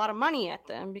throw a lot of money at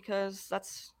them because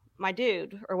that's my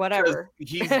dude or 'Cause whatever.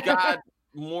 He's got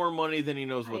more money than he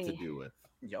knows what to Right. do with.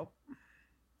 Yep.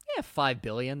 Yeah, $5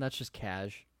 billion. That's just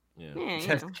cash. Yeah, Yeah, you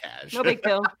just know. cash. No big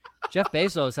deal. Jeff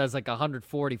Bezos has like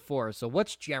 144. So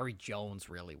what's Jerry Jones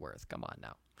really worth? Come on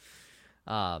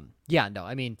now. Yeah, no,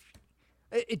 I mean,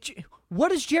 what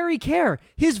does Jerry care?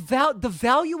 The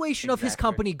valuation of his Exactly.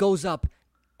 company goes up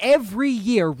every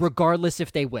year, regardless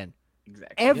if they win.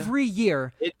 Exactly. Every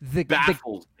year, It the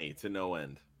baffles me to no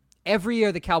end. every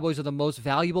year the Cowboys are the most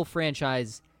valuable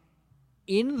franchise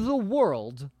in the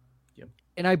world. Yep.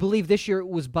 And I believe this year it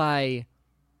was by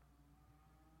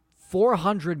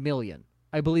 $400 million.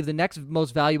 I believe the next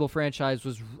most valuable franchise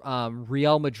was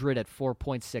Real Madrid at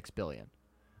 $4.6 billion.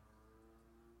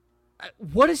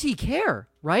 What does he care,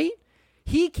 right?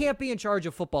 He can't be in charge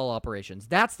of football operations.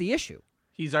 That's the issue.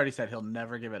 He's already said he'll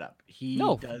never give it up. He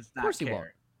No, does of not course he care. won't.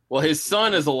 Well, his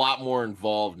son is a lot more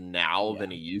involved now than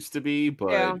he used to be,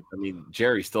 but Yeah. I mean,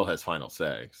 Jerry still has final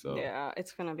say. So Yeah,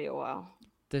 it's going to be a while.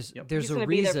 There's Yep. there's He's a going to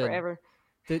be there reason. forever.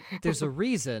 There's a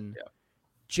reason Yeah.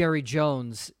 Jerry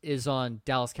Jones is on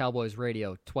Dallas Cowboys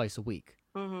radio twice a week.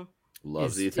 Mm-hmm.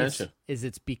 loves the attention.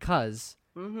 It's because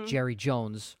Mm-hmm. Jerry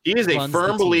Jones. He is a runs the firm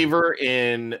team. believer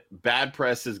in bad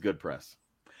press is good press.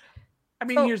 I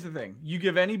mean, So- here's the thing. You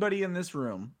give anybody in this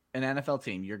room an NFL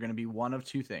team, you're going to be one of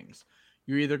two things.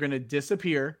 You're either going to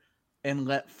disappear and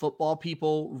let football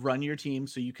people run your team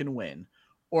so you can win,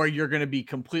 or you're going to be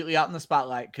completely out in the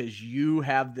spotlight because you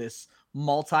have this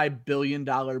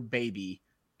multi-billion-dollar baby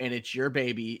and it's your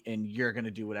baby and you're going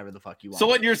to do whatever the fuck you want. So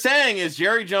what you're saying is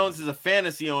Jerry Jones is a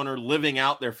fantasy owner living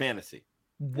out their fantasy.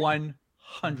 100%.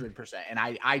 100%. And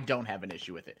I don't have an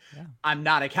issue with it. Yeah. I'm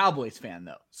not a Cowboys fan,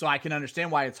 though. So I can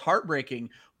understand why it's heartbreaking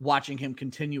watching him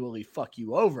continually fuck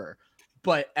you over.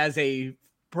 But as a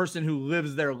person who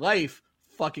lives their life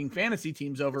fucking fantasy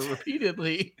teams over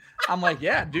repeatedly, I'm like,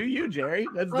 yeah, do you, Jerry?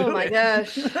 Let's do it. Oh my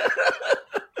gosh.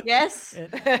 Yes.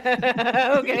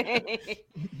 Okay.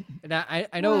 And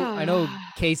I know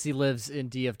Casey lives in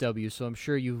DFW, so I'm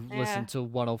sure you listen to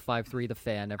 105.3 The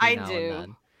Fan every now and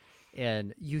then.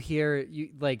 And you hear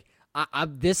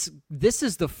this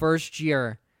is the first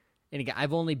year, and again,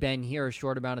 I've only been here a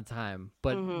short amount of time,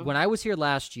 but when I was here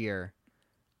last year,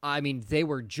 I mean, they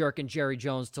were jerking Jerry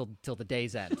Jones till the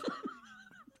day's end.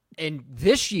 And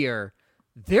this year,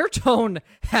 their tone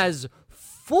has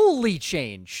fully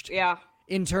changed. Yeah.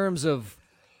 In terms of,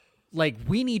 like,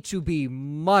 we need to be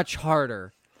much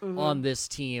harder on this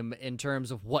team in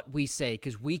terms of what we say,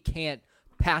 because we can't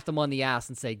pat them on the ass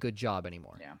and say good job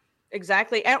anymore. Yeah.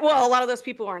 Exactly. And well, a lot of those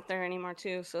people aren't there anymore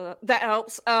too, so that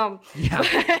helps.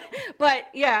 Yeah. But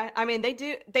yeah, I mean,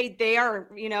 they are,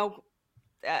 you know,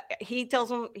 he tells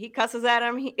them, he cusses at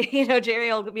him, Jerry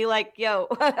will be like, yo,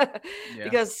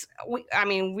 because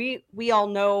we all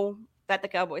know that the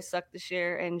Cowboys suck this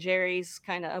year, and Jerry's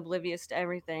kind of oblivious to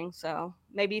everything. So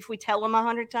maybe if we tell him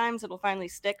 100 times, it'll finally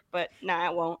stick, but nah,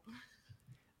 it won't.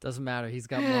 Doesn't matter. He's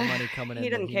got more money coming in. He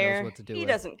doesn't He care. knows what to do. He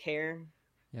doesn't care.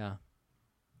 Yeah.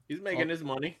 He's making his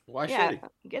money. Why should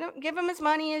he? Give him his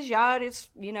money, his yacht, his,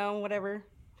 whatever.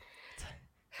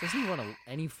 Doesn't he want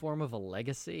any form of a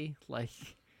legacy? Like,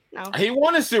 no. He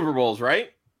won his Super Bowls,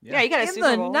 right? Yeah, he got a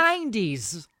Super Bowl. In the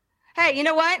 90s. Hey, you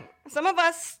know what? Some of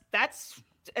us, that's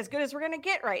as good as we're gonna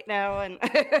get right now. And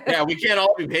yeah, we can't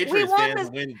all be Patriots fans this...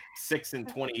 and win 6 in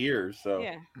 20 years. So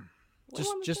yeah.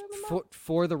 Just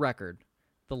for the record,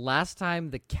 the last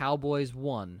time the Cowboys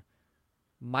won,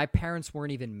 my parents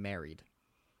weren't even married.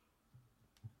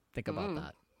 Think about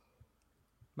that.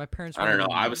 My parents. I don't know.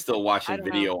 I was still watching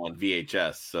video on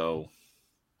VHS, so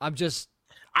I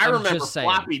remember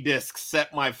floppy disks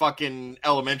set my fucking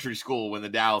elementary school when the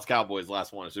Dallas Cowboys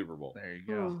last won a Super Bowl. There you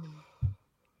go.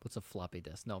 What's a floppy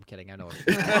disk? No, I'm kidding. I know what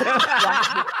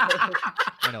I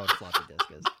know what a floppy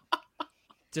disk is.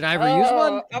 Did I ever use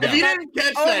one? If you didn't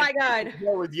catch that, my God.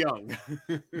 That was young.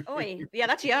 Oh, yeah,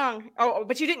 that's young. Oh,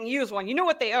 but you didn't use one. You know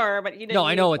what they are, but you didn't. No,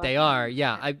 I know what they are.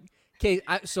 Yeah,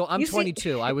 so I'm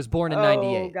 22. I was born in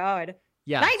 98. Oh God.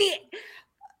 Yeah. 98.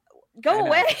 Go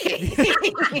away.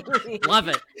 Love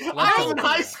it. I was in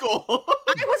high school.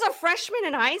 I was a freshman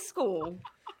in high school.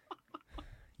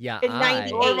 Yeah, in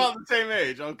 98. We're about the same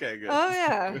age. Okay, good. Oh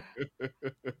yeah.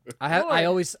 I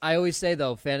always say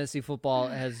though, fantasy football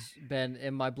has been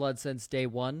in my blood since day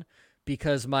one,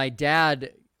 because my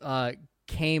dad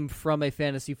came from a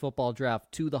fantasy football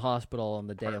draft to the hospital on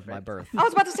the day of my birth. I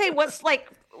was about to say,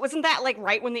 wasn't that like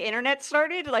right when the internet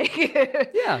started? Like,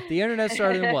 yeah, the internet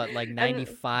started in what, like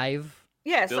 95?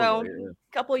 Yeah, so a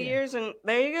couple of years, and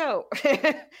there you go.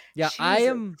 Yeah,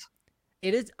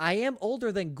 Jesus. I am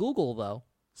older than Google though.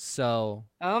 So.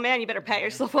 Oh man, you better pat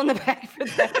yourself on the back for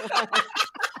that.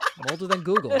 I'm older than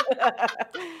Google.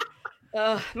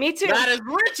 Me too. Not as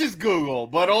rich as Google,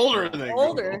 but older than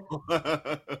Google.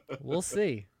 We'll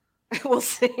see. We'll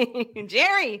see.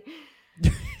 Jerry.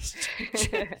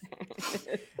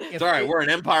 It's all right. We're an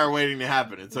empire waiting to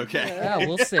happen. It's okay. Yeah,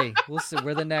 we'll see. We'll see.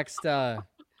 We're the next.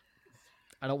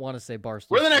 I don't want to say Barstool.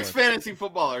 We're the next fantasy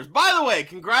footballers. By the way,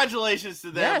 congratulations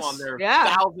to them on their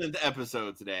 1,000th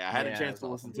episode today. I had a chance to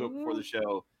listen to it before the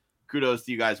show. Kudos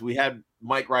to you guys. We had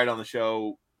Mike Wright on the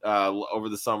show over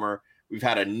the summer. We've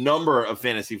had a number of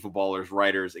fantasy footballers,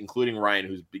 writers, including Ryan,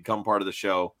 who's become part of the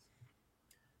show.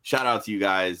 Shout out to you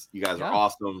guys. You guys are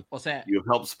awesome. What's that? You have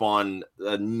helped spawn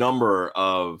a number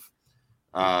of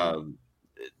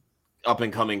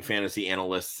up-and-coming fantasy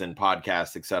analysts and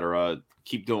podcasts, etc.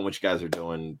 Keep doing what you guys are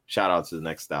doing. Shout out to the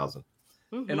next 1,000.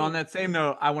 And on that same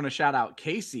note, I want to shout out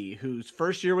Casey, who's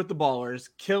first year with the Ballers,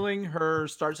 killing her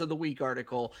Starts of the Week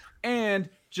article, and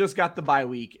just got the bye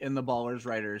week in the Ballers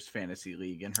Writers Fantasy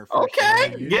League in her first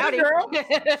year. Get it, girl. Get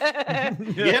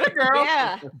it, girl.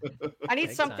 Yeah. I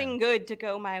need something good to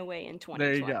go my way in 2020.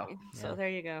 There you go. So there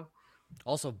you go.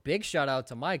 Also, big shout out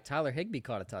to Mike. Tyler Higbee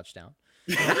caught a touchdown.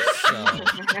 So,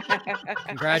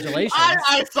 congratulations.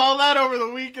 I saw that over the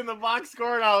week in the box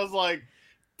score, and I was like,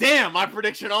 damn, my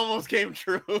prediction almost came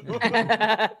true.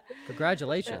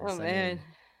 Congratulations. Oh, man. I mean,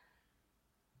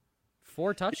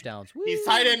 4 touchdowns. Woo. He's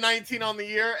tight end 19 on the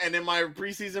year, and in my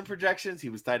preseason projections, he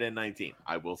was tight end 19.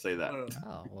 I will say that.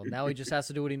 Oh, well, now he just has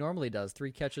to do what he normally does.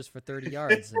 3 catches for 30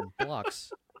 yards and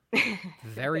blocks.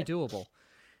 Very doable.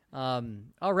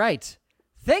 All right.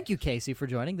 Thank you, Casey, for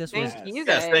joining. This was Thank you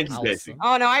Yes, guys. thank you, awesome. Casey.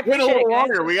 Oh no, I Went a appreciate it. little guys.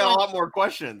 longer. It was We got a fun. lot more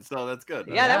questions, so that's good.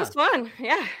 Yeah, that was fun.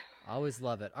 Yeah. Always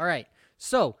love it. All right.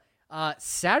 So,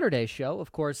 Saturday show,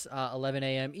 of course, 11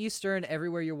 a.m. Eastern,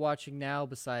 everywhere you're watching now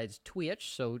besides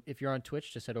Twitch. So if you're on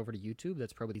Twitch, just head over to YouTube.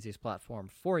 That's probably the easiest platform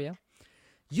for you.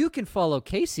 You can follow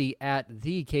Casey at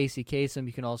the Casey Kasem.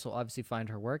 You can also obviously find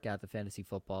her work at the Fantasy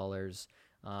Footballers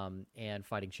and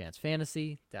Fighting Chance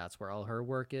Fantasy. That's where all her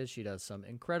work is. She does some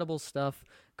incredible stuff.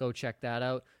 Go check that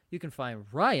out. You can find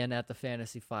Ryan at the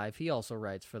Fantasy 5. He also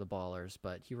writes for the Ballers,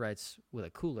 but he writes with a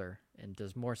cooler and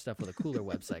does more stuff with a cooler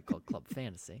website called Club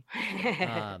Fantasy.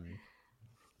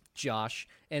 Josh.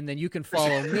 And then you can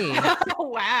follow me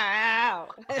Wow.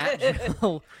 at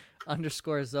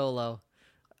Joe_Zolo.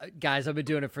 Guys, I've been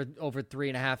doing it for over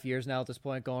 3.5 years now at this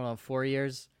point, going on 4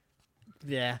 years.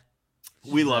 Yeah.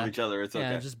 We love each other. It's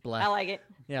Yeah, okay. just I bleh. like it.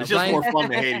 Yeah, It's just Ryan- more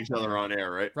fun to hate each other on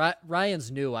air, right?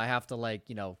 Ryan's new. I have to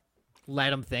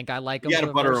let him think I like him. You gotta for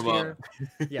the butter first him year.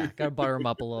 Yeah, gotta butter him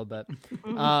up a little bit.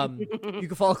 You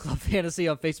can follow Club Fantasy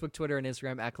on Facebook, Twitter, and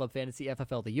Instagram at Club Fantasy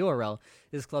FFL. The URL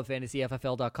is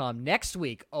clubfantasyffl.com. Next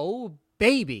week, oh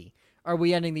baby, are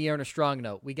we ending the year on a strong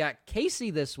note? We got Casey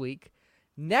this week.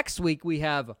 Next week we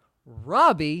have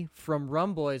Robbie from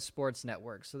Rum Boys Sports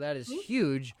Network. So that is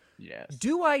huge. Yes.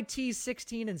 Do I tease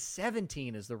 16 and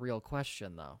 17 is the real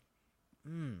question, though.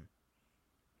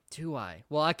 Do I?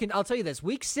 Well, I'll tell you this.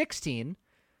 Week 16,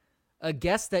 a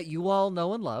guest that you all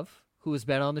know and love, who has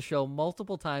been on the show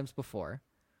multiple times before.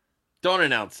 Don't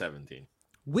announce 17.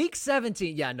 Week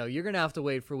 17. Yeah, no, you're going to have to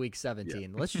wait for week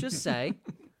 17. Let's just say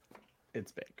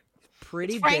It's big.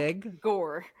 pretty Frank big.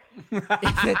 Gore. Listen,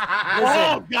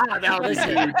 Oh, God, that was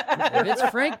listen, huge. if it's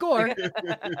Frank Gore.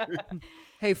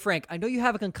 Hey, Frank, I know you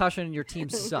have a concussion and your team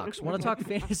sucks. Want to talk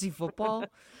fantasy football?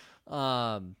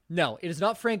 No, it is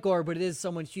not Frank Gore, but it is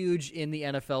someone huge in the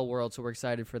NFL world, so we're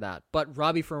excited for that. But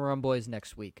Robbie from Rum Boys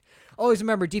next week. Always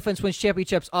remember, defense wins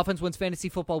championships, offense wins fantasy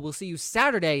football. We'll see you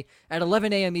Saturday at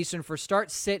 11 a.m. Eastern for Start,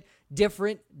 Sit,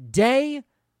 Different Day.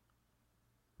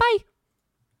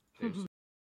 Bye.